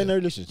each other. You're in a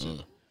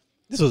relationship.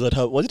 This was at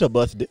her. Was it a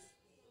birthday?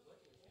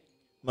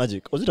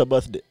 Magic. Was it a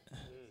birthday?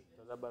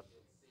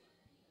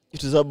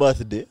 It was a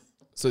birthday.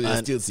 So they're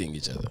And- still seeing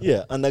each other.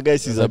 Yeah, and the guy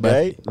sees That's a a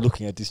bad guy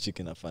looking at his chick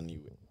in a funny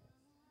way.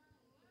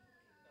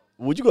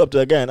 Would you go up to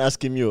a guy and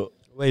ask him, yo,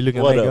 Why are you looking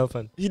at what my up?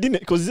 girlfriend? He didn't,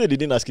 because he said he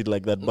didn't ask it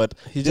like that, but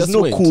He there's just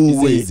no went. cool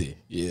It's way easy.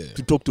 Yeah.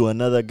 to talk to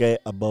another guy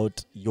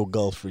about your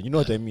girlfriend. You know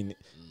what I mean?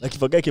 Like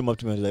if a guy came up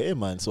to me and was like, hey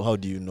man, so how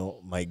do you know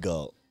my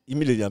girl?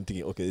 Immediately I'm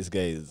thinking, okay, this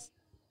guy is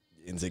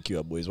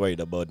insecure, boy. He's worried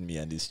about me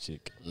and this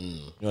chick.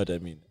 You know what I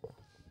mean?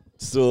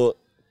 So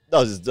that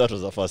was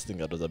the first thing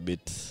that was a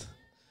bit,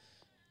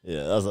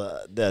 there's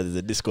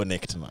a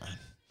disconnect, man.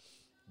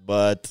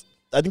 But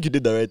I think you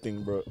did the right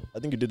thing, bro. I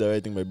think you did the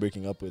right thing by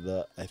breaking up with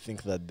her. I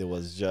think that there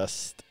was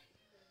just,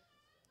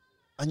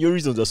 and your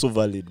reasons are so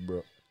valid,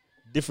 bro.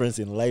 Difference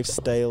in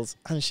lifestyles,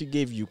 and she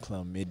gave you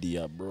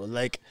chlamydia, bro.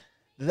 Like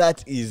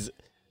that's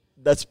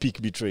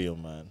peak betrayal,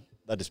 man.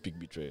 That is peak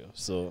betrayal.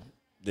 So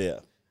yeah,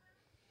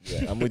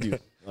 I'm with you.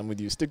 I'm with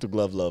you. Stick to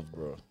glove love,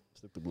 bro.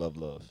 Stick to glove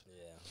love.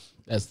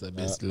 That's the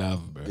best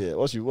love, bro. Yeah.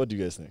 What do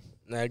you guys think?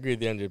 I agree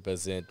with you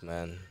 100%,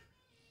 man.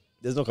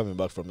 There's no coming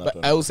back from that. But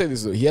one. I will say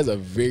this though, he has a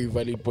very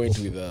valid point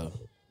with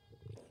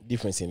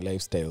difference in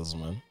lifestyles,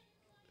 man.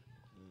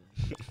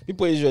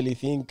 People usually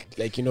think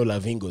like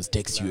Lavingos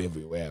text you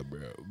everywhere,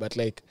 bro. But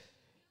like,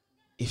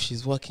 if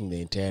she's working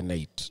the entire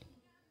night,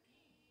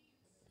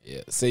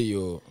 say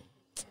you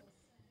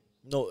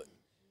No,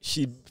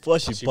 she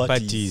parties.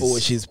 parties. oh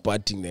she's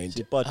partying the She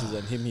entire, parties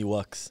and him he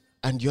works.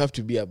 and you have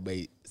to be up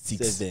by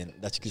 6. 7.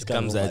 That chick is She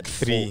coming comes home at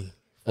 3.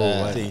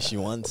 Saying she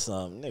wants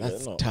some. Nigga,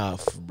 That's no.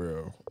 tough,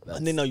 bro.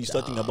 And then now you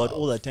start thinking about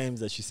all the times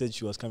that she said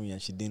she was coming and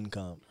she didn't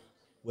come.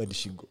 Where did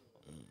she go?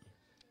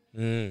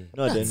 You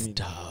know what I That's mean?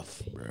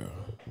 tough, bro.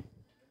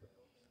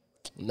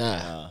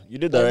 Nah. You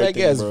did the That right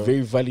guy thing, has bro.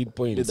 very valid You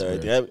points. did the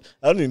right bro. thing.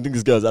 I don't even think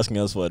this guy was asking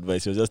us for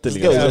advice. He was just telling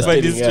This guy us. was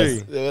that- just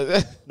But telling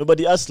us.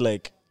 Nobody asked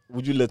like,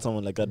 would you let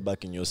someone like that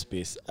back in your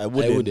space? I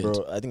wouldn't, wouldn't.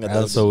 bro. I think I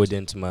that's also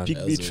wouldn't, man. peak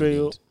I also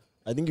betrayal. wouldn't.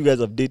 I think you guys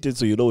have dated,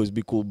 so you'd always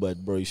be cool, but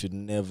bro, you should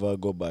never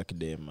go back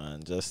there,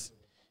 man. Just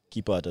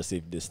keep her at a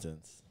safe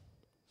distance.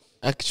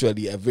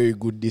 Actually, a very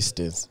good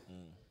distance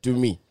to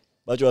me.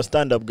 But you're a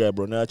stand-up guy,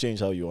 bro. Never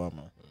change how you are,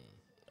 man.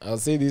 I'll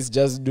say this: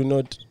 just do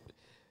not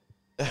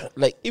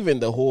like even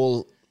the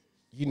whole,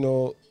 I'm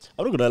not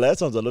gonna lie, that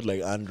sounds a lot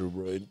like Andrew,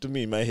 bro. To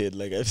me, in my head,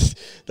 like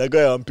that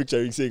guy I'm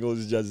picturing saying all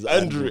these jazz is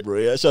Andrew, bro.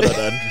 Yeah, shout out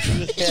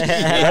Andrew.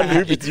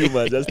 Andrew, if it's you,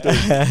 man, just tell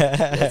me.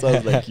 That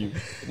sounds like you.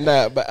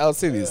 Nah, but I'll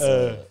say this: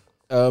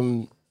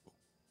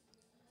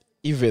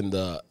 even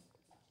the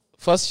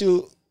first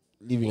you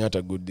living at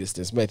a good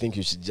distance, but I think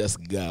you should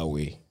just go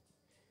away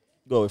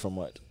Go away from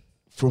what?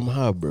 from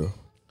her, bro.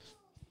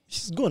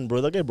 She's gone,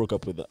 bro. That guy broke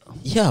up with her.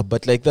 Yeah,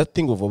 but like that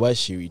thing of why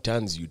she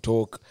returns, you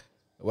talk,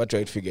 what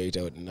try to figure it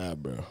out. Nah,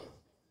 bro,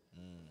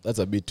 that's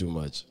a bit too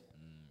much.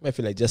 I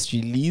feel like just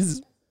release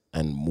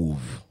and move.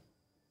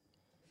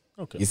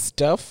 Okay. It's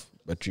tough,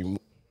 but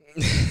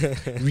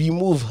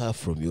remove her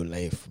from your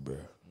life, bro.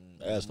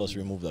 I was supposed to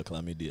remove the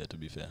chlamydia, to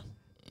be fair.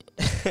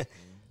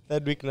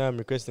 That week now I'm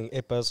requesting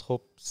Epa's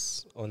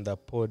hopes on the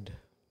pod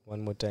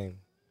one more time.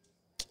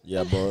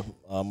 Yeah, bro.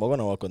 We're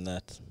gonna work on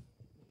that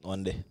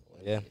one day.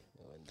 Yeah.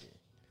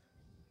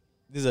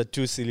 These are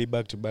two silly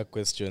back-to-back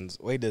questions.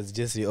 Why does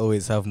Jesse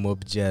always have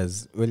Mob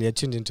Jazz? Well, you're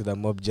tuned into the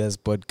Mob Jazz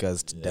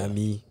podcast, Yeah.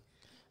 dummy.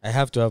 I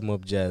have to have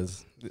Mob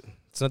Jazz.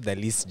 It's not the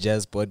least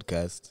jazz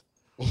podcast.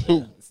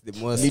 It's the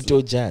most. Little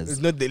It's jazz.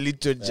 not the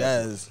little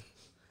jazz.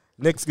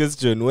 Next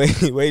question.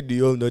 Why do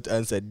you all not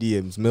answer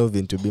DMs?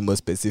 Melvin, to be more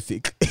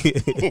specific.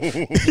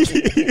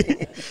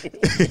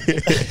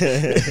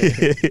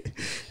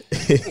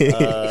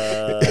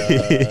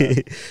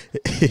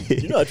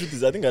 The truth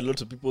is, I think a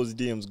lot of people's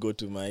DMs go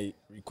to my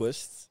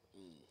requests,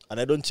 and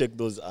I don't check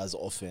those as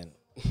often.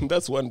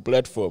 That's one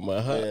platform,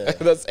 Yeah.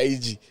 That's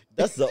IG.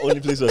 That's the only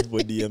place where people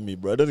DM me,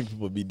 bro. I don't think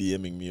people be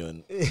DMing me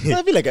on.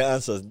 I feel like I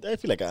answer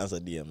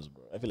DMs,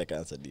 bro. I feel like I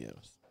answer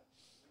DMs.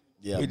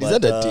 Yeah, Wait, is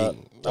but, that a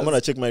thing? I'm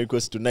gonna check my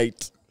requests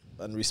tonight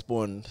and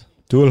respond.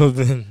 To all of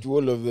them. To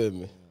all of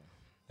them.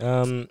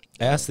 I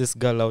asked this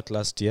girl out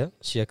last year.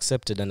 She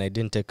accepted and I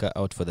didn't take her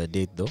out for the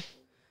date though.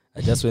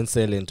 I just went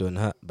silent on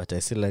her, but I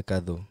still like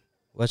her though.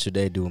 What should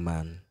I do,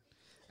 man?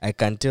 I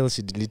can tell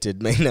she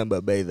deleted my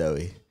number, by the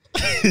way.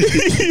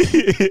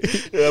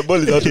 Yeah, ball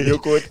is out of your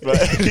court, man.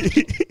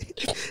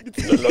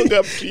 It's no longer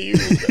up to you.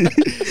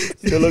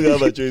 You no longer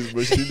have a choice,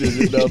 bro. She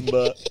needs a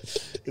number.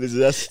 It is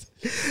just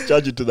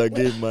charge it to the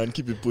game, man.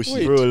 Keep it pushing.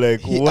 Wait. Bro, like,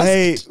 He why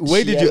asked-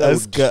 did she you allowed.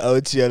 ask her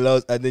out? She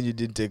allowed, and then you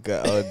didn't take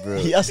her out, bro.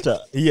 He asked her.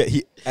 Yeah,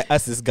 I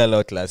asked this girl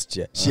out last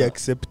year. She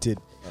accepted.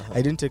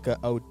 I didn't take her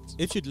out.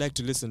 If you'd like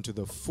to listen to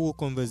the full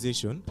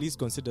conversation, please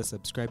consider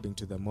subscribing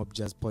to the Mob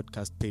Jazz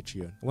Podcast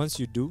Patreon. Once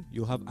you do,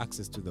 you'll have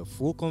access to the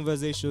full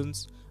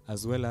conversations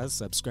as well as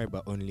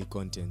subscriber-only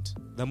content.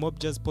 The Mob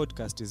Jazz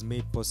Podcast is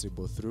made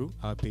possible through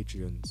our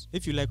Patreons.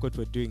 If you like what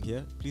we're doing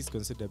here, please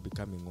consider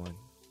becoming one.